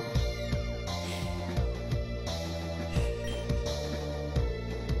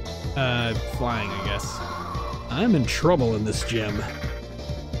 Flying, I guess. I'm in trouble in this gym.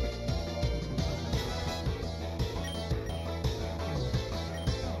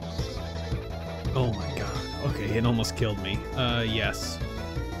 Oh my god. Okay, it almost killed me. Yes.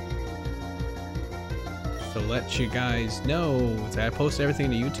 So let you guys know that I post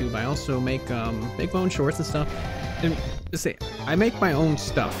everything to YouTube. I also make my own shorts and stuff. And say I make my own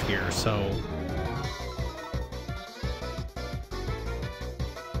stuff here, so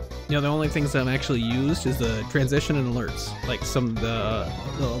you know, the only things that I've actually used is the transition and alerts. Like some of the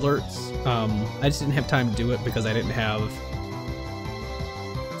alerts, I just didn't have time to do it because I didn't have.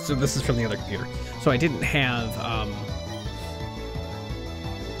 So this is from the other computer. So I didn't have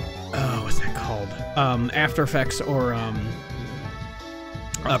oh, what's that called? After Effects or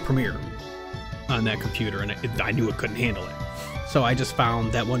Premiere on that computer, and I knew it couldn't handle it. So I just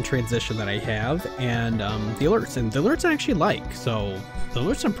found that one transition that I have, and the alerts, and the alerts I actually like. So the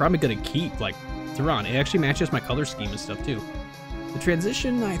alerts I'm probably gonna keep like throughout. It actually matches my color scheme and stuff too. The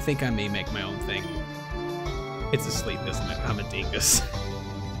transition, I think I may make my own thing. It's asleep, isn't it? I'm a dingus.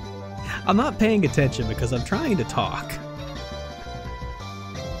 I'm not paying attention because I'm trying to talk.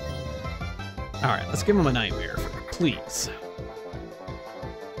 Alright, let's give him a nightmare, please.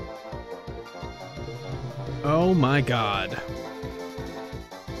 Oh my god.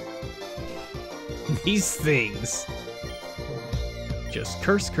 These things. Just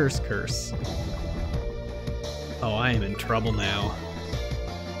curse, curse, curse. Oh, I am in trouble now.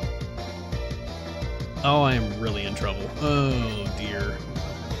 Oh, I am really in trouble. Oh, dear.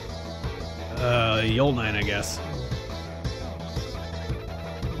 The old 9, I guess.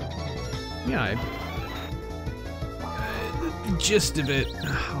 Yeah, just a bit.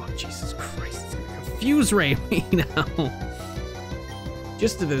 Oh, Jesus Christ. It's gonna confuse Ray me now.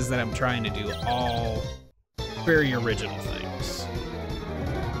 Just of it is that I'm trying to do all very original things.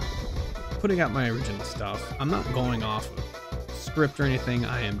 Putting out my original stuff. I'm not going off of script or anything.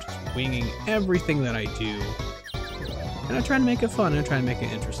 I am just winging everything that I do. And I try to make it fun, and I try to make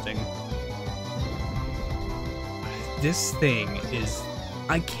it interesting. This thing is...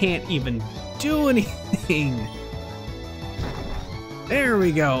 I can't even do anything! There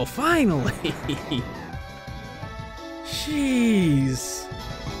we go, finally! Jeez.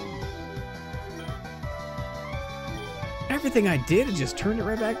 Everything I did, it just turned it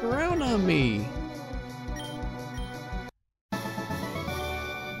right back around on me.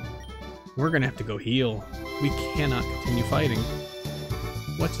 We're gonna have to go heal. We cannot continue fighting.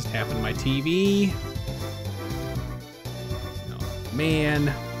 What just happened to my TV? Oh,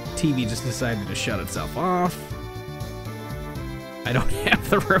 man. TV just decided to shut itself off. I don't have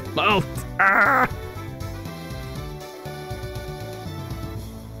the remote. Ah!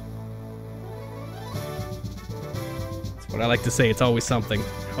 That's what I like to say. It's always something.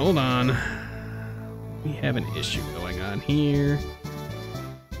 Hold on. We have an issue going on here.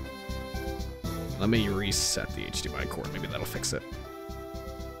 Let me reset the HDMI cord. Maybe that'll fix it.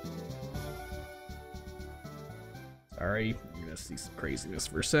 Sorry, you're gonna see some craziness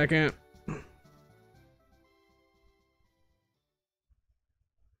for a second. What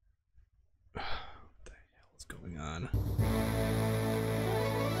the hell is going on?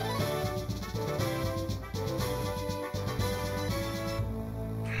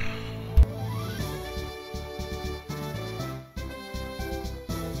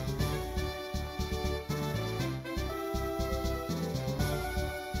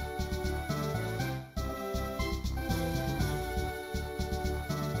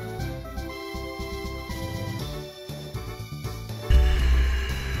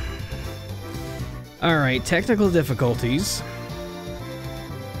 Alright, technical difficulties.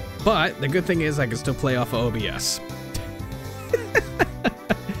 But the good thing is I can still play off of OBS.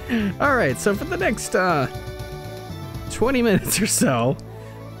 Alright, so for the next 20 minutes or so,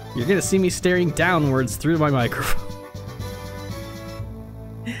 you're gonna see me staring downwards through my microphone.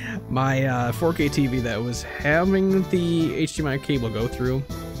 My 4K TV that was having the HDMI cable go through,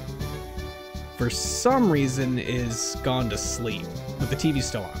 for some reason, is gone to sleep, but the TV's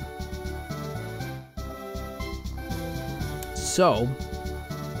still on. So,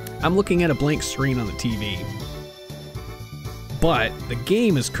 I'm looking at a blank screen on the TV, but the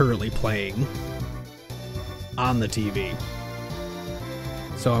game is currently playing on the TV.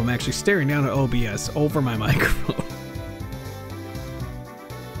 So I'm actually staring down at OBS over my microphone.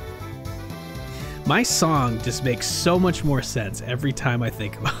 My song just makes so much more sense every time I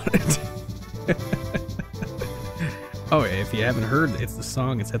think about it. Oh, if you haven't heard, it's the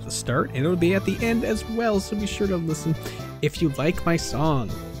song. It's at the start, and it'll be at the end as well, so be sure to listen. If you like my song,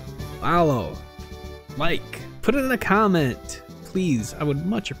 follow, like, put it in a comment. Please, I would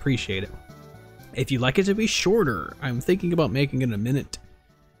much appreciate it. If you'd like it to be shorter, I'm thinking about making it a minute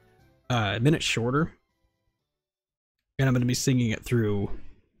shorter. And I'm going to be singing it through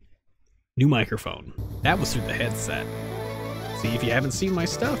new microphone. That was through the headset. See, if you haven't seen my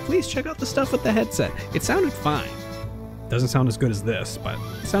stuff, please check out the stuff with the headset. It sounded fine. Doesn't sound as good as this, but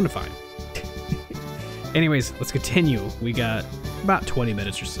it sounded fine. Anyways, let's continue. We got about 20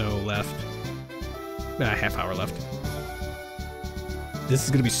 minutes or so left. About a half hour left. This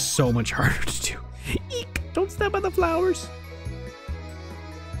is gonna be so much harder to do. Eek! Don't step on the flowers!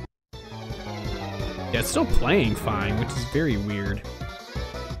 Yeah, it's still playing fine, which is very weird.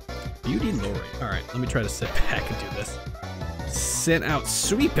 Beauty Lori. Alright, let me try to sit back and do this. Sit out,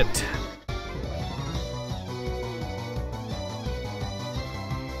 sweep it!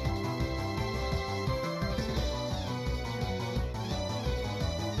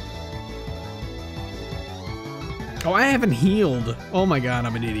 Oh, I haven't healed. Oh my god,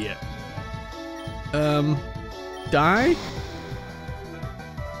 I'm an idiot. Die?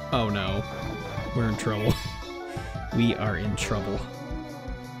 Oh no. We're in trouble. We are in trouble.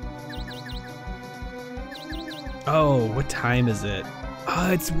 Oh, what time is it? Oh,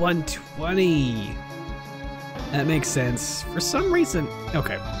 it's 1:20. That makes sense. For some reason,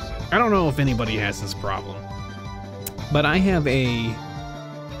 okay. I don't know if anybody has this problem, but I have a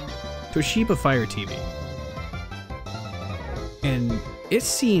Toshiba Fire TV. And it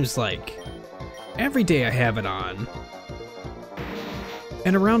seems like every day I have it on,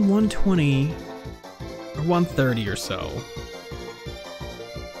 and around 1:20 or 1:30 or so,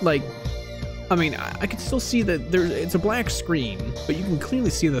 like, I mean, I can still see that it's a black screen, but you can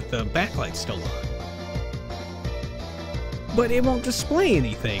clearly see that the backlight's still on. But it won't display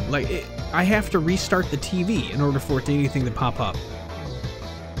anything. Like, I have to restart the TV in order for it to anything to pop up.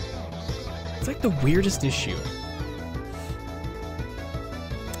 It's like the weirdest issue.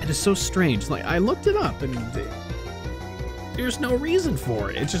 It is so strange. Like, I looked it up and there's no reason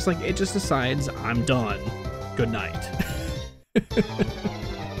for it. It's just like, it just decides I'm done. Good night.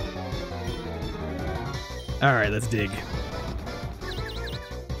 All right, let's dig.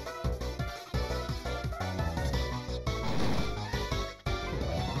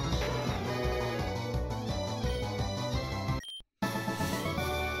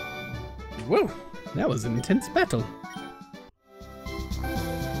 Whoa, that was an intense battle.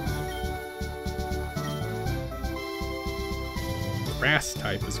 grass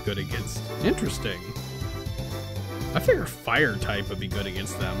type is good against. Interesting. I figure fire type would be good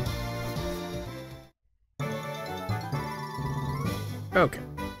against them. Okay.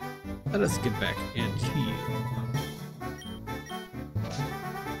 Let us get back and heal.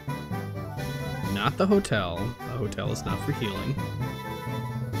 Not the hotel. The hotel is not for healing.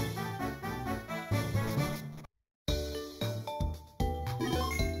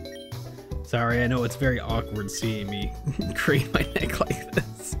 Sorry, I know it's very awkward seeing me crane my neck like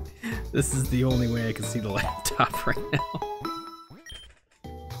this. This is the only way I can see the laptop right now.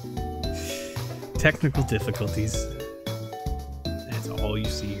 Technical difficulties. That's all you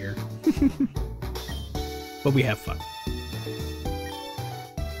see here. But we have fun.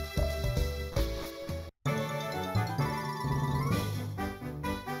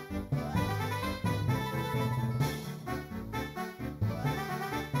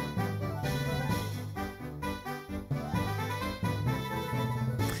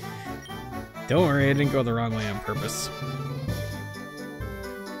 Don't worry, I didn't go the wrong way on purpose.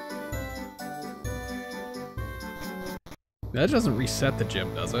 That doesn't reset the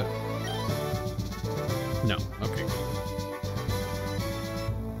gym, does it? No, okay.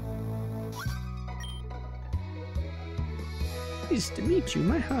 Nice to meet you.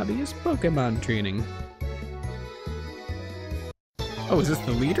 My hobby is Pokemon training. Oh, is this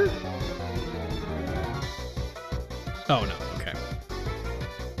the leader? Oh no, okay.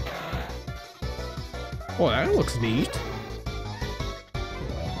 Oh, that looks neat.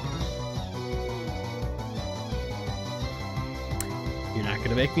 You're not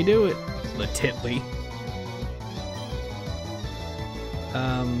gonna make me do it, Latitly.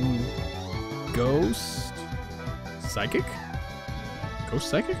 Ghost? Psychic? Ghost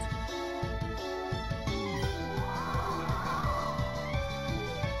Psychic?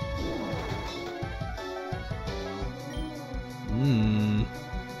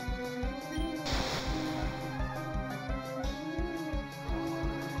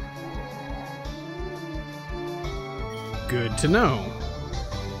 Good to know.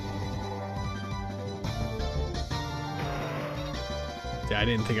 I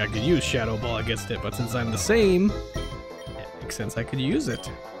didn't think I could use Shadow Ball against it, but since I'm the same, it makes sense I could use it.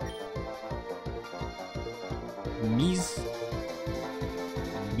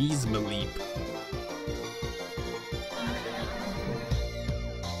 Measmaleep.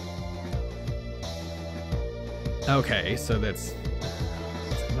 Okay, so that's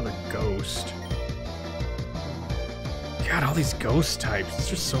another ghost. God, all these ghost types, it's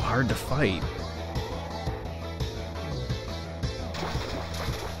just so hard to fight.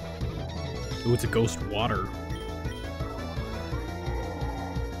 Ooh, it's a ghost water.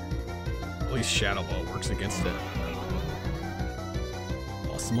 At least Shadow Ball works against it.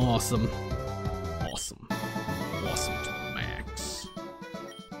 Awesome, awesome. Awesome. Awesome to the max.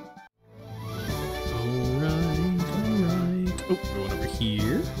 Alright, alright. Oh, going over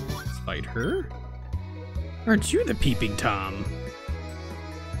here. Let's fight her. Aren't you the peeping Tom?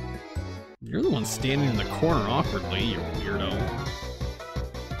 You're the one standing in the corner awkwardly, you weirdo.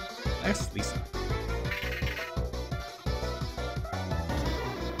 That's Lisa.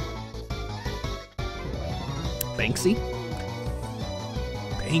 Banksy?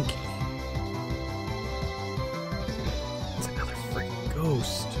 Banky. It's another freaking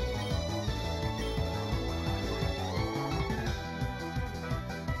ghost.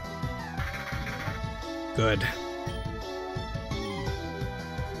 Good.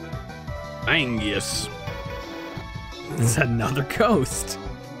 Angus. It's another ghost.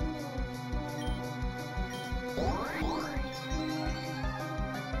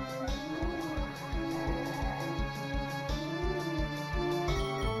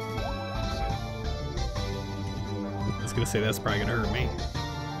 I was gonna say that's probably gonna hurt me.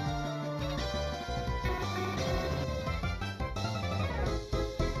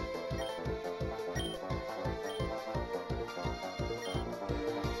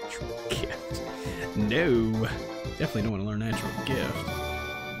 No, definitely don't want to learn Natural Gift.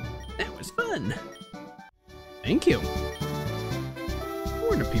 That was fun. Thank you.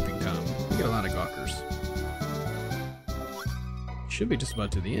 We're in a peeping Tom. We get a lot of gawkers. Should be just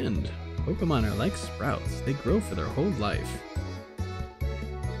about to the end. Pokemon are like sprouts. They grow for their whole life.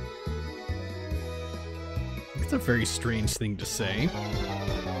 It's a very strange thing to say.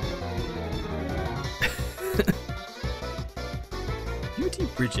 Beauty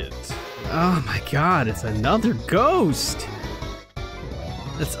Bridget. Oh my god, it's another ghost!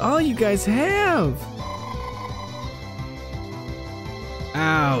 That's all you guys have!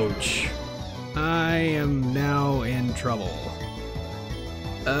 Ouch. I am now in trouble.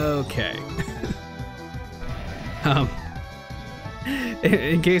 Okay.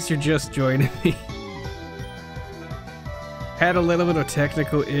 In case you're just joining me. Had a little bit of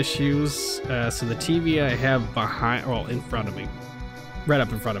technical issues, so the TV I have behind, well, in front of me. Right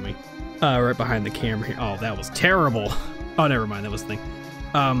up in front of me. Right behind the camera here. Oh, that was terrible. Oh, never mind, that was the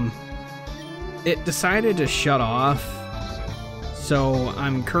thing. It decided to shut off, so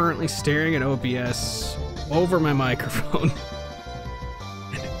I'm currently staring at OBS over my microphone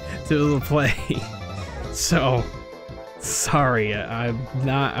to play. So, sorry, I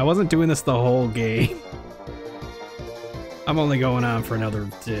wasn't doing this the whole game. I'm only going on for another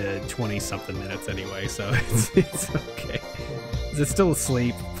 20-something minutes anyway, so it's okay. Is it still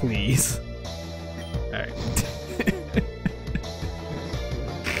asleep? Please. Alright.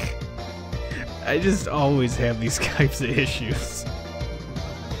 I just always have these types of issues.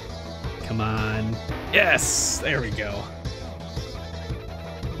 Come on. Yes! There we go.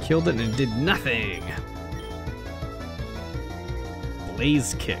 Killed it and it did nothing.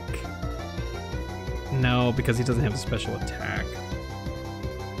 Blaze kick. No, because he doesn't have a special attack.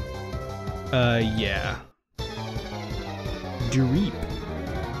 Yeah. Dreep.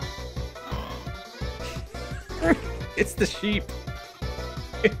 It's the sheep.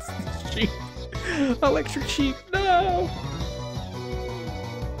 It's the sheep. Electric sheep, no!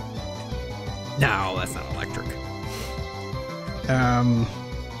 No, that's not electric.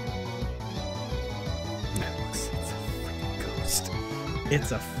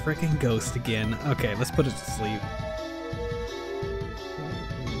 It's a freaking ghost again. Okay, let's put it to sleep.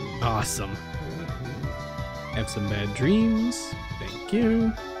 Awesome. Have some bad dreams. Thank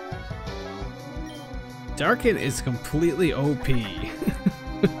you. Darken is completely OP.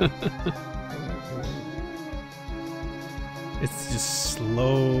 It's just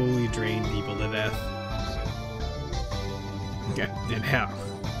slowly drain people to death. Okay, and hell,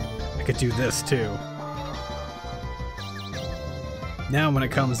 I could do this too. Now when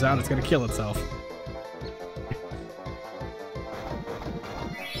it comes out, it's gonna kill itself.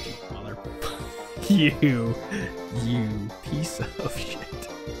 Mother... you piece of shit.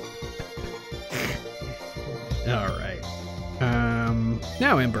 Alright.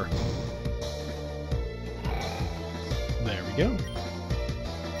 Now Ember. There we go.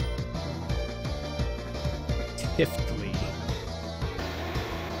 Tiftly.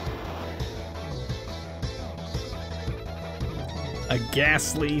 A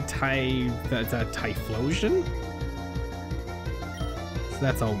ghastly Typhlosion? So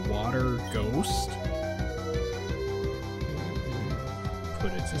that's a water ghost.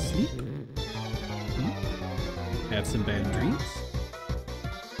 Put it to sleep. Have some bad dreams.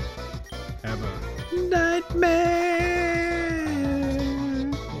 Have a nightmare.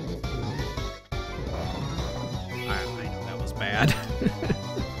 I know that was bad.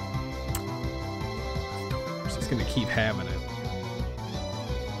 I'm just gonna keep having it.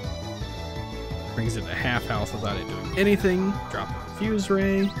 Brings it to half health without it doing anything. Drop a fuse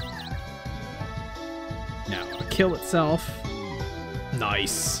ray. Now it'll kill itself.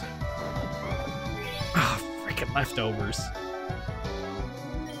 Nice. Ah, freaking leftovers.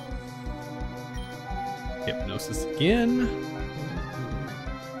 Hypnosis again.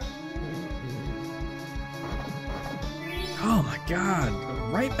 Oh my god,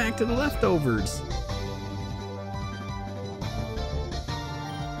 right back to the leftovers.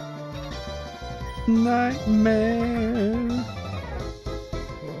 Nightmare.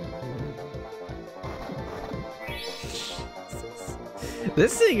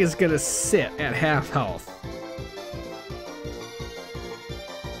 This thing is gonna sit at half health.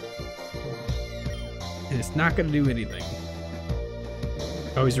 And it's not gonna do anything.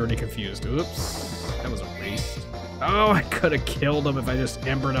 Oh, he's already confused. Oops. That was a waste. Oh, I could have killed him if I just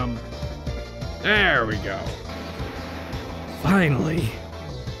embered him. There we go. Finally.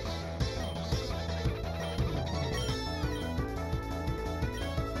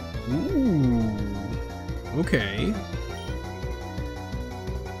 Ooh. Okay.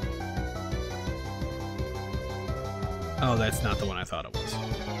 Oh, that's not the one I thought it was.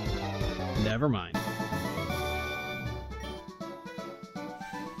 Never mind.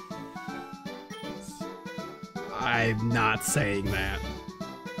 I'm not saying that.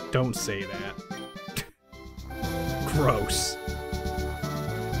 Don't say that. Gross.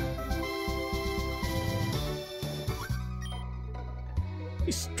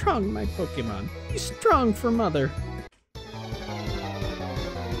 Be strong, my Pokemon. Be strong for Mother.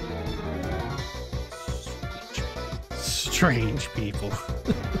 Strange people.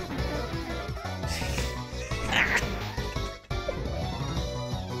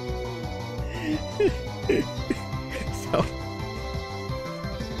 So,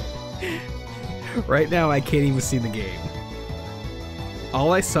 right now I can't even see the game.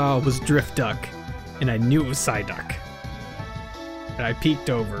 All I saw was Drift Duck, and I knew it was Psyduck. And I peeked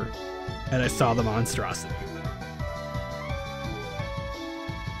over, and I saw the monstrosity.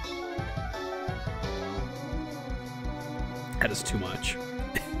 That is too much.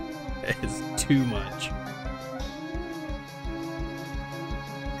 That is too much.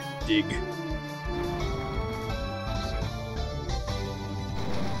 Dig.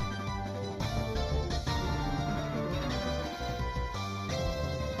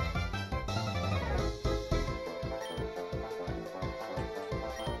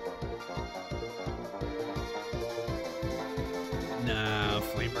 Nah,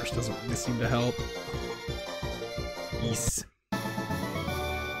 Flame Burst doesn't really seem to help. Yes.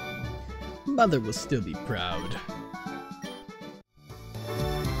 Mother will still be proud.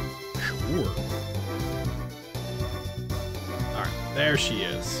 Sure. Alright, there she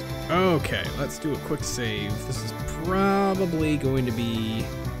is. Okay, let's do a quick save. This is probably going to be...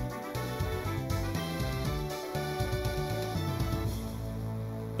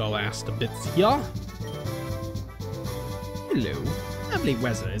 the last of bits here. Hello. Lovely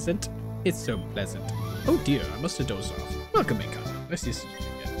weather, isn't it? It's so pleasant. Oh dear, I must have dozed off. Welcome, Mika. Nice to see you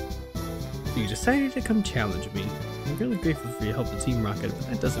again. So you decided to come challenge me. I'm really grateful for your help with Team Rocket, but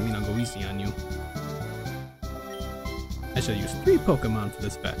that doesn't mean I'll go easy on you. I shall use 3 Pokemon for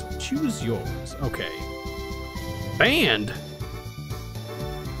this battle. Choose yours. Okay. Banned?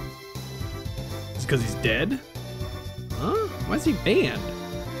 It's because he's dead? Huh? Why is he banned?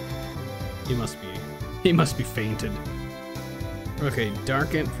 He must be fainted. Okay,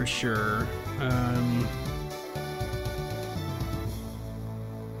 Darkent for sure.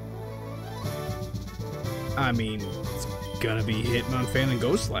 I mean, it's gonna be Hitmonfan and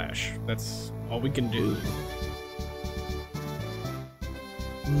Ghost Slash. That's all we can do.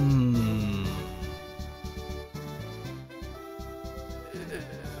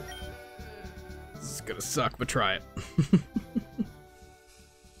 This is gonna suck, but try it.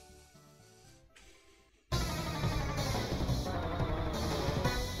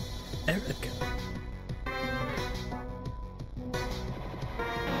 Erica.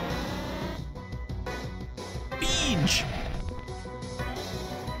 Beach!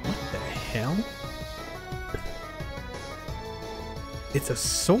 What the hell? It's a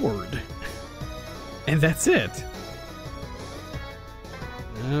sword. And that's it.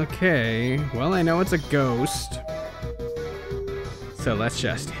 Okay, well, I know it's a ghost. So let's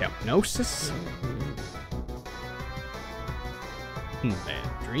just Hypnosis. Bad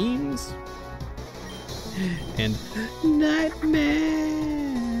dreams. And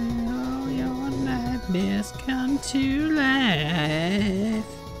nightmare. All your nightmares come to life.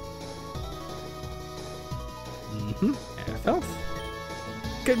 Half health.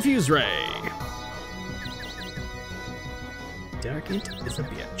 Confuse Ray. Darkent is a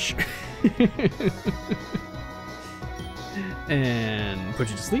bitch. And put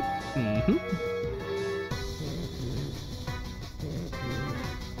you to sleep.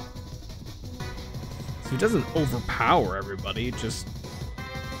 So he doesn't overpower everybody, it just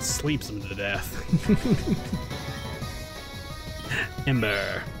sleeps them to death.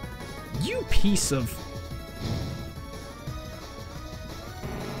 Ember. You piece of...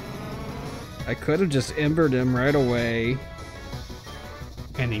 I could have just embered him right away,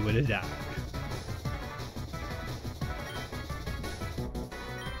 and he would have died.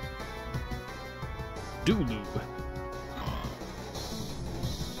 Dulu.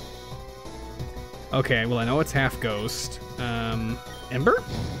 Okay, well I know it's half ghost. Ember?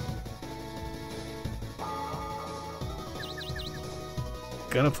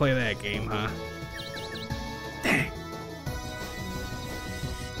 Gonna play that game, huh? Dang.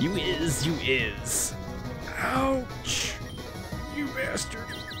 You is. Ouch. You bastard.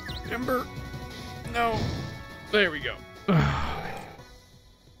 Ember. No. There we go.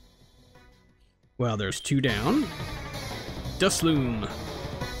 Well, there's 2 down. Dustloom.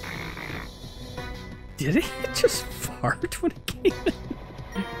 Did it just fart when it came in?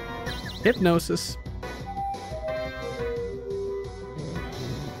 Hypnosis.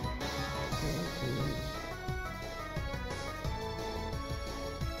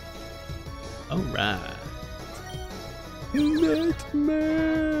 Alright. Nightmare.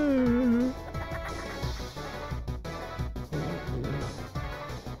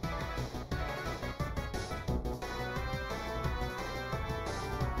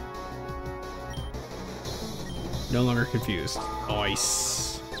 No longer confused.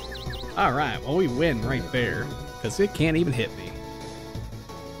 Nice. Alright, well we win right there. Because it can't even hit me.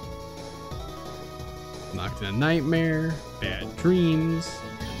 Knocked in a nightmare. Bad dreams.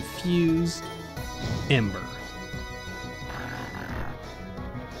 Confused. Ember.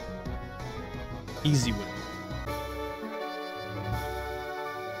 Easy win.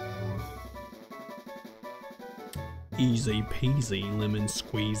 Easy peasy, lemon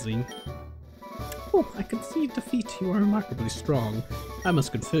squeezy. Oh, I can see defeat. You are remarkably strong. I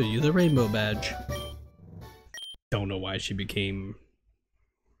must confer you the rainbow badge. Don't know why she became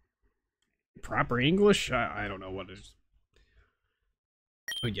proper English. I don't know what it is.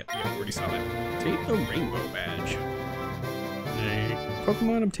 Oh yeah, I already saw that. Take the rainbow badge. A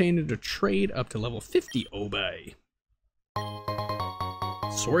Pokemon obtained a trade up to level 50 obey.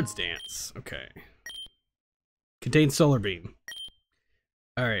 Swords Dance. Okay. Contains Solar Beam.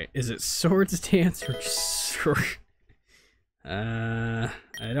 Alright, is it Swords Dance or Sword? I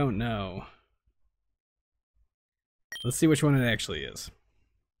don't know. Let's see which one it actually is.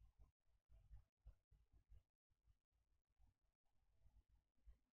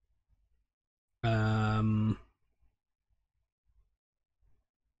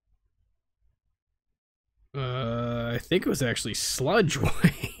 I think it was actually Sludge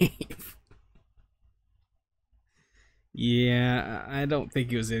Wave. Yeah, I don't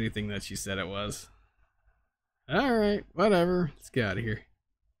think it was anything that she said it was. Alright, whatever. Let's get out of here.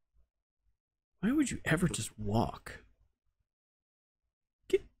 Why would you ever just walk?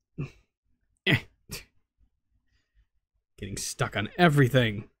 Get... Getting stuck on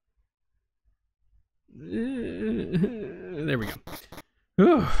everything. There we go.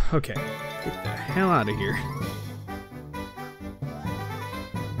 Oh, okay. Get the hell out of here.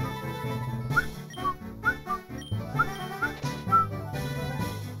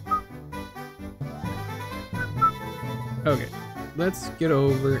 Okay, let's get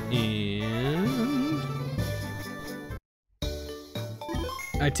over and...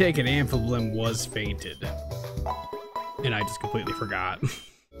 I take it Amphiblem was fainted. And I just completely forgot.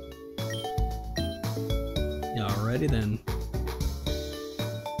 Alrighty then.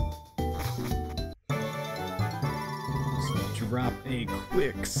 Let's drop a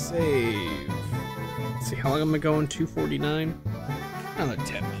quick save. Let's see, how long am I going? 249? Another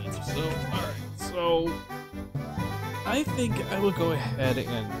 10 minutes or so. Alright, so... I think I will go ahead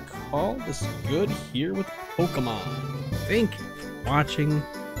and call this good here with Pokemon. Thank you for watching.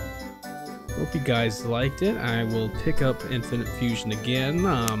 Hope you guys liked it. I will pick up Infinite Fusion again.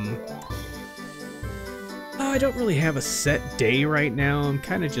 I don't really have a set day right now. I'm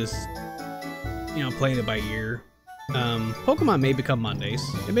kind of just, you know, playing it by ear. Pokemon may become Mondays.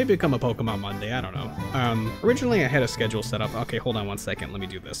 It may become a Pokemon Monday. I don't know. Originally, I had a schedule set up. Okay, hold on one second. Let me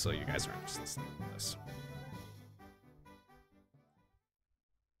do this so you guys aren't just listening to this.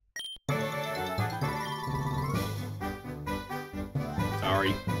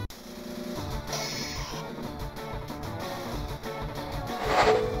 Sorry.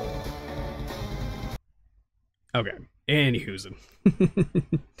 Okay, anywho's.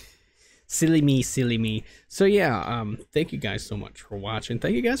 Silly me, silly me. So yeah, thank you guys so much for watching.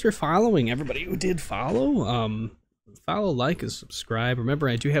 Thank you guys for following. Everybody who did follow, follow, like, and subscribe. Remember,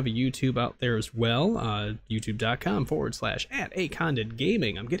 I do have a YouTube out there as well.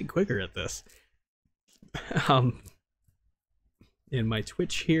 youtube.com/@acondedgaming. I'm getting quicker at this. In my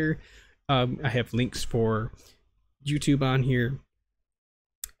Twitch here, I have links for YouTube on here.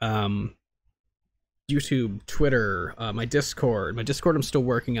 YouTube, Twitter, my Discord. My Discord I'm still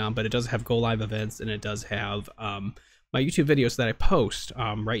working on, but it does have go live events, and it does have my YouTube videos that I post.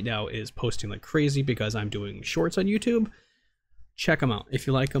 Right now is posting like crazy because I'm doing shorts on YouTube. Check them out if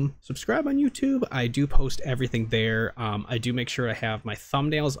you like them. Subscribe on YouTube. I do post everything there. I do make sure I have my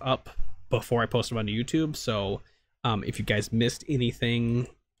thumbnails up before I post them on YouTube. So if you guys missed anything,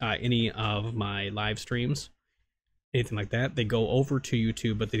 any of my live streams, anything like that, they go over to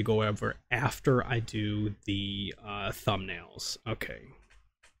YouTube, but they go over after I do the thumbnails. Okay.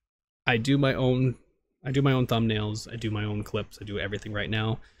 I do my own thumbnails, I do my own clips, I do everything right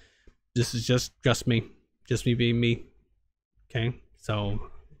now. This is just me being me. Okay? So,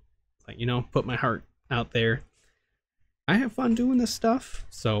 like, you know, put my heart out there. I have fun doing this stuff,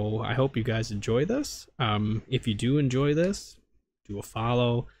 so I hope you guys enjoy this. If you do enjoy this, do a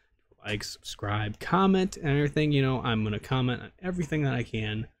follow, like, subscribe, comment, and everything. You know, I'm going to comment on everything that I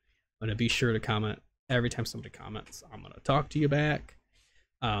can. I'm going to be sure to comment every time somebody comments. I'm going to talk to you back.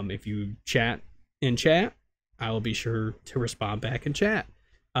 If you chat in chat, I will be sure to respond back in chat.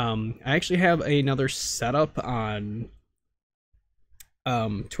 I actually have another setup on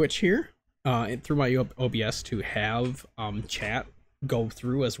Twitch here through my OBS to have chat go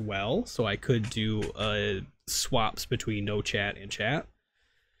through as well. So I could do swaps between no chat and chat.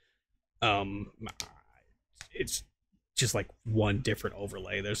 It's just like one different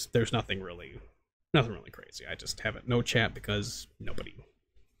overlay. There's nothing really crazy. I just have it no chat because nobody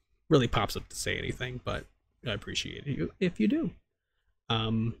really pops up to say anything, but I appreciate it if you do.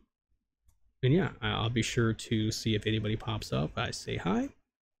 And yeah, I'll be sure to see if anybody pops up. I say hi.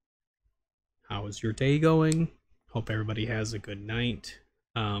 How is your day going? Hope everybody has a good night.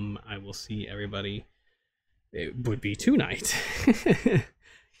 I will see everybody. It would be tonight.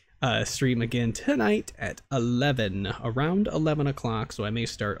 Stream again tonight at 11, around 11 o'clock. So I may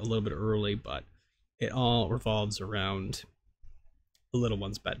start a little bit early, but it all revolves around the little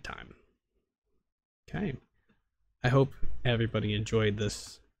one's bedtime. Okay. I hope everybody enjoyed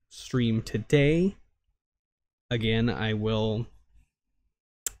this stream today. Again, I will.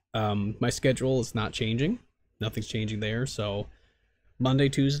 My schedule is not changing. Nothing's changing there. So Monday,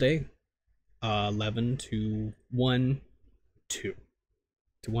 Tuesday, 11 to 1, 2.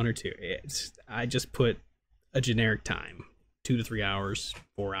 To 1 or 2. I just put a generic time. 2 to 3 hours,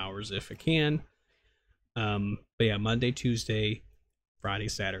 4 hours if I can. But yeah, Monday, Tuesday, Friday,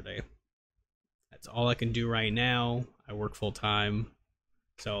 Saturday. That's all I can do right now. I work full time.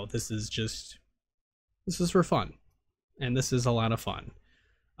 So this is for fun. And this is a lot of fun.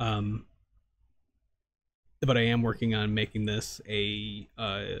 But I am working on making this a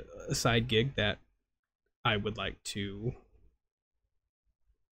side gig that I would like to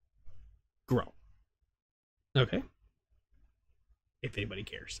grow. Okay. If anybody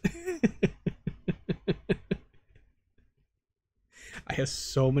cares. I have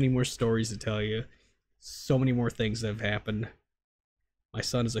so many more stories to tell you. So many more things that have happened. My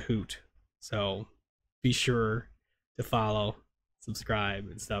son is a hoot. So be sure to follow, subscribe,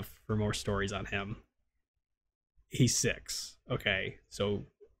 and stuff for more stories on him. He's 6. Okay. So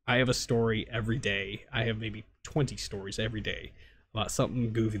I have a story every day. I have maybe 20 stories every day about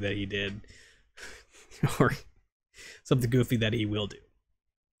something goofy that he did. Or something goofy that he will do.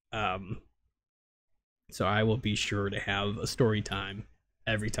 So I will be sure to have a story time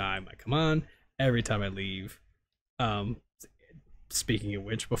every time I come on, every time I leave. Speaking of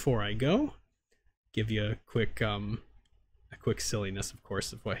which, before I go, give you a quick silliness, of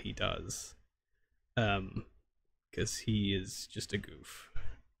course, of what he does. Because he is just a goof.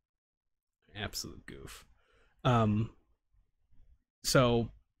 Absolute goof. So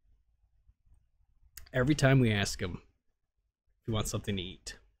every time we ask him if he wants something to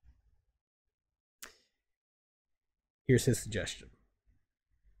eat, here's his suggestion.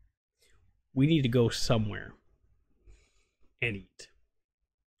 We need to go somewhere and eat.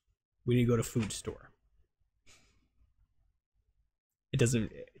 We need to go to a food store. It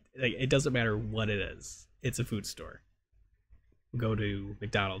doesn't matter what it is. It's a food store. Go to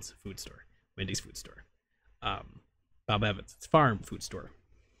McDonald's, food store. Wendy's, food store. Bob Evans, it's farm, food store.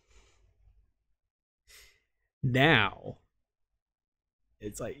 Now,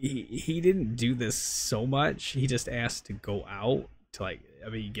 it's like he didn't do this so much. He just asked to go out to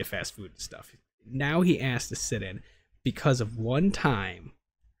you get fast food and stuff. Now he asked to sit in because of one time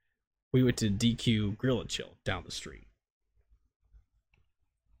we went to DQ Grill and Chill down the street.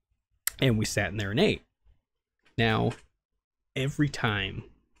 And we sat in there and ate. Now, every time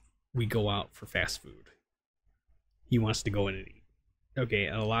we go out for fast food, he wants to go in and eat. Okay,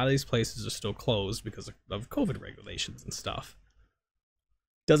 and a lot of these places are still closed because of COVID regulations and stuff.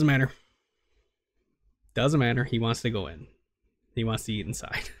 Doesn't matter. Doesn't matter. He wants to go in. He wants to eat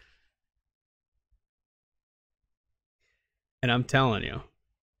inside. And I'm telling you,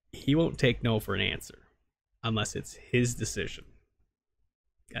 he won't take no for an answer unless it's his decision.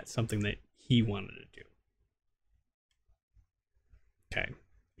 That's something that he wanted to do. Okay.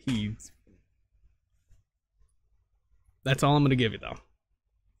 That's all I'm going to give you, though.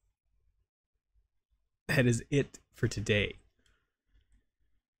 That is it for today.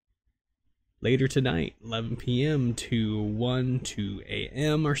 Later tonight, 11 p.m. to 1 to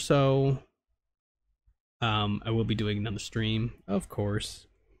a.m. or so, I will be doing another stream, of course.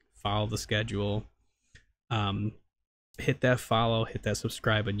 Follow the schedule. Hit that follow, hit that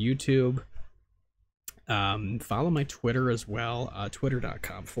subscribe on YouTube. Follow my Twitter as well,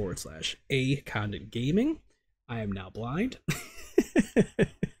 twitter.com/acondentgaming. I am now blind.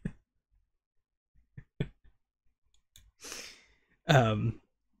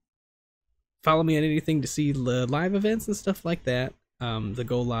 Follow me on anything to see the live events and stuff like that. The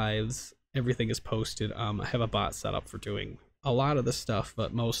go lives, everything is posted. I have a bot set up for doing a lot of the stuff,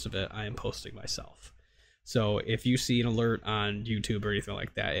 but most of it I am posting myself. So if you see an alert on YouTube or anything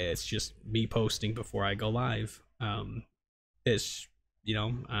like that, it's just me posting before I go live. It's,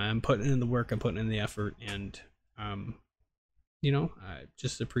 I'm putting in the work, I'm putting in the effort, and, I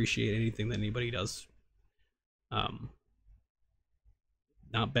just appreciate anything that anybody does.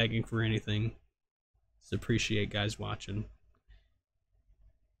 Not begging for anything. Just appreciate guys watching.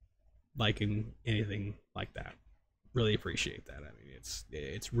 liking anything like that. Really appreciate that. I mean,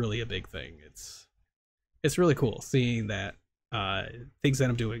 it's really a big thing. It's really cool seeing that things that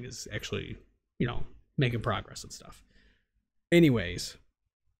I'm doing is actually, you know, making progress and stuff. Anyways,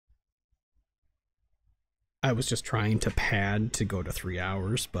 I was just trying to pad to go to 3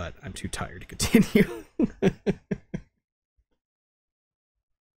 hours, but I'm too tired to continue.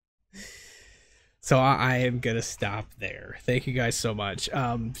 So I am gonna stop there. Thank you guys so much.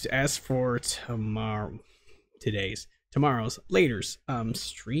 As for tomorrow's later's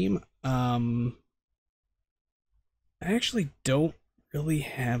stream, I actually don't really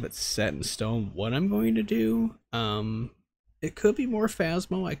have it set in stone what I'm going to do. It could be more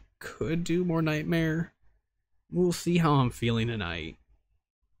Phasmo. I could do more Nightmare. We'll see how I'm feeling tonight.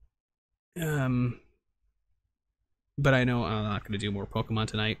 But I know I'm not going to do more Pokemon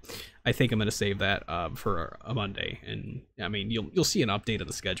tonight. I think I'm going to save that for a Monday. And I mean, you'll see an update of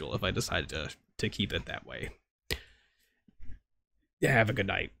the schedule if I decide to keep it that way. Yeah, have a good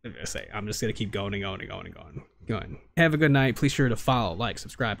night. I'm just going to keep going and going and going and going. Have a good night. Please sure to follow, like,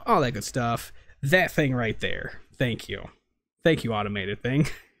 subscribe, all that good stuff. That thing right there. Thank you. Thank you, automated thing.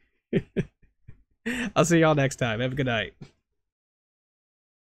 I'll see y'all next time. Have a good night.